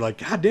 minutes, you're like,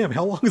 God damn,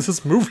 how long is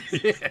this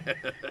movie?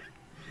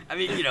 I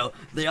mean,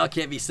 they all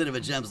can't be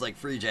cinema gems like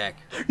Free Jack.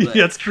 But,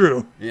 yeah, it's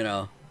true.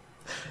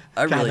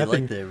 I really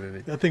like that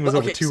movie. That thing was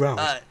over 2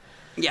 hours.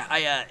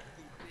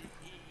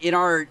 In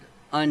our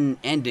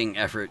unending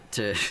effort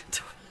to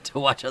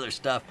watch other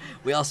stuff,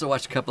 we also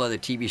watched a couple other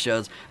TV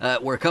shows.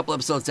 We're a couple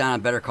episodes down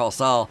on Better Call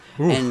Saul.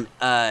 Oof. And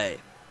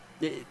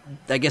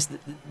I guess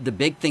the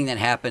big thing that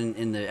happened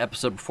in the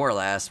episode before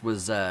last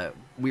was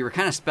we were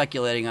kind of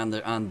speculating on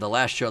the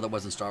last show that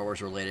wasn't Star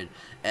Wars related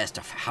as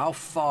to how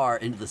far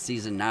into the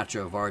season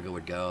Nacho Varga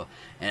would go.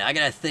 And I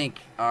gotta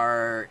think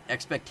our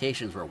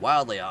expectations were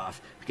wildly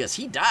off, because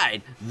he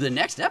died the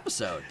next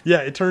episode. Yeah,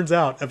 it turns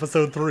out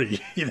episode 3.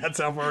 That's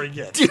how far he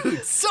gets.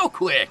 Dude, so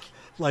quick.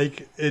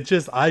 Like,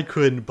 I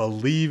couldn't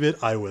believe it.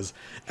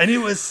 And it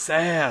was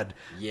sad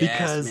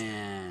because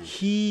man.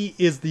 he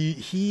is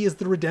the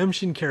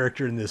redemption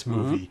character in this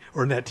movie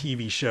or in that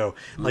TV show.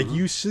 Like,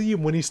 you see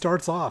him when he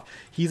starts off,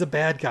 he's a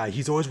bad guy.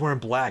 He's always wearing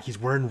black. He's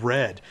wearing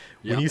red.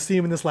 Yep. When you see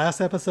him in this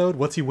last episode,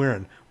 what's he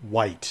wearing?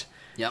 White.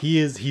 Yep.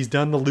 He's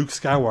done the Luke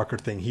Skywalker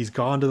thing. He's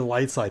gone to the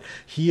light side.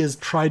 He has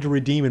tried to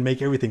redeem and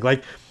make everything.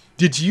 Like,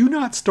 did you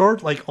not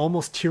start like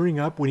almost tearing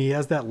up when he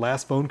has that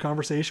last phone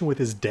conversation with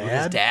his dad? With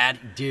his dad?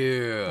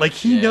 Dude. Like,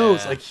 he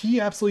knows, like, he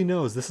absolutely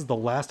knows this is the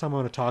last time I'm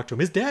going to talk to him.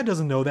 His dad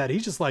doesn't know that.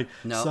 He's just like,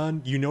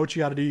 son, you know what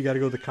you got to do. You got to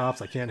go to the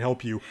cops. I can't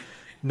help you.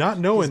 not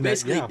knowing that,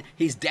 basically, yeah.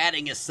 he's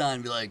dadding his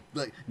son, be like,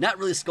 not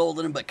really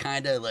scolding him, but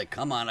kind of like,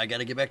 come on, I got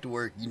to get back to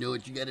work. You know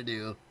what you got to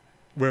do.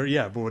 But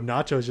with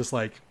Nacho's just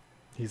like,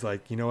 he's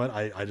like, you know what,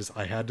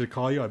 I had to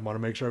call you. I want to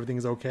make sure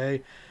everything's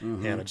okay.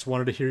 And I just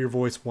wanted to hear your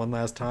voice one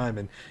last time.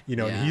 And,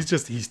 and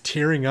he's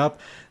tearing up.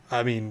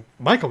 I mean,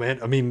 Michael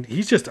Mann,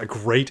 he's just a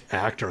great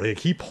actor. Like,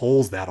 he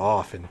pulls that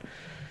off.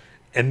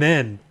 And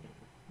then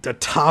to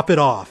top it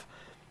off,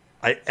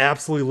 I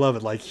absolutely love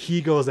it. Like,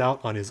 he goes out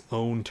on his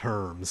own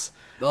terms.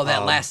 Oh,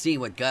 that last scene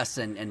with Gus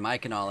and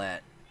Mike and all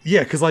that.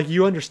 Yeah, because, like,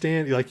 you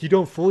understand, like, you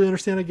don't fully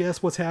understand, I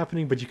guess, what's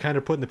happening, but you kind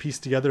of putting the piece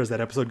together as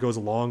that episode goes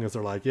along, as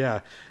they're like,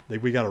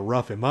 we got to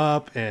rough him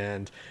up,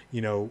 and,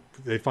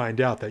 they find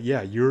out that,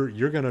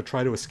 you're going to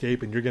try to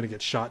escape, and you're going to get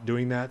shot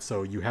doing that,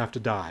 so you have to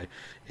die.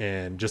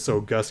 And just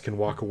so Gus can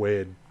walk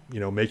away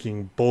and,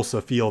 making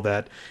Bolsa feel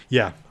that,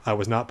 I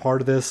was not part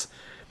of this.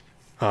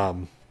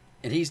 And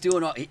he's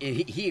doing all,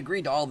 he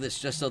agreed to all this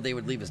just so they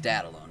would leave his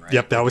dad alone, right?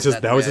 Yep, that was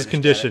his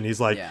condition.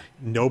 He's like,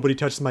 nobody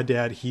touches my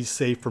dad. He's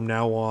safe from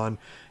now on.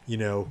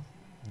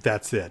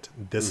 That's it.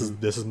 This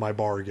is my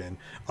bargain.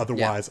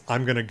 Otherwise,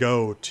 I'm going to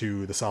go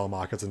to the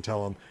Salamakas and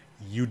tell them,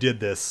 you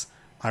did this.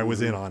 I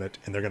was in on it,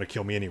 and they're going to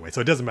kill me anyway.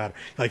 So it doesn't matter.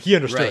 Like, he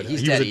understood. Right,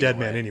 he was a dead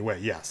man anyway.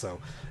 Yeah, so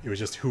it was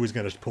just who was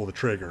going to pull the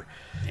trigger.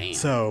 Damn.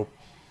 So,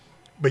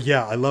 but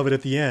I love it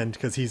at the end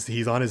because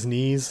he's on his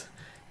knees.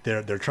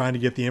 They're trying to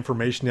get the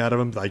information out of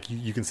him. Like,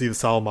 you can see the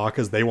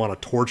Salamakas, they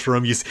want to torture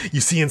him. You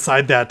see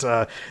inside that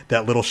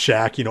little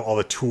shack, all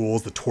the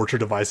tools, the torture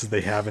devices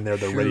they have in there.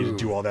 They're ready to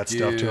do all that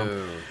stuff to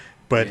him.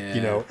 But,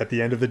 at the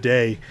end of the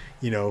day,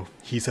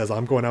 he says,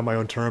 I'm going on my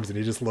own terms. And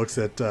he just looks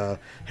at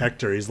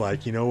Hector. He's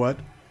like, you know what?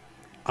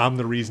 I'm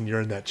the reason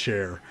you're in that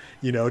chair.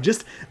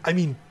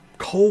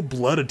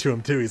 Cold-blooded to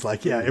him, too. He's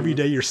like, every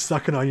day you're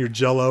sucking on your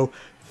Jell-O,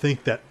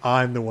 think that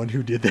I'm the one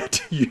who did that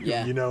to you.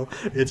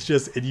 It's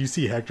just, and you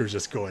see Hector's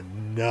just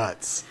going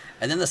nuts.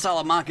 And then the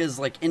Salamakas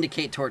like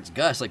indicate towards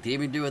Gus, like, they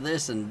even do with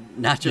this, and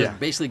Nacho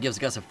basically gives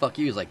Gus a fuck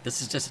you. He's like,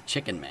 this is just a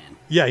chicken man.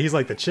 Yeah, he's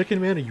like, the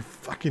chicken man? Are you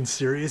fucking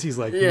serious? He's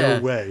like,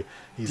 no way.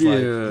 He's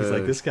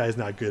like, this guy's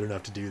not good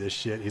enough to do this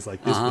shit. He's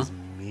like, this was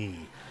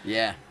me.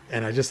 Yeah.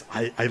 And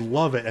I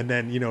love it. And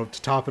then,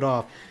 to top it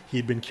off,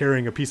 he'd been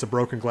carrying a piece of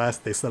broken glass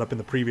that they set up in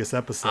the previous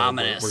episode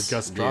where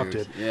Gus dropped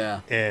it.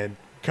 Yeah. And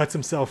cuts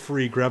himself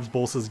free, grabs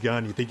Bolsa's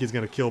gun. You think he's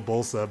going to kill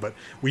Bolsa, but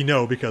we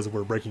know, because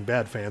we're Breaking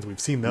Bad fans, we've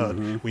seen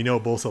that. We know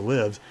Bolsa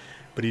lives,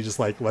 but he just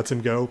like lets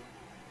him go.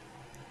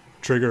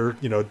 Trigger,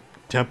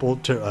 temple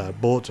to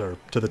bullet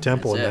to the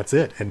temple, and that's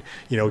it. And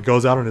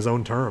goes out on his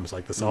own terms.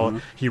 Like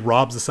he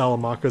robs the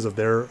Salamakas of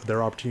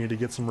their opportunity to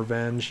get some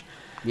revenge.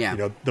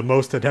 Yeah. The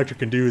most that Hector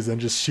can do is then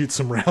just shoot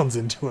some rounds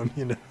into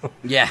him.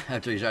 Yeah,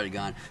 after he's already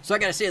gone. So I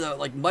gotta say though,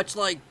 like, much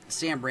like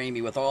Sam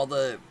Raimi, with all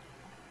the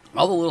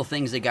little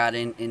things they got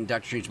in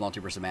Doctor Strange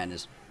Multiverse of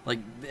Madness, like,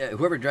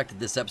 whoever directed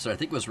this episode, I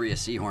think it was Rhea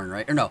Seehorn,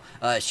 right? Or no,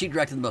 she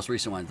directed the most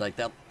recent one. Like,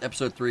 that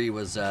episode 3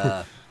 was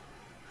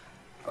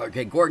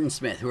okay, Gordon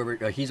Smith,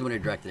 whoever, he's the one who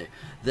directed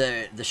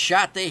it. The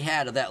shot they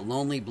had of that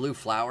lonely blue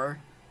flower.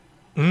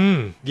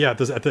 Yeah, at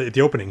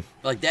the opening.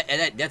 Like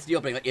that's the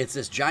opening. Like, it's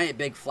this giant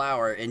big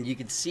flower, and you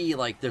can see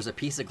like there's a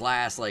piece of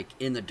glass like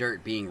in the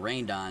dirt being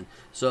rained on.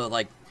 So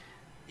like,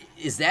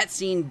 is that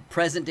scene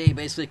present day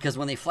basically? Because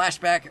when they flash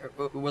back,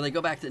 or when they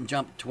go back and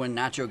jump to when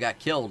Nacho got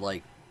killed,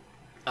 like,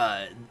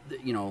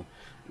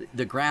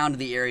 the ground of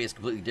the area is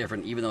completely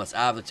different, even though it's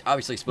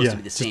obviously supposed to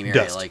be the same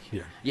area. Dust. Like,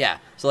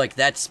 so like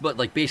that's, but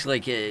like basically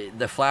like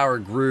the flower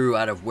grew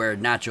out of where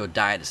Nacho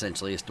died.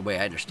 Essentially, is the way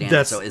I understand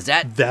it. So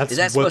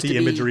that's what the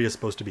imagery is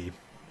supposed to be.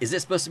 Is it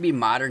supposed to be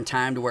modern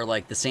time, to where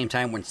like the same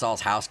time when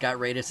Saul's house got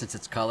raided, since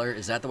it's color?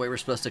 Is that the way we're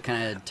supposed to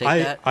kind of take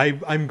that?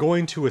 I'm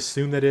going to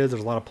assume that is.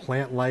 There's a lot of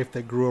plant life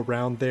that grew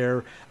around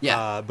there.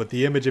 Yeah. But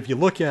the image, if you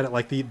look at it,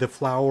 like the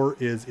flower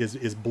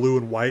is blue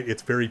and white.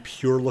 It's very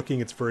pure looking.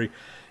 It's very,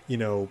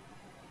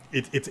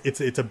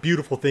 It's a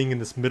beautiful thing in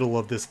this middle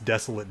of this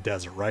desolate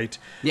desert, right?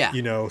 Yeah.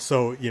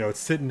 So it's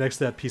sitting next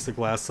to that piece of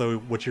glass. So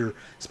what you're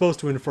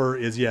supposed to infer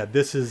is,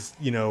 this is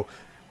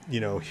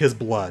his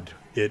blood.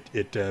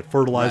 It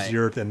fertilized the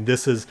earth, and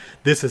this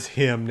is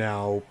him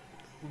now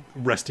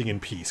resting in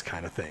peace,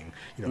 kind of thing.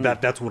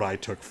 That's what I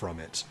took from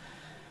it.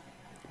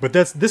 But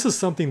this is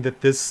something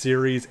that this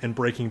series and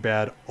Breaking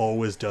Bad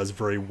always does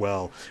very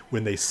well,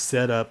 when they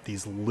set up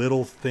these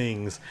little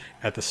things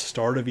at the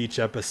start of each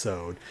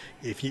episode.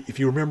 If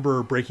you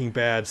remember Breaking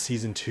Bad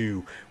season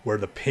 2, where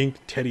the pink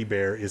teddy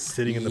bear is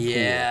sitting in the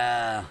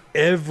pool,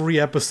 every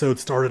episode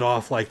started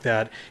off like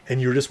that,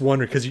 and you're just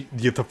wondering, because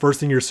the first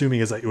thing you're assuming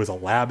is that it was a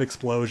lab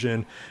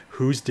explosion,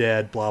 who's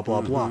dead, blah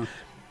blah blah.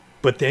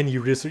 But then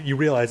you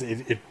realize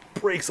it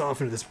breaks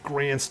off into this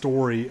grand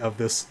story of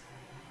this.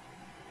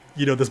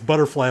 This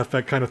butterfly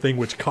effect kind of thing,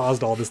 which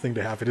caused all this thing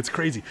to happen. It's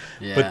crazy.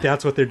 Yeah. But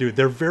that's what they're doing.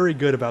 They're very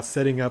good about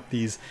setting up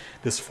this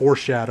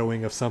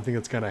foreshadowing of something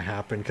that's going to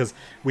happen. Because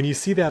when you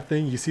see that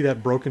thing, you see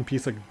that broken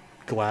piece of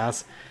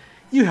glass,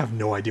 you have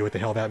no idea what the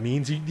hell that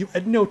means. You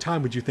at no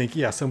time would you think,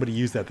 yeah, somebody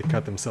used that to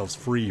cut themselves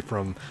free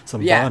from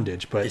some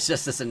bondage. But it's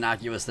just this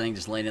innocuous thing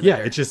just laying in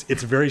there. Yeah,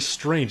 it's very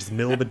strange. It's the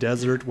middle of a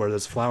desert where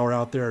there's flour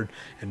out there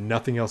and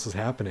nothing else is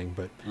happening.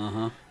 But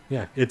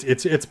yeah,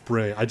 it's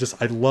brilliant.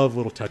 I love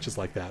little touches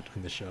like that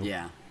in the show.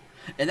 Yeah.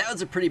 And that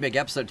was a pretty big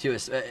episode too,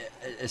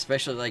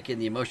 especially like in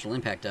the emotional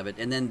impact of it.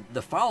 And then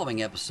the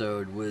following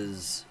episode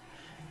was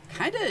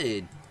kind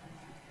of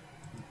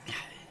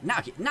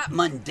not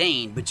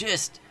mundane, but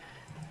just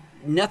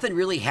nothing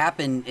really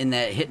happened in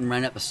that hit and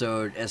run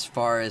episode as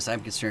far as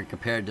I'm concerned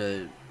compared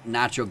to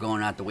Nacho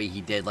going out the way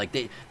he did. Like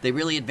they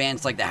really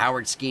advanced like the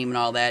Howard scheme and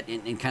all that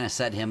and kind of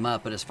set him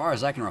up. But as far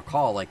as I can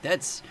recall, like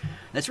that's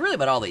really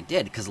about all they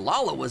did, because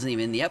Lalo wasn't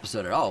even in the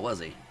episode at all, was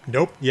he?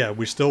 Nope. Yeah,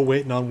 we're still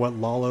waiting on what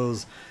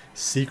Lalo's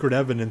secret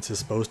evidence is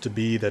supposed to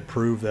be that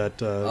prove that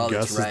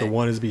Gus is the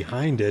one who's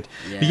behind it.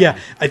 Yeah. But yeah,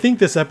 I think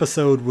this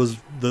episode was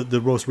the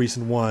most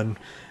recent one.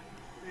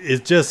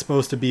 Is just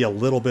supposed to be a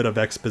little bit of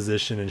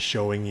exposition and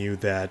showing you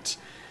that,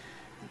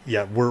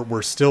 yeah,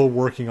 we're still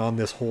working on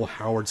this whole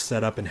Howard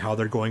setup and how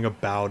they're going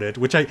about it,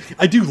 which I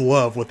do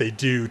love what they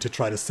do to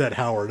try to set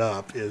Howard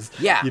up. Is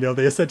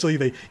they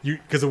essentially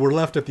because we're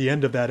left at the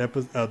end of that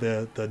episode,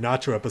 the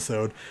Nacho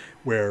episode,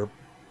 where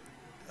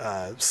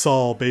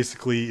Saul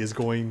basically is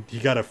he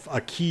got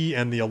a key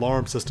and the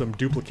alarm system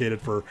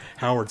duplicated for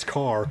Howard's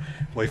car.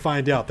 Well, we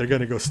find out they're going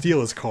to go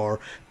steal his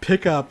car,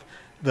 pick up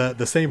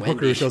the same Wendy.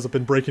 hooker who shows up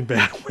in Breaking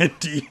Bad,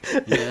 Wendy,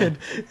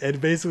 and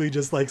basically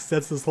just like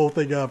sets this whole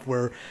thing up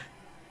where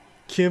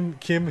Kim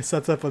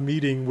sets up a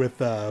meeting with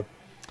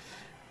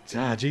what's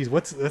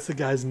the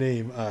guy's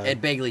name?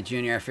 Ed Begley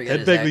Jr. I forget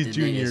Ed Begley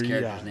Jr. His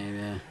character's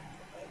name.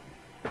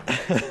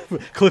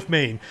 Cliff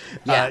Main.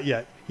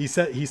 Yeah. He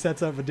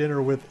sets up a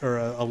dinner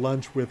a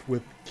lunch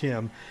with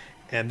Kim.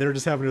 And they're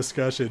just having a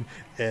discussion,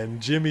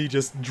 and Jimmy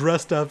just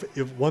dressed up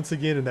once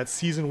again in that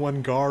season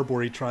 1 garb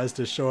where he tries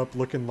to show up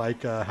looking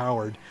like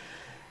Howard,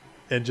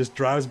 and just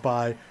drives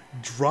by,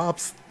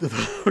 drops the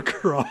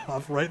hooker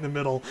off right in the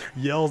middle,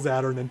 yells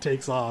at her, and then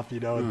takes off.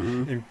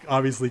 And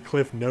obviously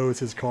Cliff knows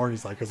his car, and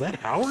he's like, "Is that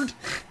Howard?"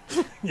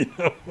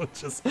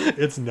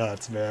 It's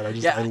nuts, man.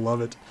 I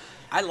love it.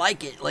 I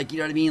like it, like, you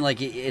know what I mean. Like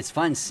it's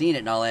fun seeing it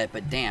and all that,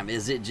 but damn,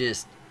 is it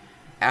just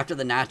after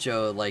the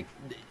Nacho like.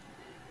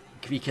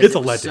 Because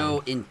it was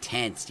so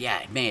intense.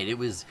 Yeah, man, it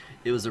was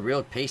a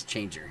real pace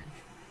changer.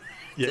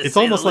 Yeah, it's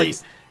almost like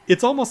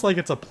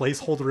it's a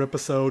placeholder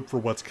episode for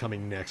what's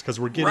coming next, because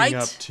we're getting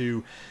up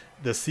to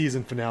the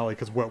season finale,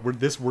 because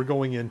we're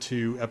going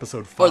into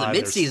episode 5. Or the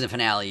mid-season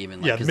finale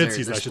even. Like,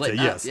 mid-season, I should say.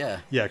 Yes.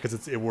 Yeah,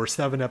 because we're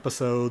 7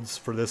 episodes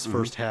for this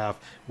first half.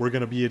 We're going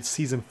to be at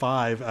season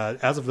 5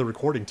 as of the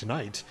recording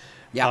tonight.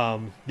 Yeah.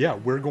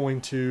 We're going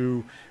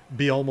to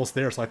be almost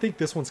there. So I think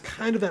this one's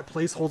kind of that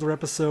placeholder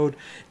episode,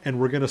 and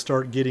we're going to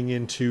start getting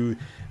into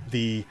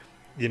the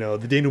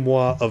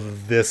denouement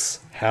of this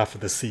half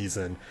of the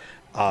season.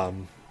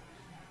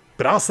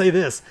 But I'll say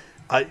this,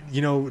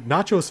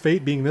 Nacho's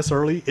fate being this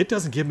early, it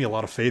doesn't give me a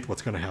lot of faith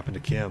what's going to happen to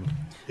Kim.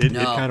 It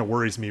kind of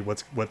worries me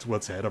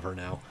what's ahead of her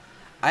now.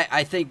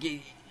 I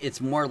think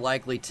it's more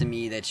likely to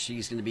me that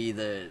she's going to be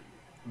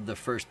the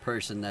first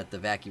person that the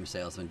vacuum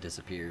salesman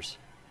disappears.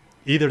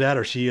 Either that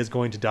or she is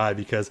going to die,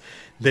 because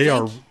they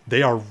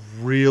are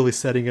really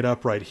setting it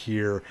up right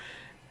here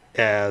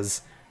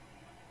as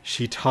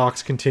she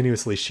talks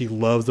continuously. She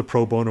loves the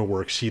pro bono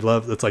work.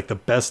 It's like the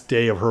best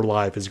day of her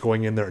life is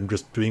going in there and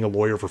just being a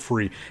lawyer for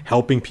free,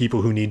 helping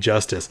people who need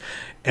justice.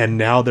 And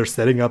now they're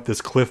setting up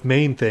this Cliff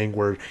Main thing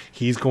where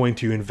he's going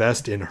to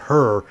invest in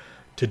her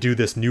to do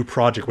this new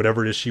project,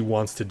 whatever it is she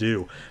wants to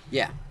do.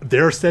 Yeah.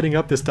 They're setting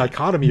up this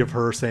dichotomy of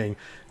her saying,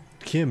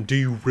 Kim, do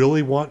you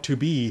really want to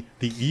be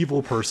the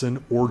evil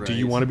person, or do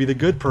you want to be the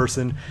good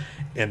person?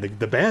 And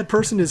the bad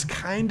person is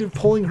kind of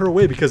pulling her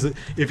away, because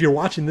if you're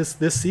watching this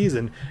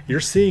season, you're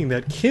seeing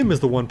that Kim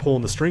is the one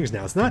pulling the strings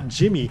now. It's not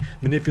Jimmy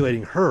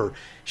manipulating her.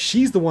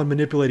 She's the one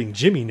manipulating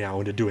Jimmy now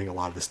into doing a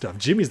lot of this stuff.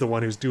 Jimmy's the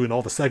one who's doing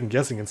all the second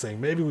guessing and saying,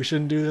 maybe we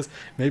shouldn't do this,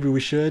 maybe we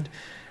should.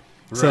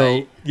 Right.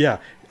 So, yeah,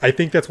 I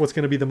think that's what's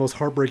going to be the most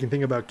heartbreaking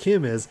thing about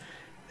Kim is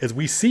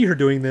we see her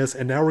doing this,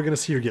 and now we're going to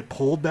see her get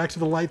pulled back to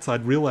the light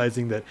side,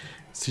 realizing that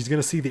she's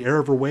going to see the error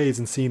of her ways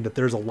and seeing that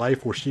there's a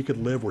life where she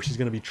could live, where she's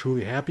going to be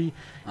truly happy.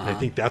 And I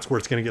think that's where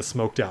it's going to get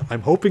smoked out.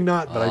 I'm hoping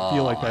not, but I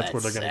feel like that's where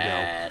they're going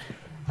to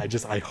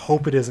go. I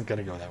hope it isn't going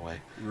to go that way.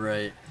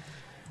 Right.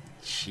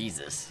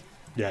 Jesus.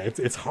 Yeah,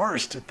 it's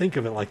harsh to think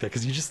of it like that,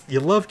 because you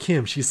love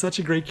Kim. She's such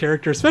a great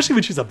character, especially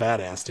when she's a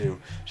badass too.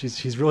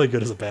 She's really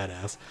good as a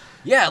badass.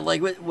 Yeah,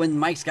 like when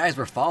Mike's guys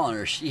were following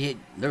her,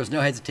 there was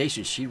no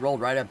hesitation. She rolled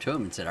right up to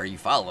him and said, "Are you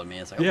following me?"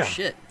 It's like, oh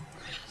shit,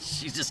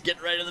 she's just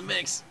getting right in the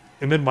mix.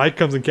 And then Mike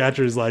comes and catches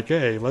her. He's like,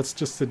 "Hey, let's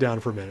just sit down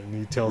for a minute." And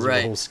he tells her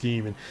the whole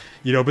scheme. And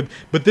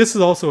but this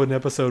is also an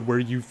episode where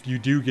you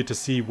do get to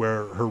see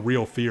where her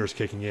real fear is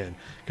kicking in,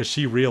 because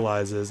she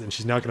realizes, and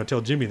she's not going to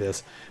tell Jimmy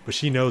this, but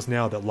she knows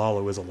now that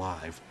Lalo is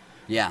alive.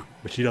 Yeah.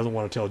 But she doesn't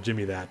want to tell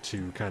Jimmy that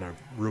to kind of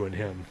ruin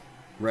him.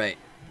 Right.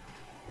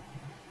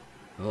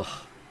 Ugh.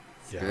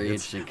 Yeah, Very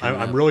interesting.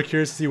 I'm really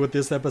curious to see what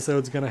this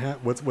episode's gonna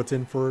have. What's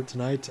in for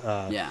tonight?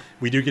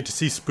 We do get to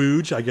see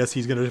Spooge. I guess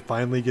he's gonna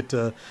finally get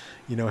to,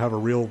 have a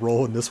real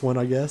role in this one.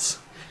 I guess.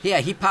 Yeah,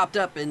 he popped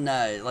up in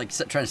trying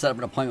to set up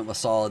an appointment with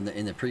Saul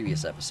in the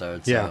previous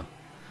episode. So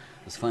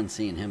it was fun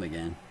seeing him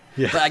again.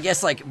 Yeah. But I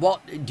guess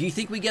Walt, do you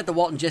think we get the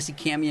Walt and Jesse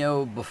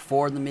cameo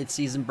before the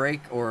mid-season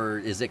break, or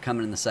is it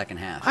coming in the second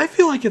half? I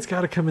feel like it's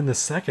got to come in the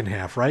second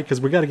half, right? Because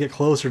we got to get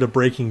closer to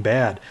Breaking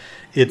Bad.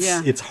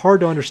 It's hard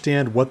to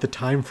understand what the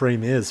time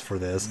frame is for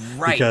this,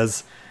 right?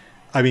 Because,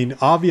 I mean,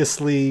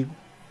 obviously,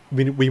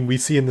 we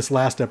see in this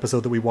last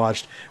episode that we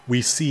watched,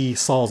 we see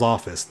Saul's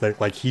office.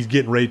 That he's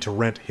getting ready to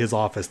rent his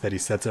office that he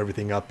sets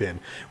everything up in.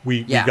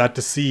 We got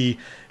to see.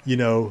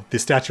 The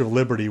Statue of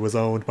Liberty was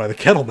owned by the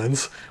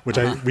Kettlemans, which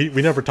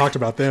we never talked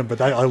about them,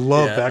 but I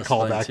love that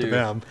callback to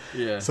them.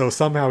 Yeah. So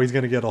somehow he's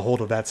going to get a hold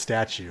of that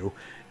statue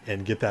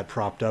and get that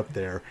propped up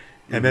there.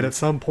 And then at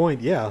some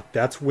point,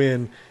 that's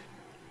where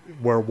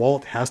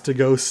Walt has to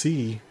go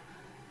see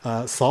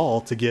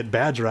Saul to get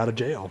Badger out of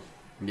jail.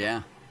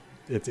 Yeah.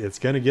 It's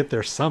going to get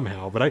there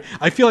somehow, but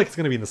I feel like it's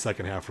going to be in the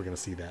second half we're going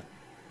to see that.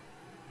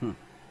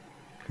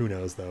 Who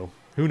knows, though?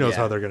 Who knows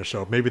how they're going to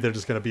show up? Maybe they're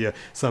just going to be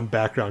some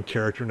background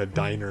character in a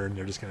diner, and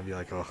they're just going to be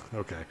like, oh,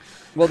 okay.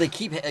 Well,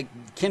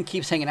 Kim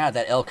keeps hanging out at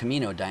that El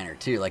Camino diner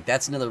too.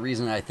 That's another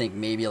reason I think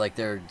maybe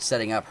they're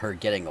setting up her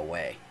getting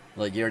away.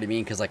 You know what I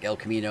mean? Because El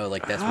Camino,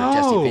 that's where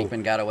Jesse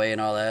Pinkman got away and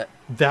all that.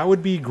 That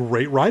would be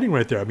great writing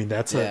right there. I mean,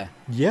 that's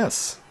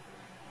yes.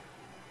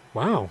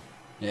 Wow.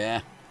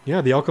 Yeah.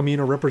 Yeah, the El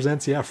Camino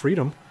represents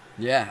freedom.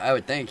 Yeah, I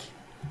would think.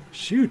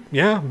 Shoot,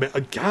 yeah.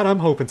 God, I'm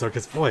hoping so.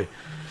 Because boy.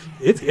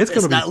 It's going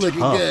to be not looking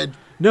tough. good.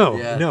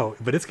 No,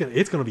 but it's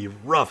gonna be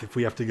rough if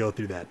we have to go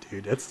through that,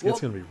 dude. It's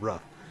gonna be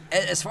rough.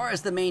 As far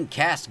as the main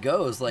cast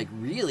goes,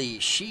 really,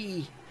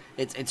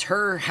 it's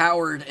her,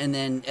 Howard, and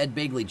then Ed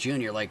Begley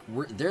Jr.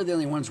 They're the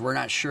only ones we're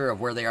not sure of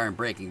where they are in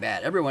Breaking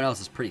Bad. Everyone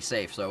else is pretty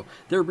safe, so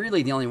they're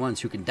really the only ones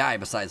who can die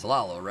besides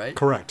Lalo, right?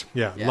 Correct.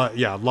 Yeah.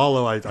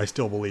 Lalo, I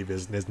still believe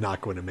is not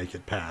going to make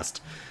it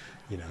past.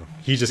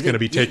 He's just going to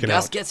be taken out.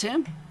 Gus gets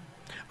him.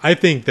 I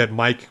think that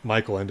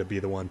Mike will end up be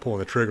the one pulling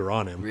the trigger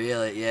on him.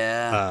 Really?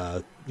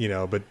 Yeah.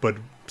 But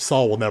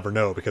Saul will never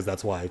know, because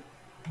that's why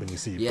when you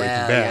see Breaking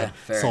Bad,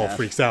 Saul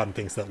freaks out and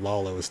thinks that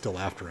Lalo is still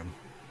after him.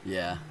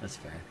 Yeah, that's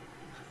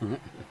fair.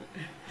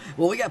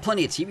 Well, we got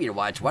plenty of TV to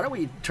watch. Why don't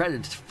we try to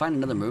find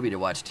another movie to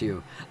watch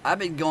too? I've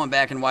been going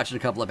back and watching a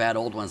couple of bad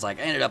old ones. I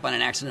ended up on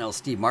an accidental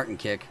Steve Martin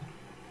kick.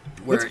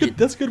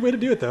 That's a good way to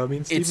do it, though. I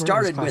mean, it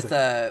started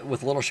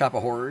with Little Shop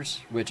of Horrors,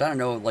 which I don't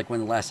know when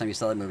the last time you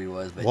saw that movie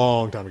was, but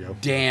long time ago.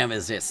 Damn,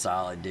 is it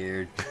solid,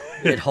 dude!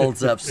 It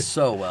holds up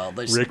so well.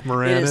 Rick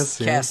Moranis, it is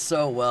cast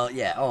so well.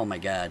 Yeah. Oh my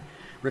God,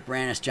 Rick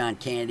Moranis, John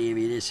Candy. I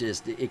mean,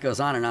 it goes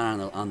on and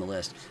on the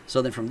list.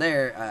 So then from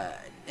there,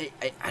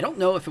 I don't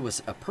know if it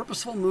was a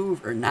purposeful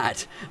move or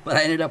not, but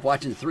I ended up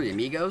watching Three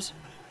Amigos,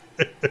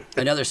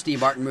 another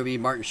Steve Martin movie,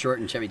 Martin Short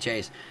and Chevy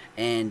Chase,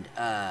 and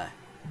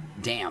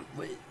damn.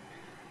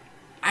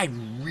 I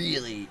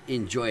really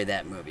enjoy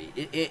that movie.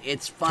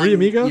 It's fun. Three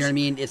Amigos? You know what I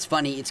mean? It's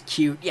funny. It's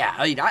cute. Yeah,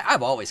 I mean,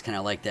 I've always kind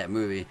of liked that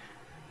movie.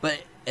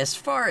 But as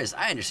far as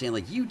I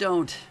understand, you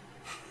don't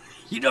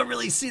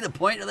really see the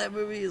point of that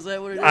movie? Is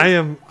that what it is?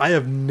 I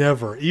have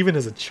never, even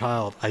as a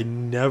child, I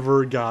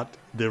never got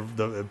the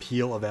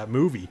appeal of that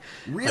movie.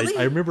 Really?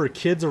 I remember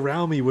kids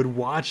around me would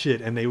watch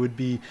it and they would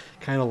be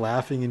kind of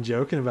laughing and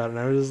joking about it, and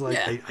I was just like,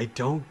 I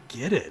don't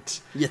get it.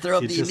 You throw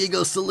up the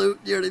amigo salute,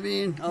 you know what I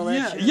mean? All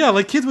that shit.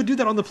 Yeah, kids would do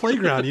that on the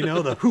playground,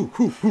 the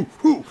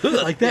hoo,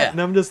 like that. And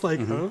I'm just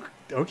like, oh,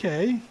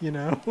 okay,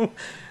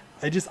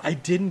 I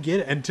didn't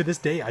get it. And to this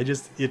day,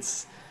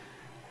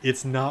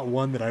 it's not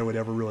one that I would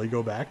ever really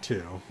go back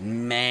to.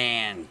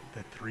 Man,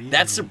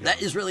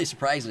 that is really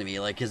surprising to me.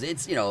 Because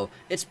it's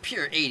it's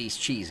pure '80s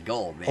cheese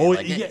gold, man. Oh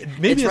yeah,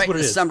 maybe it's right what in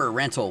it the is. Summer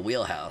rental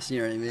wheelhouse.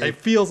 You know what I mean? It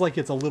feels like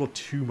it's a little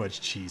too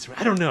much cheese.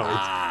 I don't know.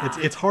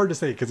 It's hard to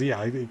say because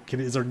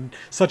is there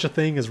such a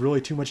thing as really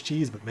too much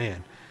cheese? But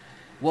man.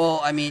 Well,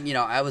 I mean,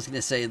 I was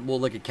gonna say we'll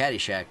look at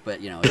Caddyshack,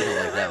 but you don't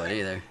like that one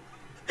either.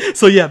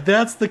 So yeah,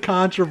 that's the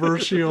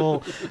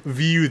controversial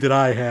view that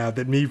I have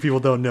that many people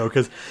don't know,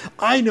 because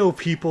I know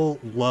people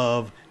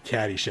love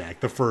Caddyshack,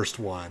 the first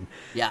one.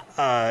 Yeah.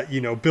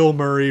 Bill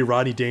Murray,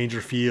 Rodney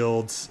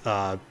Dangerfield,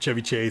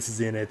 Chevy Chase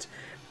is in it.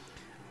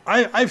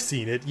 I've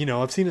seen it.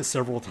 I've seen it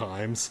several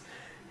times.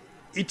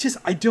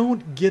 I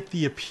don't get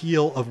the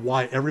appeal of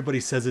why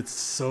everybody says it's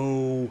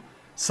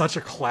such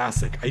a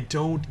classic. I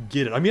don't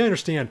get it. I mean, I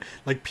understand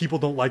people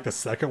don't like the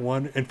second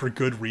one, and for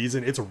good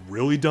reason. It's a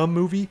really dumb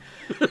movie.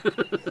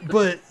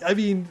 But I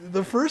mean,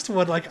 the first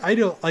one,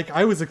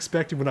 I was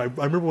expecting I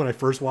remember when I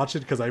first watched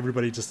it, because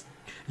everybody just,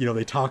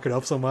 they talk it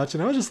up so much,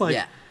 and I was just like,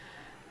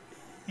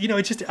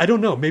 I don't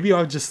know. Maybe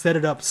I would just set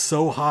it up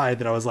so high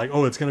that I was like,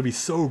 oh, it's going to be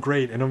so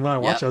great. And when I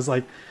watched it, I was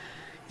like,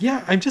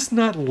 yeah, I'm just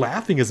not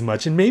laughing as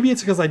much. And maybe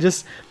it's because I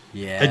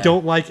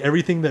don't like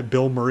everything that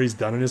Bill Murray's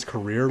done in his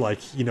career.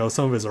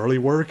 Some of his early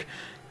work.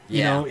 You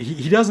Yeah. know,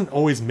 he doesn't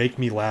always make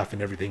me laugh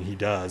in everything he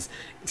does.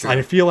 So True.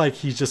 I feel like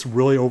he's just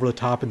really over the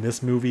top in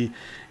this movie.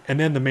 And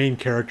then the main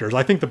characters,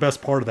 I think the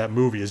best part of that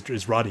movie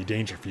is Rodney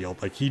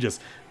Dangerfield. Like, he just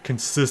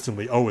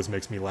consistently always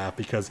makes me laugh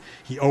because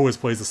he always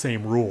plays the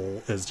same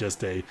role as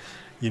just a,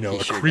 He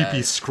a sure creepy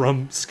does.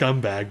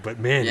 scumbag. But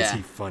man, is Yeah.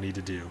 he funny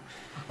to do.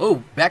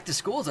 Oh, Back to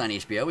School's on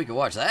HBO. We could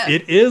watch that.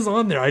 It is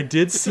on there. I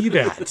did see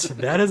that.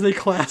 That is a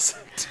classic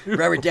too.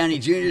 Robert Downey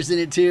Jr.'s in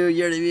it too.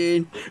 You know what I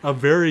mean? A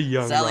very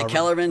young Sally Robert.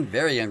 Kellerman,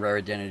 very young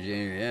Robert Downey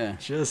Jr. Yeah.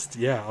 Just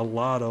a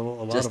lot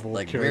of Just old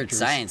like characters. Weird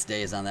Science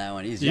days on that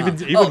one. He's young.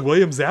 Even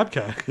William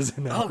Zabka is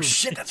in that. Oh movie.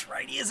 shit, that's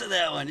right. He is in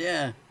that one.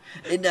 Yeah.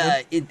 In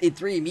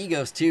Three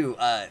Amigos too.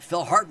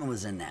 Phil Hartman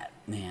was in that.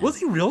 Man. Was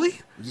he really?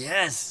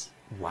 Yes.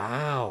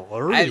 Wow.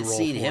 Early I haven't role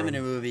seen for him in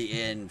a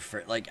movie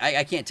for like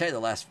I can't tell you the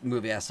last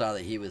movie I saw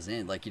that he was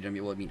in. Like, you know what I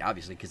mean? Well, I mean,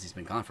 obviously because he's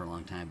been gone for a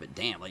long time. But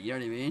damn, like, you know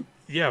what I mean?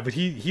 Yeah, but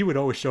he would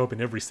always show up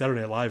in every Saturday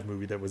Night Live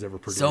movie that was ever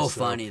produced. So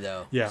funny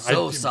though. Yeah,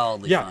 So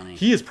solidly funny.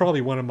 He is probably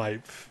one of my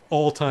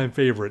all-time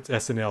favorite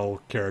SNL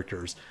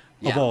characters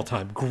of Yeah. all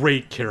time.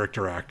 Great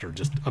character actor,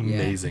 just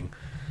amazing.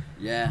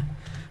 Yeah.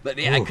 But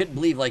man, I Ooh. couldn't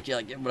believe like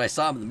when I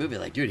saw him in the movie,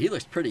 like, dude, he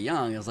looks pretty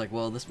young. I was like,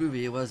 well, this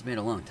movie was made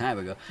a long time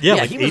ago. Yeah,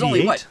 like he was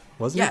only 88, what?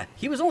 wasn't yeah,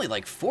 he? he was only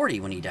like 40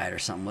 when he died or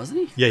something,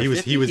 wasn't he? Yeah, Or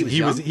 50? he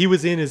young?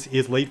 was in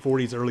his late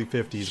 40s, early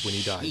 50s when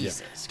he died.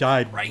 Jesus Yeah.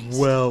 Died Christ.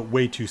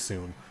 way too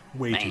soon.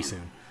 Way too Man.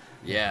 soon.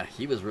 Yeah,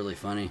 he was really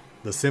funny.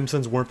 The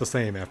Simpsons weren't the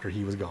same after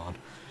he was gone.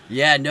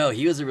 Yeah, no,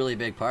 he was a really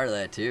big part of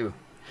that too.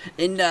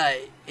 In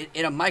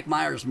a Mike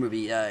Myers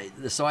movie,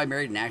 the So I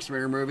Married an Axe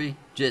Murderer movie,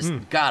 just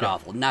god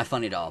awful, not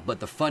funny at all. But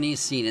the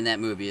funniest scene in that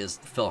movie is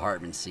Phil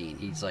Hartman's scene.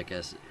 He's like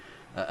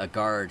a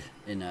guard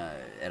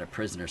at a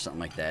prison or something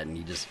like that, and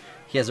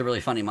he has a really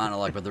funny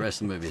monologue. But the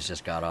rest of the movie is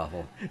just god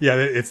awful. Yeah,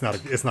 it's not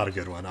a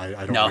good one. I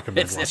don't No,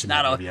 recommend it's watching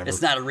not that a movie ever.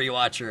 it's not a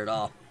rewatcher at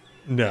all.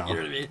 No. You know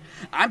what I mean?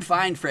 I'm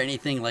fine for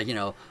anything like,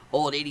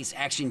 old 80s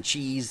action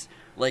cheese,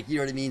 like, you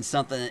know what I mean?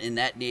 Something in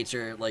that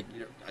nature, like,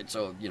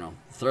 so,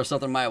 throw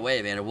something my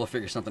way, man, and we'll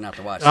figure something out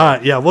to watch.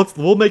 Yeah,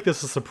 we'll make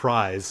this a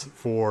surprise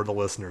for the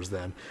listeners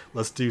then.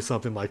 Let's do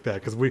something like that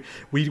because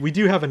we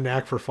do have a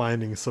knack for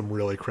finding some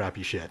really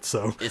crappy shit.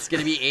 So It's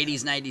going to be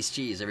 80s, 90s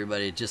cheese,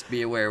 everybody. Just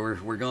be aware.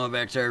 We're going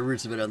back to our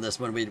roots a bit on this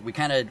one.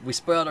 We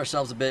spoiled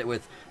ourselves a bit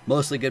with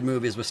mostly good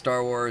movies with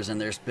Star Wars,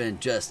 and there's been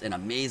just an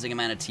amazing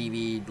amount of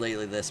TV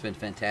lately that's been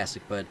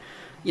fantastic, but,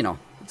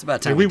 it's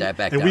about time we dive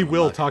back down. And we to the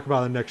will muck. talk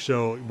about the next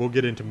show. We'll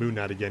get into Moon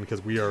Knight again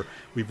because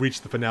we've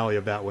reached the finale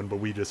of that one, but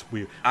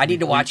I need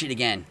to watch it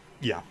again.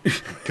 Yeah,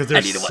 because I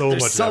there's need to so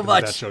there's much so happening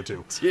much. with that show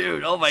too.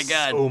 Dude, oh my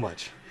God. So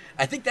much.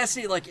 I think that's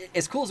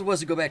as cool as it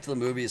was to go back to the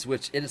movies,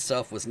 which in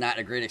itself was not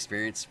a great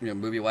experience.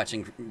 Movie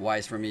watching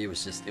wise for me, it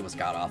was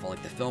god awful.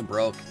 Like, the film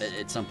broke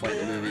at some point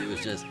in the movie. It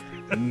was just,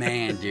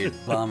 man, dude,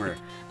 bummer.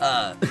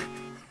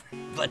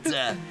 But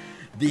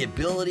the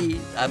ability,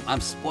 I'm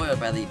spoiled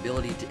by the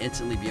ability to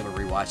instantly be able to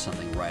rewatch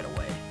something right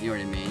away. You know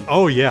what I mean?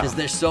 Oh yeah. Because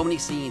there's so many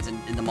scenes in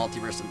the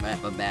multiverse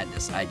of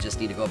madness. I just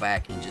need to go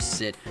back and just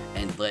sit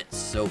and let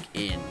soak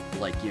in,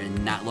 like,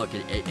 not look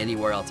at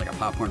anywhere else, like a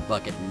popcorn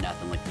bucket,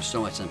 nothing. Like, there's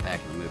so much to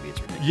unpack in the movie.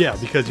 It's ridiculous. Yeah,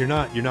 because you're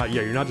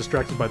not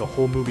distracted by the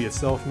whole movie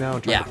itself now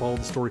and trying Yeah. to follow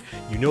the story.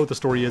 You know what the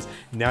story is.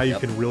 Now you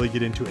Yep. can really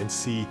get into it and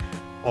see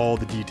all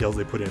the details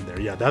they put in there.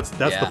 Yeah, that's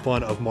the Yeah.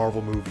 fun of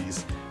Marvel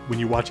movies. When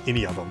you watch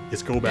any of them,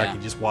 is go back Yeah.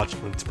 and just watch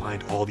when it's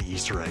find all the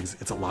Easter eggs.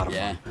 It's a lot of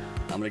Yeah, fun.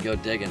 I'm gonna go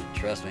digging.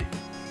 Trust me.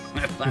 I'm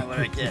gonna find what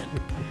I can.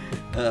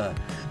 All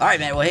right,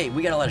 man. Well, hey,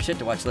 we got a lot of shit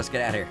to watch. Let's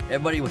get out of here.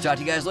 Everybody, we'll talk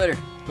to you guys later.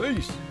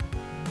 Peace.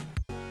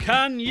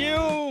 Can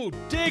you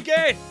dig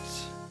it?